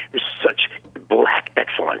Berkeley. There's such black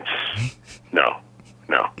excellence. No.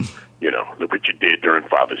 Look what you did during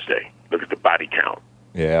Father's Day. Look at the body count.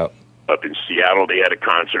 Yeah. Up in Seattle, they had a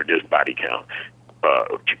concert. There's body count.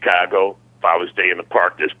 Chicago, Father's Day in the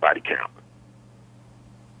park. There's body count.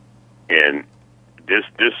 And this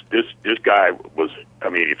guy was, I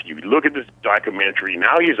mean, if you look at this documentary,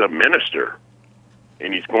 now he's a minister,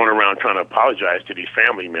 and he's going around trying to apologize to these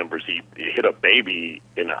family members. He hit a baby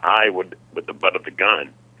in the eye with the butt of the gun,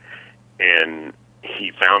 and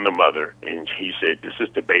he found the mother, and he said, "This is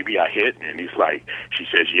the baby I hit?" And he's like, she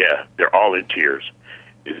says, "Yeah." They're all in tears.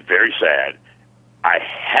 It's very sad. I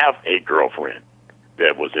have a girlfriend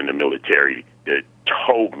that was in the military that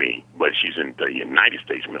told me, but she's in the United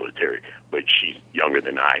States military, but she's younger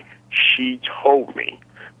than I. She told me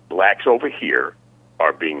blacks over here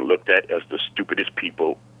are being looked at as the stupidest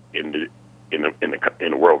people in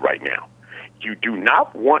the world right now. You do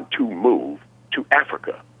not want to move to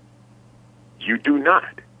Africa. You do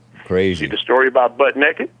not. Crazy. See the story about Butt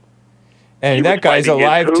Naked? And that guy's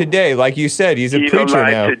alive today, like you said. He's a preacher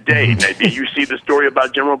alive now. Today. Now, did you see the story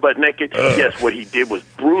about General Butt Naked? Yes, what he did was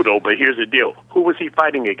brutal, but here's the deal. Who was he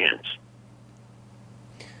fighting against?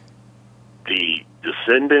 The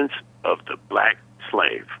descendants of the black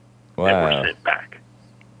slave that were sent back.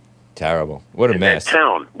 Terrible. What a mess. That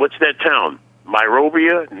town. What's that town? Nairobi?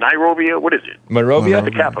 What is it? Monrovia?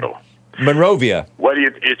 The capital. Monrovia.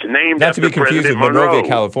 It's named Not after to be confused President with Monrovia, Monroe.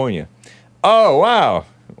 California. Oh, wow.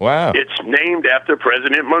 Wow. It's named after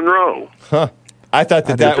President Monroe. Huh. I thought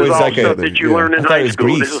that was like stuff that you learn in high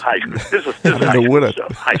school. This is high school. This is high school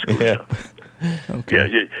stuff. High school stuff.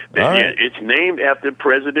 Okay. It's named after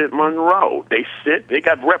President Monroe. They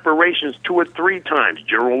got reparations 2 or 3 times.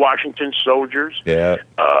 General Washington's soldiers. Yeah.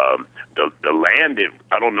 The land that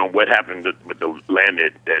I don't know what happened with the land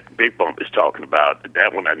that Bigg Bump is talking about.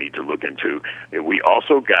 That one I need to look into. And we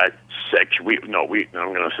also got I'm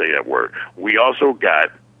going to say that word. We also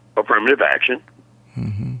got affirmative action.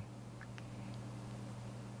 Mm-hmm.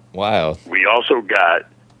 Wow. We also got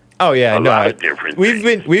a lot of different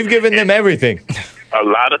we've given them everything. A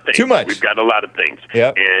lot of things. Too much. We've got a lot of things.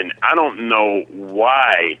 Yep. And I don't know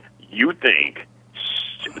why you think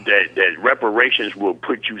that reparations will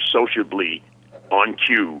put you sociably on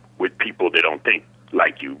cue with people that don't think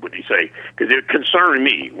like you, what he say, because it concerned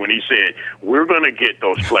me when he said, we're going to get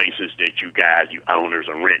those places that you guys, you owners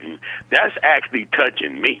are renting. That's actually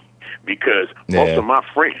touching me because most of my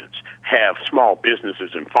friends have small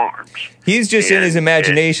businesses and farms. He's just in his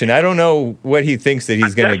imagination. I don't know what he thinks that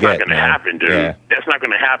he's going to get. That's not going to happen, dude. Yeah. That's not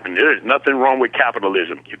going to happen. There's nothing wrong with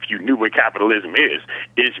capitalism. If you knew what capitalism is,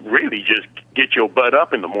 it's really just get your butt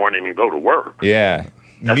up in the morning and go to work. Yeah.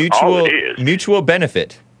 That's all it is. Mutual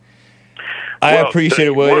benefit. I appreciate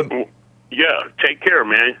it, William. Yeah, take care,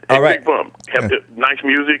 man. All right. Big Bump. Have the nice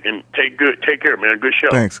music and take care, man. Good show.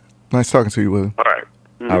 Thanks. Nice talking to you, William. All right.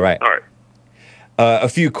 All right. All right. A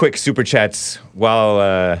few quick super chats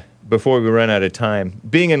before we run out of time.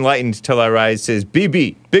 Being enlightened till I rise says,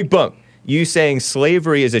 BB, Big Bump, you saying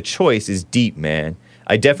slavery is a choice is deep, man.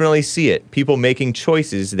 I definitely see it. People making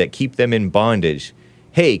choices that keep them in bondage.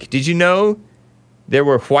 Hake, did you know there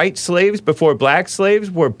were white slaves before black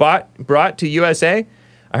slaves were brought to USA?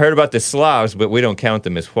 I heard about the Slavs, but we don't count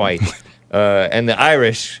them as white. And the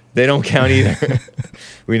Irish, they don't count either.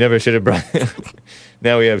 We never should have brought them.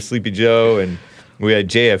 Now we have Sleepy Joe, and we had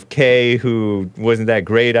JFK, who wasn't that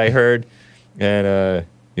great, I heard. And,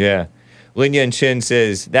 yeah. Lin Yun Chin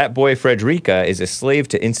says, that boy Frederica is a slave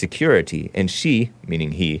to insecurity, and she,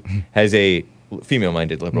 meaning he, has a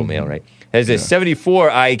female-minded liberal male, right? Has a 74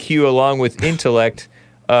 IQ along with intellect,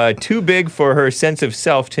 too big for her sense of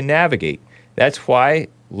self to navigate. That's why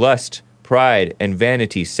lust, pride, and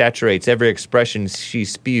vanity saturates every expression she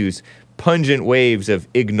spews, pungent waves of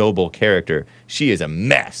ignoble character. She is a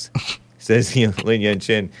mess, says Lin Yun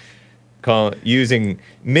Chin, using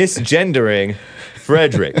misgendering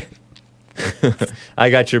Frederick. I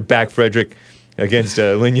got your back, Frederick, against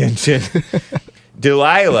Lin Yun Chin.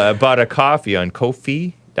 Delilah bought a coffee on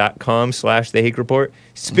Ko-fi.com/The Hake Report.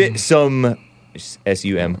 Spit some,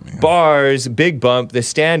 S-U-M, bars, Big Bump, the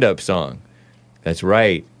stand-up song. That's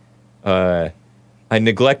right. I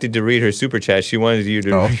neglected to read her super chat. She wanted you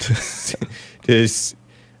to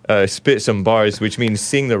spit some bars, which means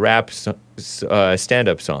sing the rap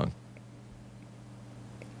stand-up song.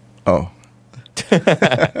 Oh.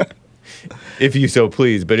 If you so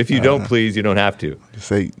please. But if you don't please, you don't have to.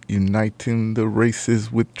 Say, uniting the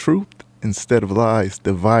races with truth instead of lies,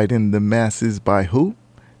 dividing the masses by who?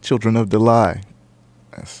 Children of the lie.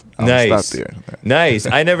 Nice. Stop there. Nice.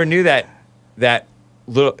 I never knew that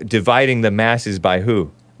little dividing the masses by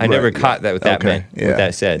who. I never caught that what that meant. What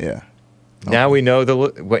that said. Yeah. Now we know the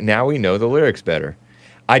lyrics better.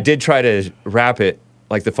 I did try to rap it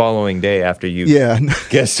like the following day after you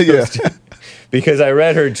guessed it. Because I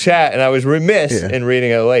read her chat and I was remiss in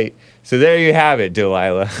reading it late. So there you have it,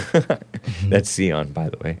 Delilah. That's Sion, by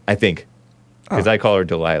the way. I think. Because I call her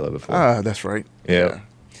Delilah before. That's right. Yeah.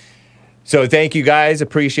 So thank you guys.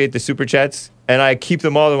 Appreciate the super chats. And I keep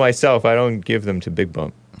them all to myself. I don't give them to Big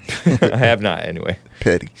Bump. I have not, anyway.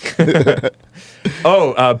 Petty.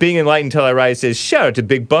 Being Enlightened Till I Rise says, shout out to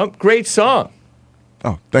Big Bump. Great song.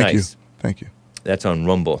 Oh, thank you. Thank you. That's on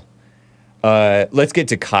Rumble. Let's get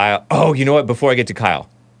to Kyle. Oh, you know what? Before I get to Kyle,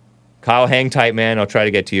 hang tight, man. I'll try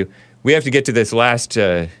to get to you. We have to get to this last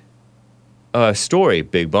story,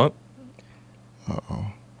 Big Bump. Uh-oh.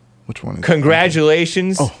 Which one is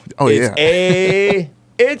Congratulations. Oh yeah.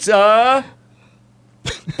 It's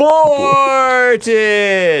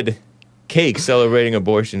aborted. Cake celebrating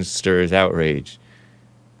abortion stirs outrage.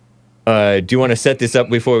 Do you want to set this up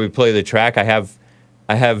before we play the track? I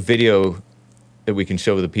have video that we can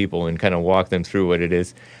show the people and kind of walk them through what it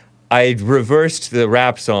is. I reversed the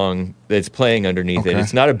rap song that's playing underneath it.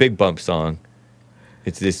 It's not a Big Bump song.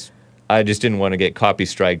 It's this. I just didn't want to get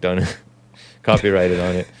copyrighted on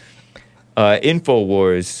it.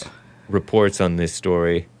 InfoWars reports on this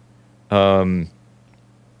story.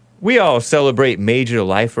 We all celebrate major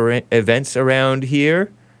life events around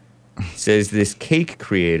here, says this cake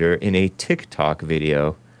creator in a TikTok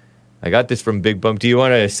video. I got this from Big Bump. Do you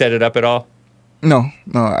want to set it up at all? No.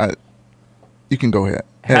 You can go ahead.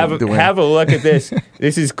 Have a look at this.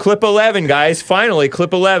 This is clip 11, guys. Finally,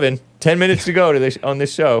 clip 11. 10 minutes to go on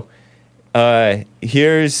this show.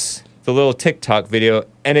 Here's the little TikTok video.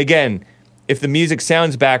 And again, if the music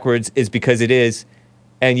sounds backwards, it's because it is.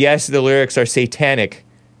 And yes, the lyrics are satanic,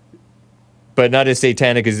 but not as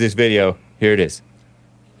satanic as this video. Here it is.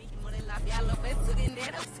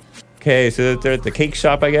 Okay, so they're at the cake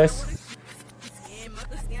shop, I guess.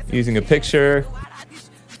 Using a picture,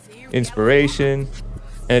 inspiration,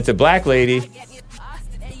 and it's a black lady.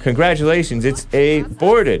 Congratulations, it's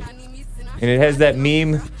aborted. And it has that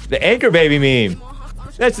meme, the Anchor Baby meme.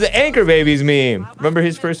 That's the Anchor Baby's meme. Remember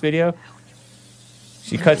his first video?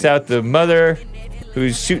 She cuts out the mother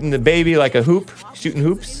who's shooting the baby like a hoop, shooting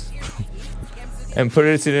hoops. and put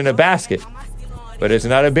it in a basket. But it's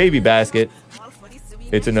not a baby basket.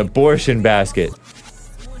 It's an abortion basket.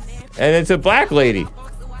 And it's a black lady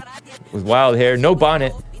with wild hair, no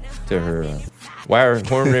bonnet to her wire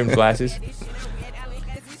horn-rimmed glasses.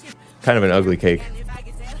 Kind of an ugly cake.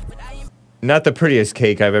 Not the prettiest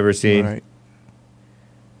cake I've ever seen. Right.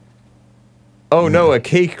 Oh no, a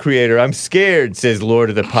cake creator. I'm scared, says Lord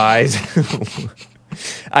of the Pies.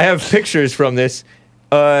 I have pictures from this.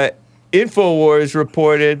 InfoWars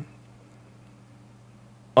reported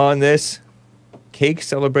on this cake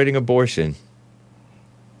celebrating abortion.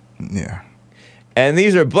 Yeah. And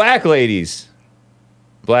these are black ladies.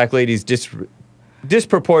 Black ladies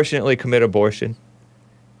disproportionately commit abortion.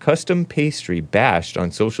 Custom pastry bashed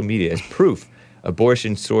on social media as proof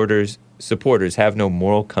abortion supporters have no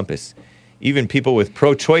moral compass. Even people with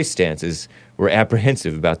pro-choice stances were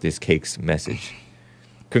apprehensive about this cake's message.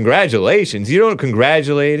 Congratulations. You don't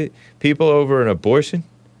congratulate people over an abortion?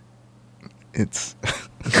 It's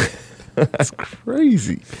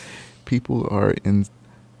crazy. People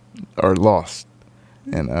are lost.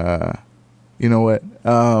 And you know what?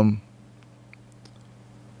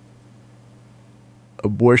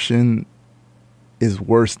 Abortion is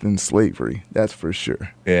worse than slavery. That's for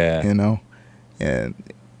sure. Yeah. You know? And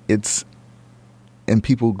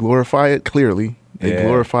people glorify it clearly. They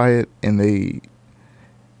glorify it and they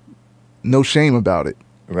no shame about it.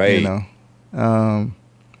 Right. You know?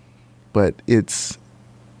 But it's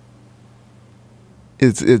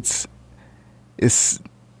it's a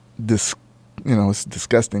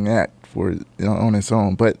disgusting act for on its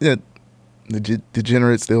own. But the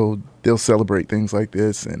degenerates they'll celebrate things like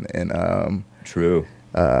this and true.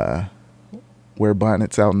 Wear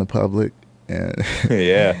bonnets out in the public and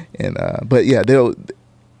yeah. And but yeah,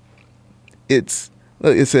 it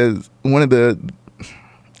says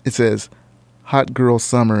hot girl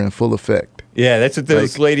summer in full effect. Yeah, that's what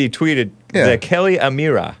this lady tweeted. Yeah. The Kelly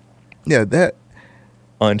Amira. Yeah, that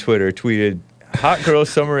on Twitter tweeted hot girl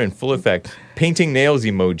summer in full effect. Painting nails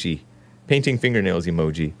emoji. Painting fingernails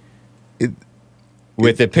emoji.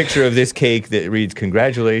 With a picture of this cake that reads,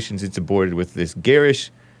 "Congratulations, it's aborted," with this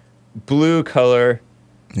garish blue color.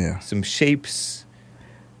 Yeah. Some shapes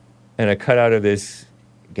and a cutout of this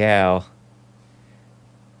gal.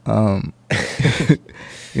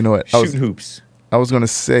 You know what? Shooting hoops. I was gonna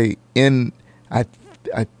say I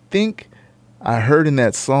think I heard in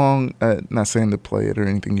that song, not saying to play it or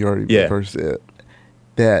anything, you already first said,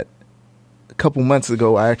 that a couple months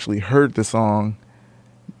ago I actually heard the song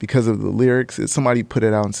because of the lyrics. Somebody put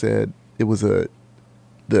it out and said it was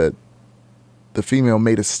the female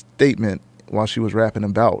made a statement while she was rapping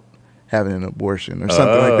about having an abortion or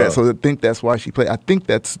something like that. So I think that's why she played. I think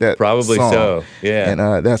that's that probably song. So. Yeah,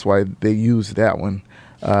 and that's why they used that one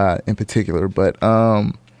in particular. But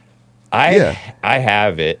I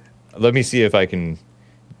have it. Let me see if I can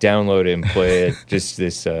download it and play it. Just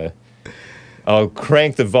this. I'll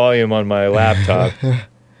crank the volume on my laptop.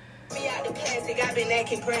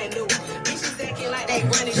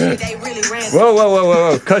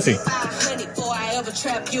 Whoa, cussing.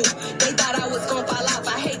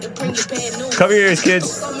 Cover your ears,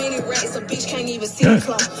 kids.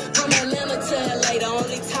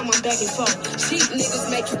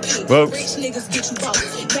 Whoa.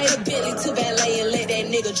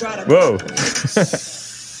 Whoa.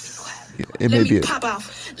 It may be it. Pop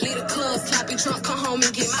off, leave the club, slap your trunk, come home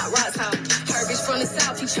and get my rocks out. Her bitch from the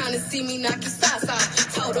south, he trying to see me knock his socks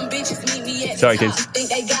off. Told them bitches meet me at Sorry, the top. kids. Think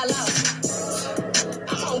they got lost.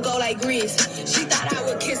 I'm on go like Grizz. She thought I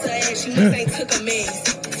would kiss her ass, she must ain't took a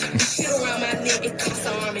mess. Shit around my neck, it costs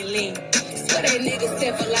an arm and leg. So that nigga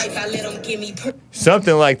set for life, I let him give me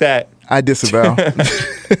something like that. I disavow.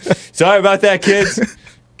 Sorry about that, kids,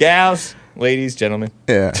 gals, ladies, gentlemen.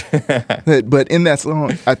 Yeah. But in that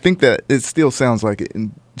song, I think that it still sounds like it.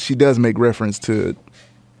 And she does make reference to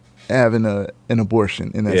having an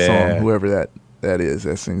abortion in that song, whoever that is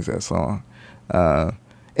that sings that song.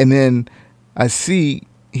 And then I see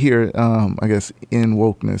here, I guess, In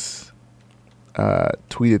Wokeness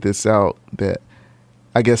tweeted this out that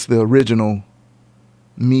I guess the original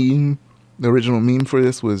meme for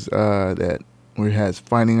this was that where it has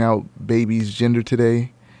finding out baby's gender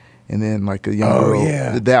today. And then like a young girl,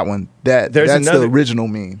 that one, that's the original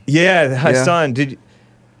meme. Yeah, Hassan,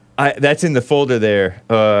 that's in the folder there.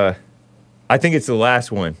 I think it's the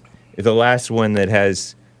last one. It's the last one that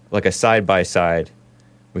has like a side by side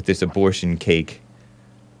with this abortion cake.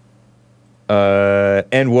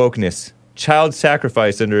 And wokeness, child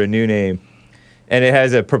sacrifice under a new name, and it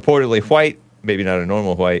has a purportedly white, maybe not a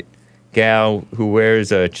normal white, gal who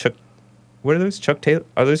wears a Chuck. What are those? Chuck Taylor?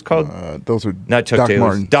 Are those called? Those are not Chuck Doc Taylors.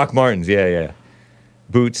 Martin. Doc Martens. Yeah.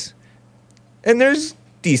 boots. And there's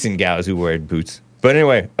decent gals who wear boots. But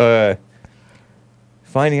anyway,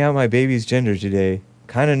 finding out my baby's gender today.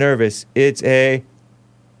 Kind of nervous. It's a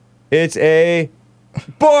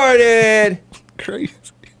aborted.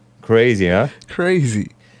 Crazy, huh?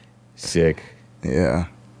 Crazy. Sick. Yeah.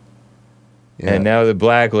 And now the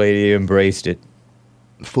black lady embraced it.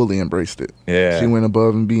 Fully embraced it. Yeah. She went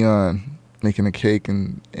above and beyond, making a cake,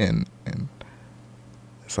 and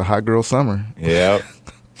it's a hot girl summer. Yep.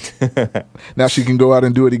 Now she can go out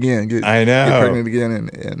and do it again. Get pregnant again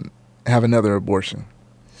and have another abortion.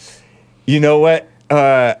 You know what?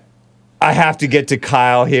 I have to get to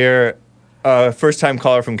Kyle here. First time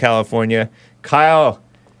caller from California. Kyle,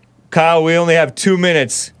 we only have 2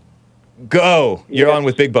 minutes. Go. You're on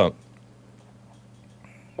with Bigg Bump.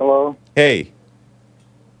 Hello. Hey.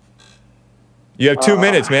 You have 2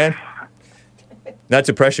 minutes, man. Not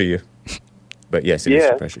to pressure you. But yes, it is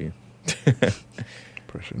to pressure you.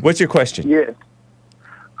 What's your question? Yes.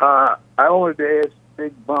 I wanted to ask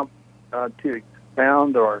Bigg Bump to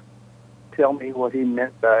expound or tell me what he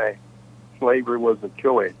meant by slavery was a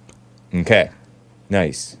choice. Okay.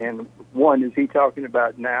 Nice. And one, is he talking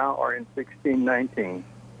about now or in 1619?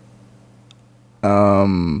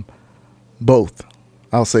 Both.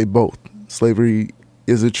 I'll say both. Slavery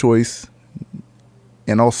is a choice,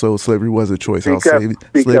 and also slavery was a choice. I'll say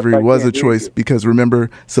slavery was a choice because remember,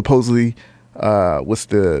 supposedly, what's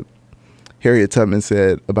the Harriet Tubman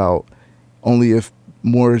said about only if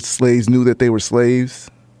more slaves knew that they were slaves,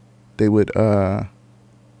 they would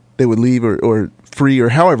leave or free or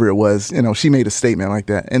however it was. You know, she made a statement like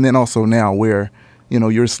that. And then also now where, you know,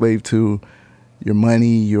 you're a slave to your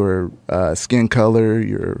money, your skin color,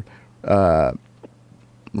 your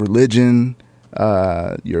religion,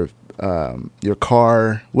 your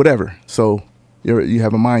car, whatever. So you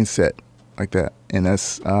have a mindset like that, and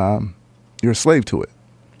that's you're a slave to it.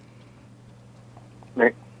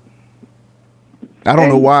 I don't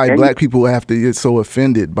know why black people have to get so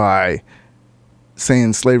offended by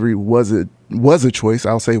saying slavery was a choice.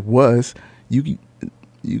 I'll say was. You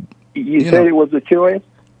said it was a choice?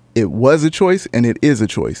 It was a choice, and it is a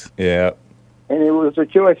choice. Yeah. And it was a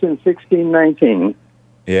choice in 1619.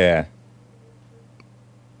 Yeah.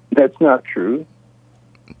 That's not true.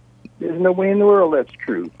 There's no way in the world that's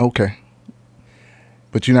true. Okay.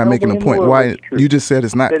 But you're not making a point. Why? You just said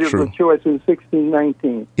it's not true. It was a choice in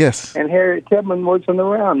 1619. Yes. And Harriet Tubman wasn't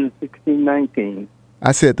around in 1619.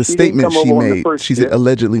 I said the statement she made. She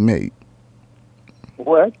allegedly made.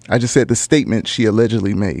 What? I just said the statement she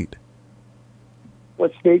allegedly made.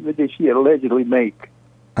 What statement did she allegedly make?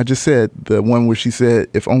 I just said the one where she said,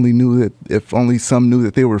 if only some knew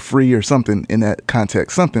that they were free or something in that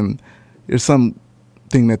context. There's something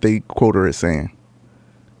that they quote her as saying.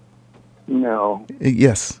 No.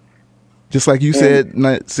 Yes. Just like you said,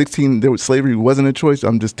 16, slavery wasn't a choice.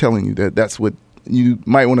 I'm just telling you that's what you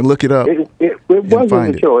might want to look it up. It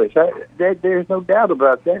wasn't a choice. There's no doubt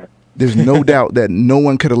about that. There's no doubt that no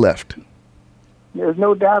one could have left. There's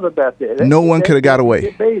no doubt about that. No one could have got away.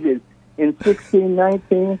 Debated. In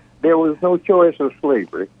 1619, there was no choice of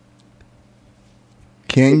slavery.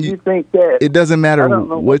 You think that? It doesn't matter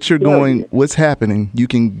what you're going, what's happening. You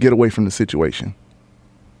can get away from the situation.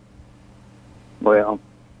 Well,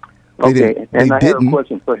 okay. And I have a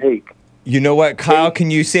question for Hake. You know what, Kyle?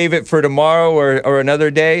 Can you save it for tomorrow or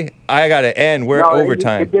another day? I got to end. We're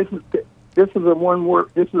overtime. This is a one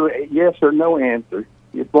word. This is a yes or no answer.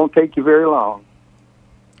 It won't take you very long.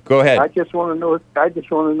 Go ahead. I just want to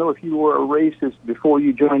know if you were a racist before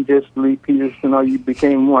you joined Jesse Lee Peterson, or you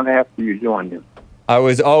became one after you joined him. I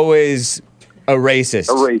was always a racist.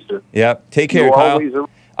 A racist. Yep. Take care, Kyle.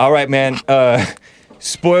 All right, man.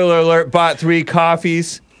 Spoiler alert, bought 3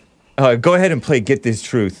 coffees. Go ahead and play Get This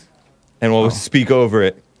Truth, and we'll speak over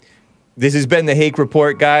it. This has been the Hake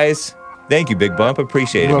Report, guys. Thank you, Bigg Bump.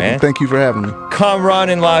 Appreciate it, man. Thank you for having me. Kamran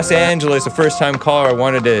in Los Angeles, a first-time caller,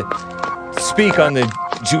 wanted to speak on the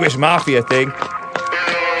Jewish mafia thing.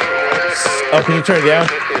 Oh, can you turn it down?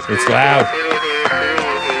 It's loud.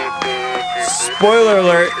 Spoiler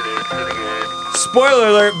alert. Spoiler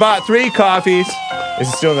alert, bought 3 coffees.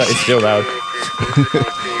 It's still loud.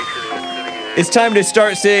 It's time to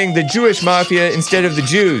start saying the Jewish mafia instead of the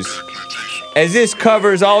Jews, as this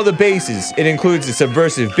covers all the bases. It includes the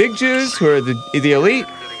subversive big Jews, who are the elite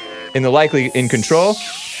and the likely in control.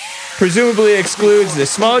 Presumably excludes the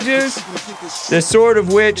small Jews, the sort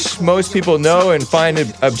of which most people know and find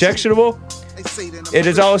objectionable.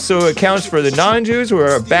 It also accounts for the non-Jews, who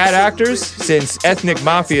are bad actors, since ethnic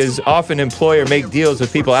mafias often employ or make deals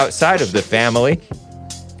with people outside of the family.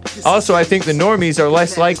 Also, I think the normies are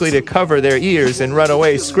less likely to cover their ears and run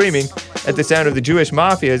away screaming at the sound of the Jewish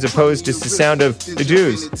mafia as opposed to the sound of the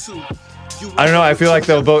Jews. I don't know. I feel like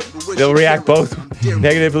they'll react both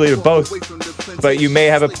negatively to both, but you may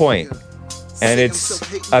have a point. And it's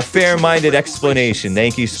a fair-minded explanation.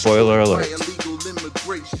 Thank you, spoiler alert.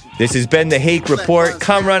 This has been the Hake Report.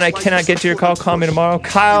 Kamran, I cannot get to your call. Call me tomorrow.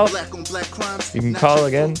 Kyle, you can call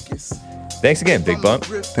again. Thanks again, Bigg Bump.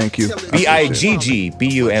 Thank you. BIGGBUMP.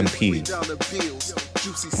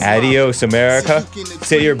 Adios, America.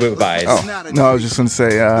 Say your goodbyes. Oh, no, I was just going to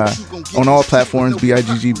say, on all platforms,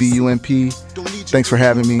 BIGGBUMP. Thanks for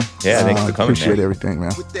having me. Yeah, thanks for coming, appreciate man. everything,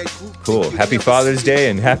 man. Cool. Happy Father's Day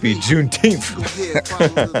and happy Juneteenf.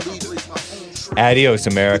 Adios,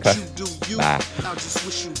 America. Bye.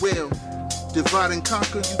 Divide and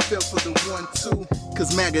conquer, you fell for the 1-2.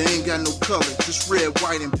 Cause MAGA ain't got no color, just red,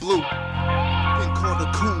 white, and blue. Been called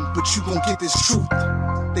a coon, but you gon' get this truth.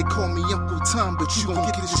 They call me Uncle Tom, but you gon'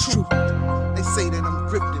 get this truth.